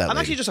don't know that. I'm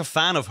actually just a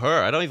fan of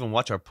her. I don't even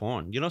watch her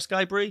porn. You know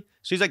Sky Bree?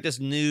 She's like this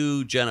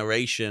new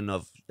generation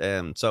of.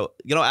 So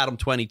you know Adam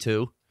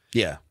 22.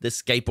 Yeah, this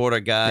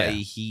skateboarder guy. Yeah.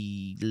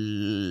 He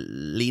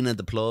Lena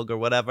the Plug or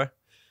whatever.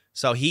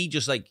 So he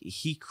just like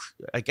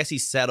I guess he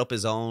set up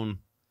his own.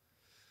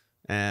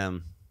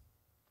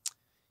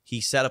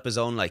 He set up his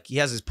own, like he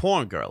has his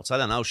porn girl. So I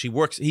don't know. She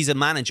works. He's a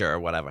manager or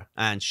whatever,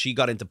 and she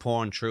got into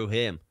porn through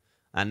him.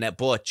 And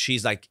but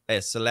she's like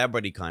a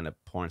celebrity kind of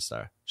porn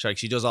star.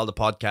 She does all the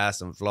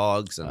podcasts and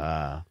vlogs,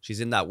 and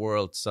she's in that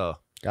world. So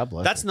God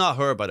bless. That's not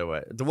her, by the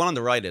way. The one on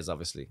the right is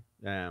obviously.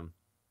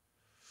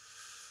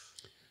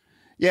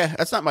 Yeah,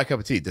 that's not my cup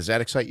of tea. Does that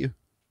excite you?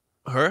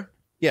 Her?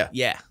 Yeah.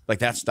 Yeah. Like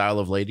that style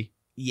of lady?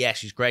 Yeah,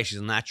 she's great. She's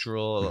a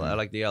natural. I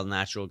like the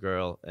natural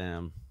girl.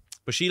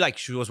 But she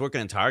was working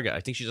in Target.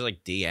 I think she just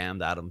like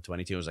DM'd Adam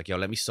 22 and was like, yo,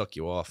 let me suck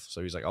you off.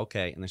 So he's like,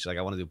 okay. And then she's like,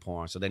 I want to do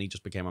porn. So then he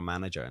just became a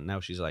manager. And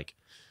now she's like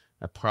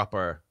a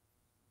proper.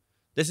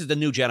 This is the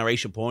new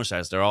generation porn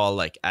stars. They're all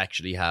like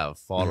actually have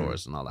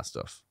followers and all that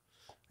stuff.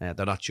 They're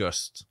not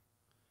just.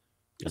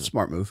 That's a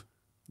smart move.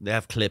 They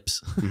have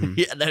clips.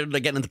 Yeah, they're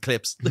getting into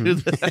clips.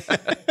 Look at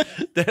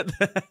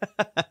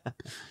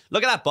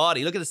that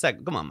body. Look at the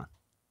second. Come on, man.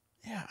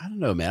 Yeah, I don't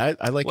know, man.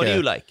 I like. What do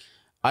you like?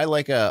 I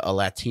like a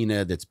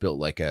Latina that's built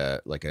like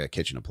a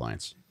kitchen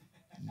appliance.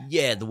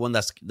 Yeah, the one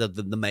that's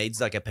the maids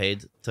that get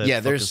paid to.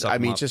 Yeah, there's. I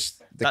mean,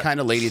 just the kind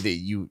of lady that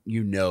you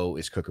know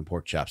is cooking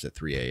pork chops at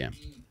 3 a.m.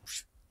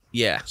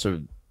 Yeah.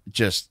 So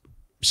just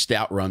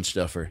stout run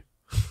stuffer,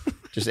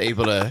 just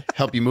able to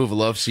help you move a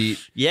love seat.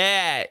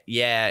 Yeah.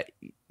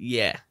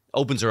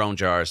 Opens her own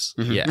jars.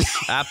 Yeah,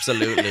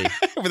 absolutely.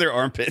 With her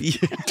armpit.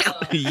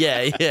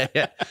 Yeah.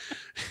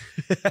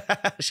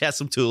 She has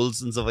some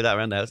tools and stuff like that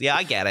around the house. Yeah,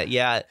 I get it.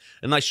 Yeah,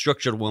 a nice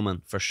structured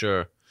woman for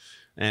sure.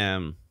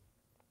 Yeah,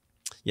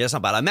 it's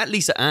not bad. I met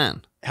Lisa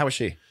Ann. How was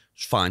she?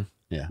 She's fine.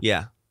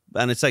 Yeah.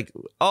 And it's like,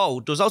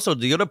 there was also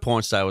the other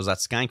porn star was at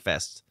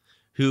Skankfest,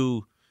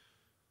 who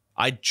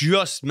I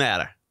just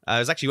met her. I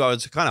was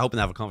kind of hoping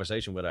to have a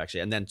conversation with her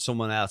actually, and then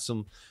someone else,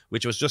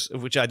 which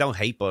I don't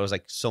hate, but it was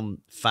like some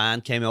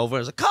fan came over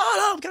and was like,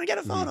 "Colum, can I get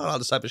a photo?" All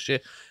this type of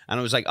shit, and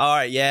I was like, "All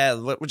right, yeah,"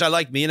 which I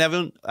liked, me and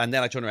everyone, and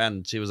then I turned around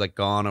and she was like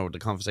gone, or the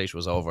conversation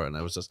was over, and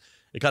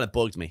it kind of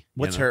bugged me.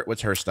 What's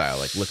her style,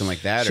 like looking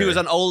like that? She was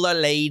an older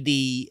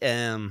lady,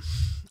 and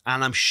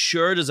I'm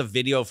sure there's a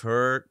video of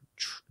her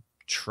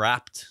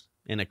trapped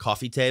in a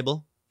coffee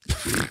table.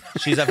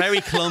 She's a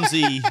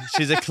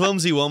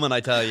clumsy woman, I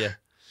tell you.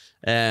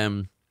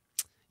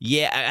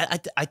 Yeah,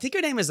 I think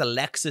her name is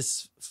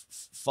Alexis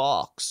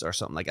Faux or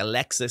something, like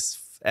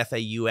Alexis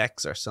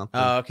Faux or something.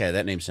 Oh, okay,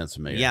 that name sounds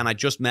familiar. Yeah, and I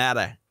just met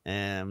her.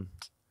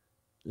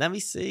 Let me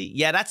see.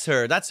 Yeah, that's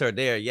her. That's her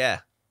there.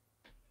 Yeah.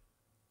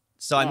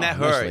 So I met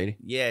her. Nice lady.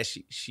 Yeah,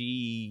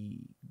 she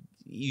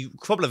a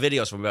couple of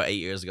videos from about 8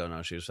 years ago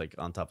now. She was like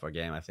on top of her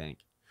game, I think.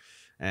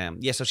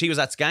 Yeah, so she was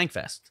at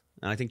Skankfest,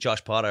 and I think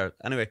Josh Potter.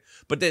 Anyway,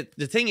 but the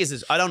thing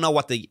is I don't know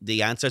what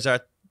the answers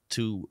are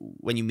to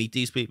when you meet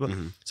these people.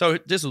 So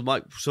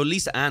so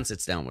Lisa Ann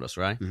sits down with us,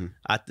 right?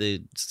 At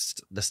the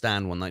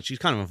stand one night. She's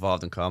kind of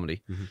involved in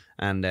comedy.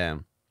 And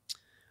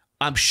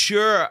I'm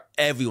sure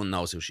everyone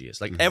knows who she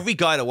is. Like every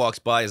guy that walks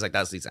by is like,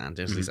 that's Lisa Ann,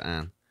 there's Lisa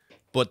Ann.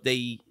 But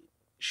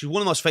she's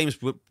one of the most famous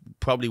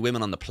probably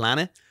women on the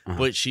planet,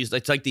 but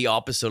it's like the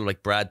opposite of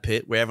like Brad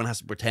Pitt, where everyone has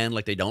to pretend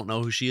like they don't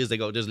know who she is. They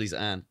go, there's Lisa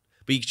Ann.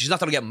 But she's not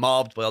going to get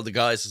mobbed by all the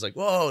guys. It's like,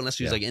 whoa, unless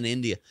she's like in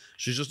India.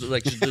 She's just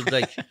like,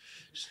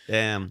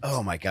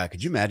 oh my God.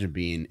 Could you imagine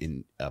being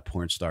in a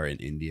porn star in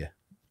India?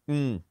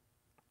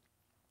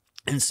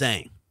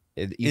 Insane.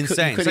 You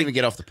couldn't even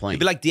get off the plane.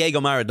 It'd be like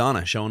Diego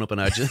Maradona showing up in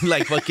Argentina,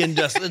 like fucking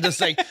just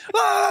like,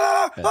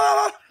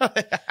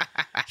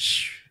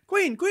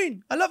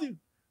 Queen, I love you.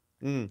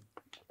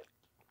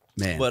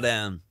 Man.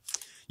 But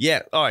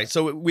yeah, all right.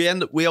 So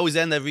we always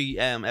end every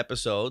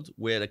episode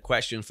with a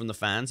question from the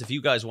fans. If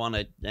you guys want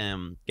to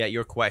get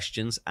your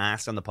questions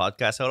asked on the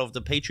podcast, head over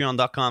to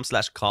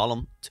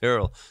patreon.com/Colum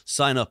Tyrrell.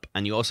 Sign up,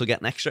 and you also get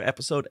an extra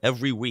episode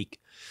every week.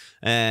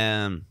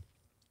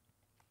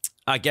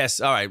 I guess,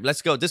 all right,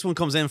 let's go. This one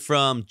comes in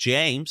from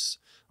James.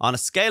 On a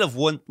scale of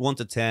 1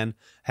 to 10,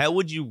 how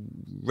would you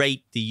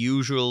rate the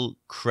usual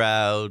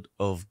crowd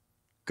of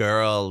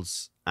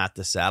girls at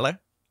the cellar?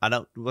 I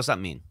don't. What's that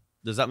mean?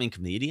 Does that mean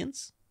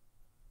comedians?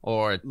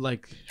 Or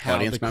like how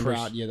audience the members?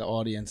 crowd, the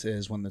audience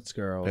is when it's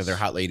girls. Are there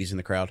hot ladies in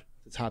the crowd?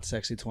 It's hot,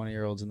 sexy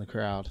 20-year-olds in the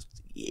crowd.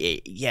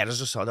 yeah, there's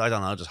just I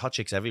don't know, just hot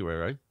chicks everywhere,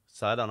 right?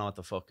 So I don't know what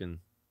the fucking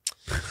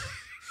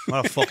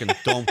what a fucking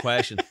dumb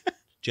question,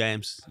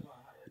 James.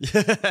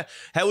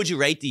 How would you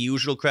rate the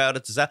usual crowd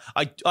at the Cellar?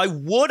 I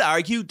would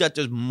argue that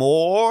there's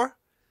more.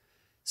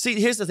 See,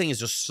 here's the thing: is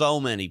just so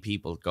many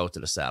people go to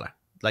the Cellar.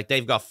 Like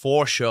they've got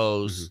 4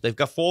 shows, they've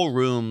got 4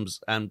 rooms,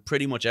 and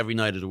pretty much every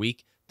night of the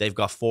week they've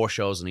got 4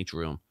 shows in each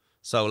room.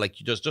 So like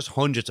there's just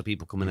hundreds of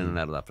people coming in and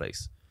out of that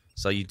place.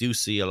 So you do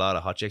see a lot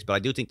of hot chicks, but I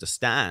do think the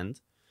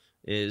Stand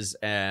is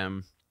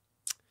the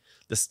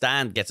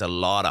Stand gets a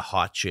lot of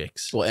hot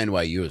chicks. Well,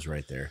 NYU is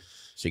right there,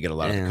 so you get a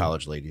lot of the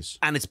college ladies.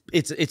 And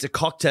it's a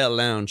cocktail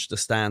lounge, the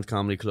Stand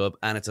Comedy Club,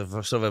 and it's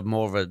a sort of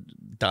more of a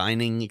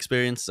dining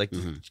experience. Like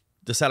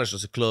the Cellar's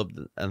just a club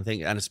and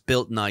thing, and it's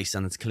built nice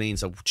and it's clean,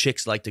 so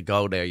chicks like to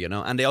go there, you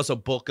know. And they also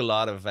book a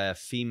lot of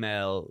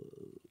female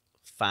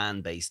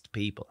fan-based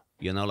people,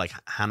 you know, like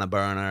Hannah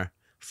Burner,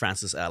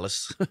 Frances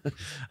Ellis,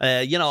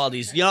 all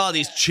these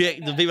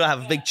chick, the people that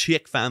have big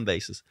chick fan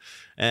bases.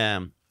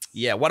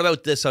 Yeah. What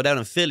about this? So down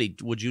in Philly,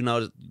 would you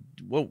know?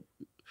 Well,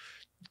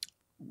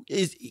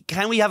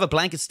 can we have a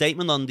blanket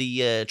statement on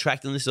the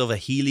attractiveness of a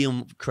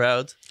helium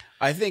crowd?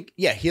 I think,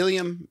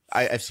 helium.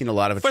 I've seen a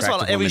lot of attractive First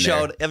of all,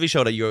 women every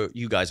show that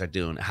you guys are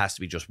doing, it has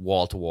to be just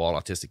wall to wall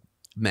autistic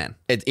men.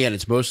 And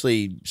it's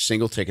motely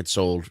single tickets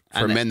sold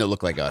for men that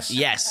look like us.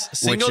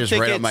 Yes, which is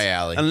right up my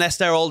alley. Unless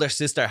their older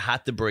sister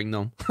had to bring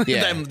them.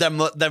 Yeah.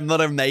 their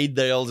mother made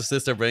their older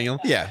sister bring them.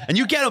 Yeah, and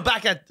you get them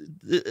back at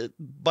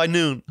by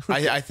noon.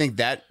 I think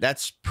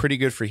that's pretty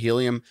good for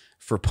helium.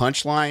 For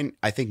Punchline,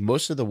 I think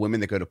most of the women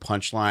that go to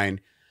Punchline,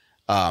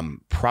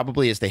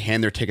 probably as they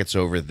hand their tickets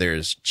over,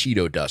 there's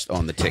Cheeto dust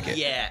on the ticket.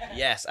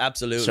 Yes,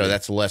 absolutely. So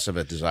that's less of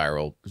a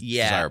desirable.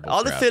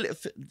 All crowd.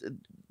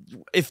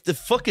 If the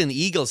fucking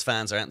Eagles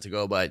fans aren't to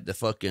go by, the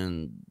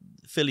fucking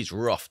Philly's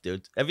rough,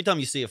 dude. Every time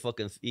you see a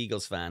fucking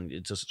Eagles fan,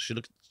 it just she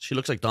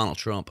looks like Donald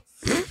Trump.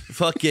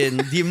 Fucking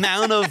the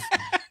amount of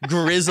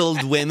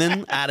grizzled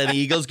women at an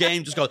Eagles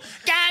game just go, "Go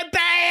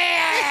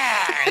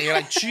Bears!" And you're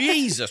like,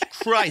 Jesus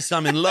Christ,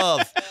 I'm in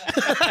love.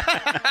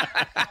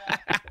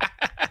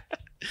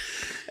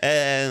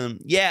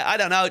 I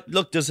don't know.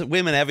 Look, there's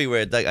women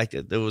everywhere.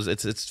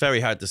 It's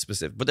very hard to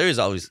specific, but there is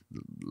always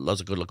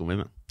lots of good looking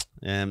women.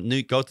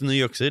 Go to New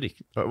York City,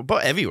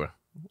 but everywhere.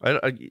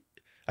 I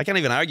can't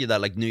even argue that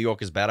like New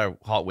York is better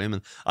hot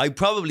women. I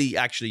probably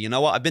actually, you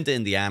know what? I've been to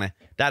Indiana.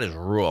 That is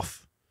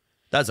rough.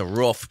 That's a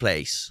rough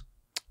place.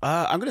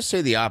 I'm going to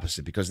say the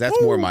opposite because that's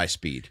more my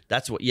speed.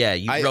 That's what. Yeah,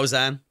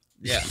 Roseanne.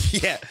 Yeah,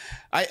 yeah.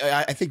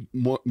 I think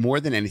more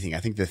than anything,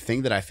 I think the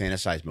thing that I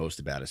fantasize most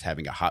about is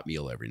having a hot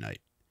meal every night.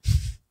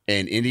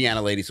 And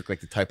Indiana ladies look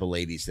like the type of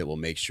ladies that will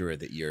make sure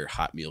that you're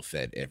hot meal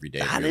fed every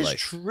day of your life. That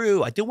is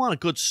true. I do want a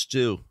good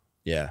stew.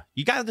 Yeah,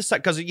 you got to decide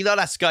because you know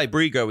that Sky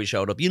Brie girl we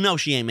showed up. You know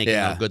she ain't making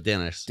no good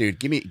dinners, dude.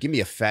 Give me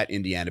a fat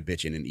Indiana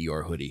bitch in an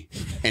Eeyore hoodie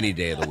any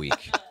day of the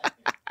week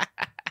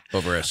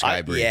over a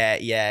Sky Brie.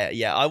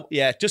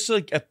 Yeah. Just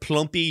like a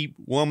plumpy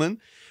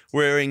woman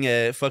wearing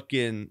a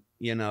fucking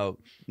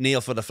kneel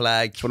for the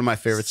flag. It's one of my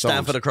favorite songs.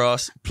 Stand for the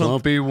cross.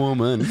 Plumpy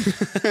woman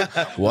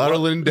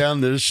waddling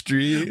down the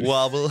street.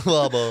 Wobble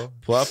wobble.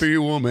 Plumpy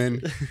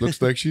woman looks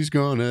like she's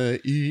gonna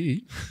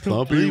eat.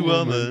 Plumpy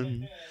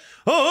woman.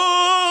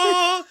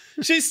 Oh,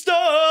 she stood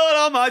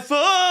on my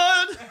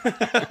foot.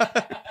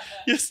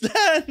 You're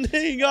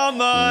standing on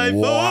my foot.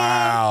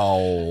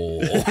 Wow.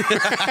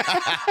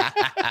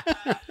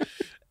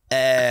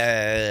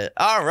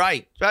 All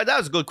right. That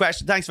was a good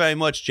question. Thanks very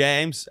much,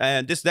 James.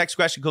 And this next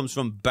question comes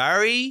from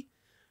Barry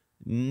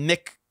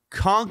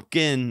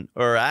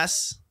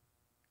McCockinaras.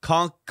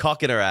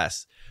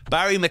 Cockinaras.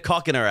 Barry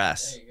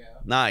McCockinaras. There you go.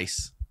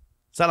 Nice.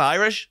 Is that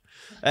Irish?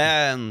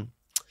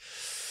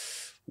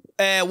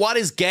 What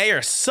is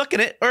gayer,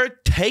 sucking it or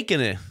taking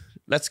it?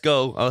 Let's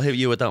go. I'll hit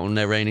you with that one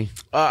there, Rainey.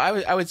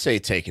 I would say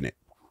taking it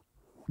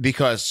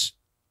because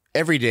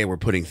every day we're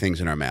putting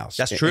things in our mouths.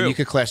 That's true. And you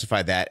could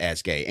classify that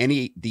as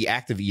gay. The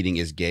act of eating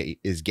is gay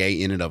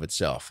in and of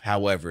itself.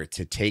 However,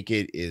 to take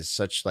it is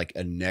such like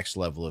a next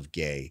level of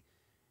gay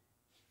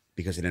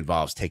because it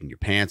involves taking your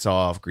pants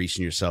off,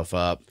 greasing yourself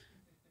up,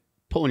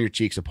 pulling your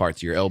cheeks apart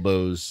to your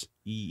elbows.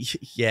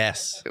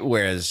 Yes.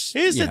 Whereas,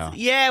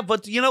 yeah,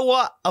 but you know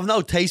what? I've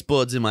no taste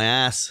buds in my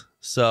ass,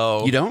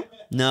 so you don't.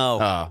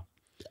 No,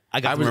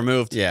 I got them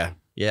removed. Yeah.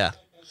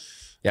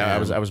 I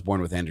Um, was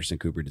born with Anderson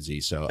Cooper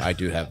disease, so I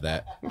do have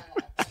that.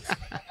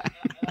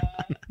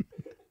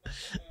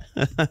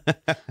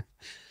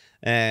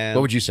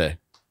 What would you say?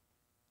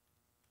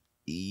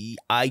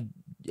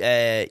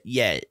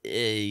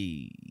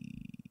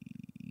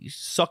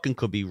 Sucking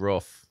could be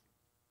rough.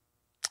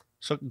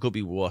 Sucking could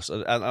be worse.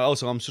 And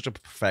also, I'm such a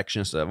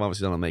perfectionist that I'm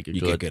obviously going to make it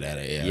good. You get good at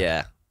it,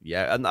 yeah.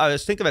 And I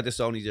was thinking about this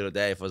only the other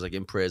day. If I was like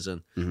in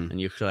prison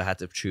and you could have had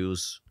to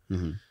choose,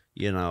 getting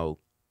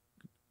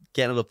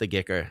it up the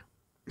gicker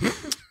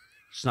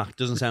It's not,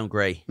 doesn't sound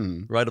great.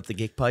 Right up the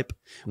gig pipe.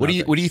 What do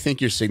you think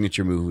your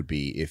signature move would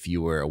be if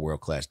you were a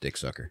world-class dick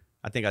sucker?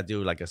 I think I'd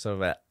do like a sort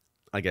of a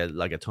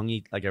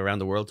tonguey, like a around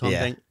the world tongue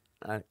thing.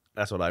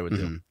 That's what I would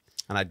do.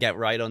 And I'd get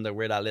right under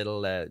where that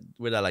little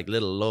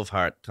little love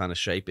heart kind of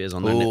shape is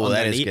on Oh,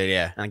 that is good,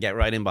 yeah. And get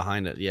right in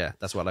behind it. Yeah,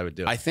 that's what I would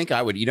do. I think I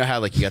would. You know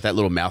how like you got that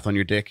little mouth on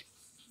your dick?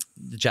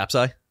 The Jap's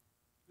eye?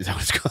 Is that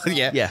what it's called?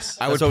 Yeah. Yes.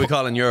 That's what we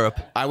call it in Europe.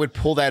 I would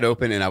pull that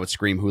open and I would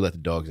scream, "Who let the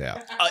dogs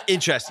out?"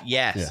 Interesting.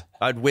 Yes. Yeah.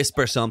 I'd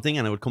whisper something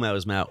and it would come out of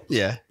his mouth.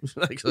 Yeah.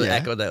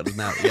 Echoed out of his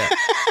mouth. Yeah.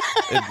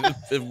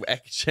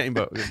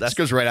 Chamber. That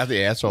goes right out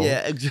the asshole.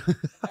 Yeah.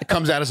 It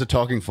comes out as a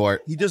talking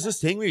fart. He does this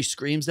thing where he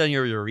screams down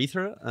your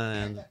urethra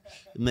and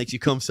it makes you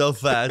come so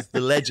fast.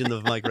 The legend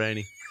of Mike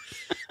Rainey.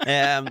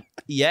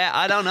 Yeah,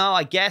 I don't know.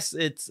 I guess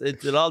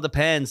it all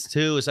depends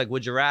too. It's like,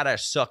 would you rather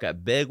suck a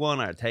big one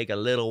or take a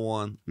little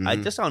one? I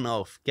just don't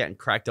know if getting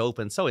cracked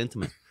open so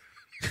intimate.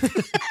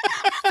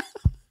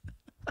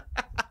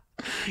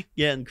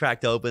 Getting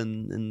cracked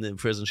open in the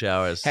prison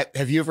showers.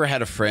 Have you ever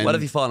had a friend? What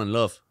if you fall in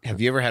love? Have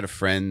you ever had a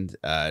friend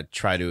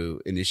try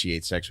to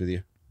initiate sex with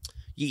you?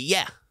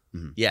 Yeah.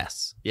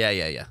 Yes.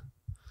 Yeah.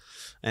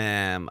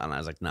 And I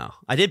was like, no.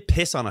 I did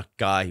piss on a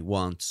guy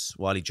once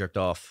while he jerked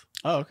off.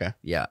 Oh, okay.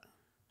 Yeah.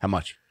 How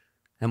much?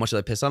 How much did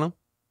I piss on him?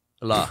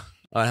 A lot.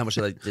 How much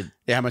did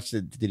Yeah, how much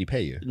did he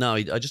pay you? No,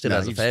 I just did it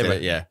as a favor.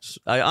 Yeah.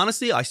 I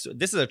honestly,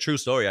 this is a true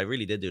story. I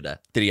really did do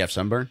that. Did he have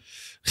sunburn?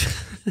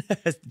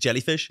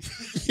 Jellyfish?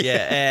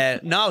 Yeah.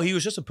 No, he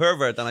was just a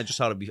pervert, and I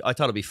thought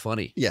it'd be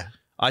funny. Yeah.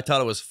 I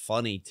thought it was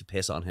funny to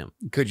piss on him.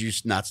 Could you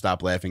not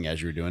stop laughing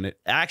as you were doing it?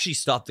 I actually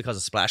stopped because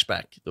of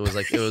splashback. It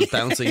was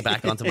bouncing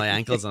back onto my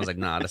ankles, and I was like,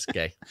 nah, that's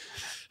gay.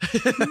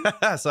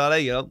 So there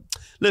you go.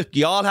 Look,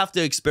 y'all have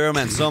to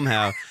experiment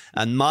somehow,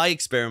 and my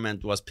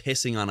experiment was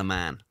pissing on a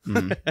man.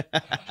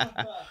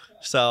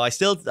 So I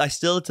still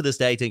to this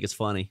day think it's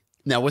funny.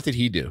 Now, what did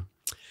he do?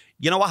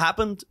 You know what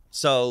happened?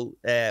 So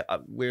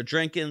we were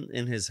drinking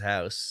in his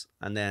house,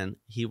 and then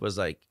he was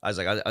like, I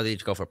need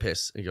to go for a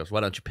piss. And he goes,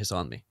 why don't you piss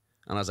on me?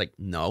 And I was like,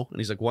 no. And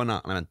he's like, why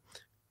not? And I went,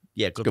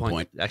 yeah, good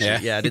point.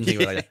 Actually, yeah, I didn't think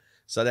of it like that.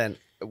 So then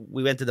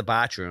we went to the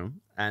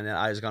bathroom, and then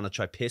I was going to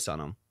try piss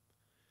on him.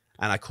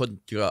 And I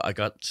couldn't do it. I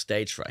got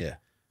stage fright. Yeah.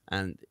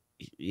 And,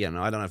 I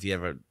don't know if you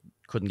ever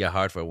couldn't get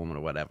hard for a woman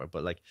or whatever,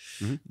 but like,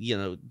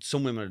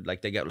 some women,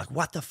 like, they get like,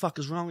 what the fuck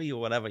is wrong with you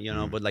or whatever,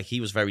 but like, he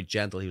was very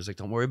gentle. He was like,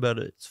 don't worry about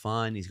it. It's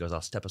fine. He goes,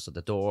 I'll step outside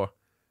the door.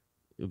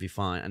 It'll be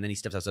fine. And then he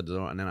stepped outside the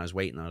door, and then I was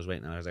waiting. And I was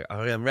like,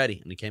 okay, I'm ready.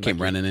 And he came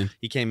running in.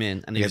 He came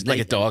in, and he was like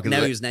naked. a dog.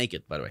 Now he was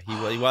naked, by the way.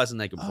 He wasn't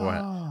naked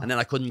beforehand. And then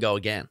I couldn't go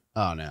again.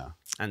 Oh, no.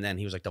 And then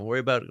he was like, don't worry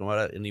about it.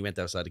 And he went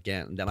outside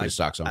again. And then Put his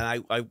socks on.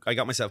 And I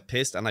got myself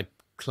pissed, and I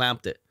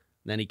clamped it.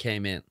 And then he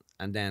came in,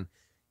 and then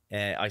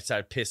I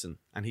started pissing,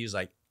 and he was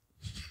like,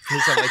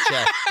 piss on my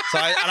chest. So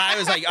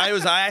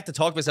I had to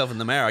talk to myself in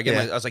the mirror.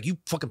 I was like, you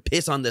fucking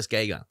piss on this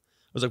gay guy. I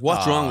was like,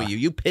 what's wrong with you?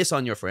 You piss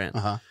on your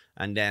friend.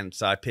 And then,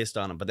 so I pissed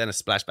on him, but then it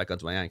splashed back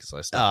onto my ankle, so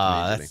I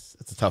stopped immediately.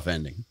 That's a tough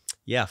ending.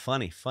 Yeah,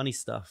 funny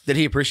stuff. Did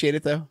he appreciate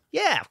it, though?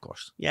 Yeah, of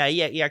course. Yeah,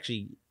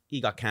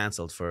 he got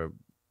cancelled for,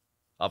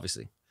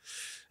 obviously.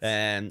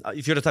 And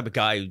if you're the type of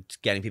guy who's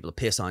getting people to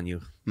piss on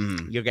you,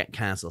 you're getting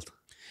cancelled.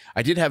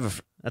 I did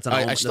have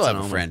I still have a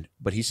omen. friend,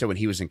 but he said when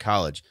he was in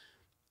college,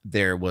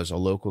 there was a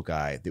local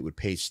guy that would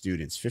pay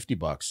students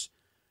 $50,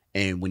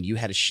 and when you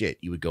had a shit,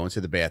 you would go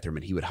into the bathroom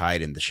and he would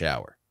hide in the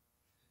shower,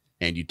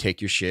 and you'd take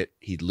your shit,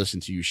 he'd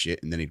listen to you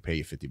shit, and then he'd pay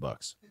you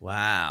 $50.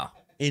 Wow,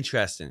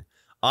 interesting.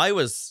 I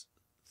was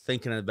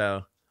thinking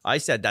about. I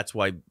said that's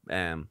why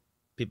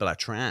people are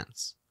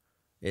trans.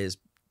 Is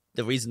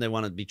the reason they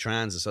want to be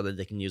trans is so that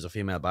they can use a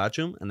female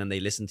bathroom, and then they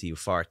listen to you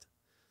fart.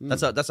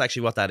 That's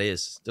actually what that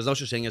is. There's no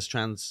such thing as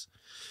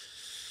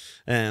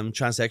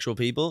transsexual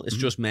people. It's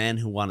just men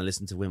who want to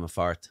listen to women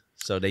fart.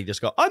 So they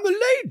just go, I'm a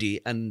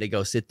lady, and they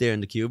go sit there in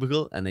the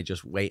cubicle, and they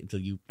just wait until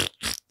you,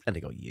 and they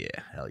go, yeah,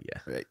 hell yeah.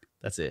 Right.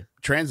 That's it.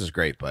 Trans is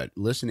great, but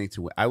listening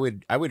to I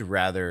would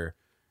rather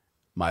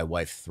my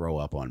wife throw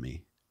up on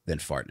me than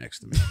fart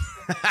next to me.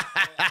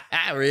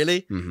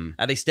 Really?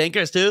 Are they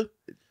stinkers too?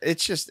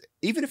 It's just,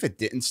 even if it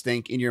didn't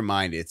stink, in your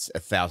mind, it's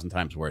 1,000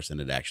 times worse than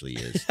it actually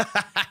is.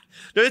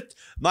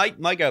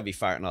 My girl be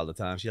farting all the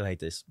time. She'll hate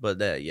this, but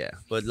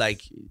but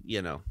like,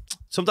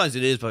 sometimes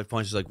it is by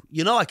points. She's like,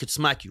 I could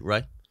smack you,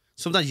 right?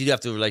 Sometimes you have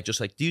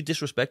to do you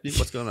disrespect me?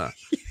 What's going on?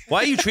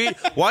 Why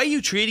are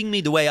you treating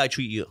me the way I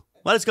treat you?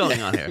 What is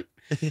going on here?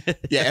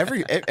 Yeah,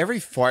 every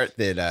fart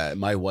that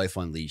my wife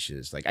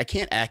unleashes, like, I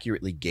can't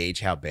accurately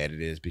gauge how bad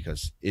it is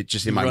because it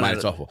just, in my mind,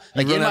 it's awful.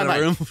 Like, in my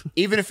mind,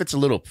 even if it's a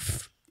little,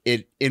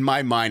 in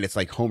my mind, it's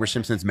like Homer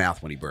Simpson's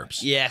mouth when he burps.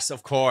 Yes,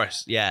 of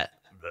course. Yeah.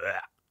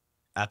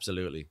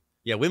 Absolutely.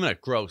 Yeah, women are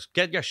gross.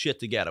 Get your shit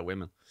together,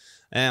 women.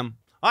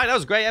 All right, that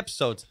was a great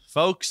episode,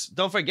 folks.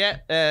 Don't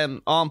forget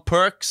on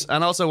Percs,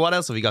 and also what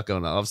else have we got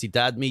going on? Obviously,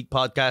 DadMeat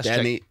Podcast.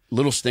 DadMeat,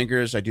 Little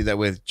Stinkers. I do that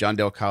with John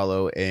Del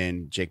Calo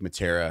and Jake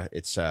Matera.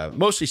 It's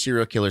mostly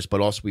serial killers,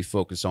 but also we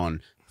focus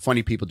on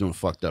funny people doing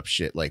fucked up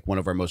shit. Like one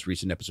of our most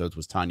recent episodes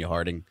was Tanya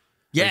Harding.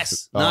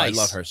 Yes, nice. I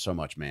love her so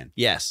much, man.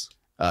 Yes.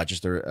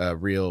 Just a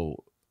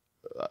real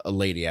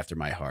lady after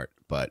my heart.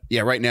 But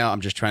yeah, right now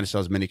I'm just trying to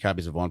sell as many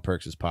copies of On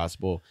Percs as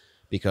possible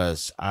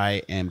because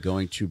I am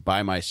going to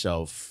buy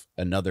myself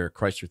another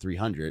Chrysler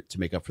 300 to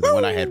make up for the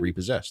one I had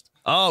repossessed.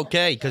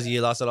 Okay, because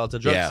you lost it all to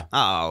drugs. Yeah.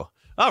 Oh.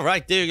 All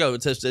right, there you go.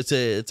 It's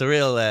a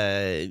real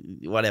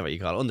whatever you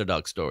call it,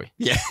 underdog story.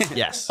 Yeah.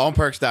 Yes.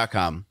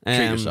 Onpercs.com.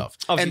 Treat yourself.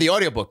 And the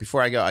audiobook,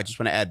 before I go, I just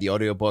want to add the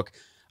audiobook.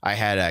 I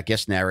had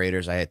guest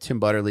narrators. I had Tim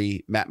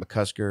Butterly, Matt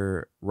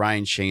McCusker,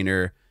 Ryan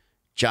Shaner,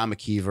 John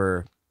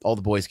McKeever. All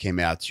the boys came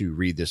out to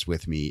read this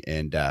with me.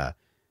 And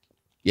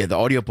yeah, the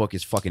audiobook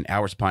is fucking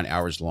hours upon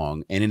hours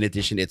long. And in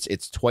addition,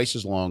 it's twice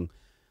as long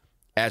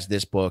as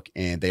this book.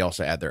 And they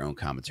also add their own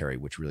commentary,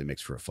 which really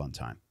makes for a fun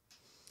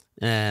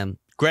time.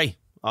 Great.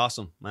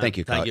 Awesome, man. Thank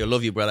you, Thank you. I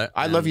love you, brother.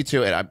 I love you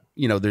too. And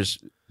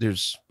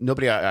there's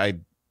nobody I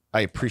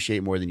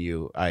appreciate more than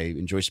you. I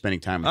enjoy spending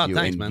time with you,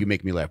 thanks, and man. you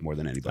make me laugh more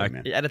than anybody,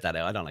 man. Edit that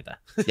out. I don't like that.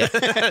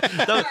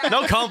 Yeah.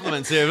 no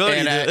compliments here.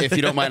 And if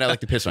you don't mind, I'd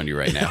like to piss on you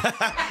right now.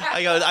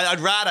 I'd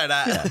rather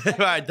that. All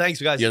right,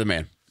 thanks, guys. You're the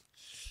man.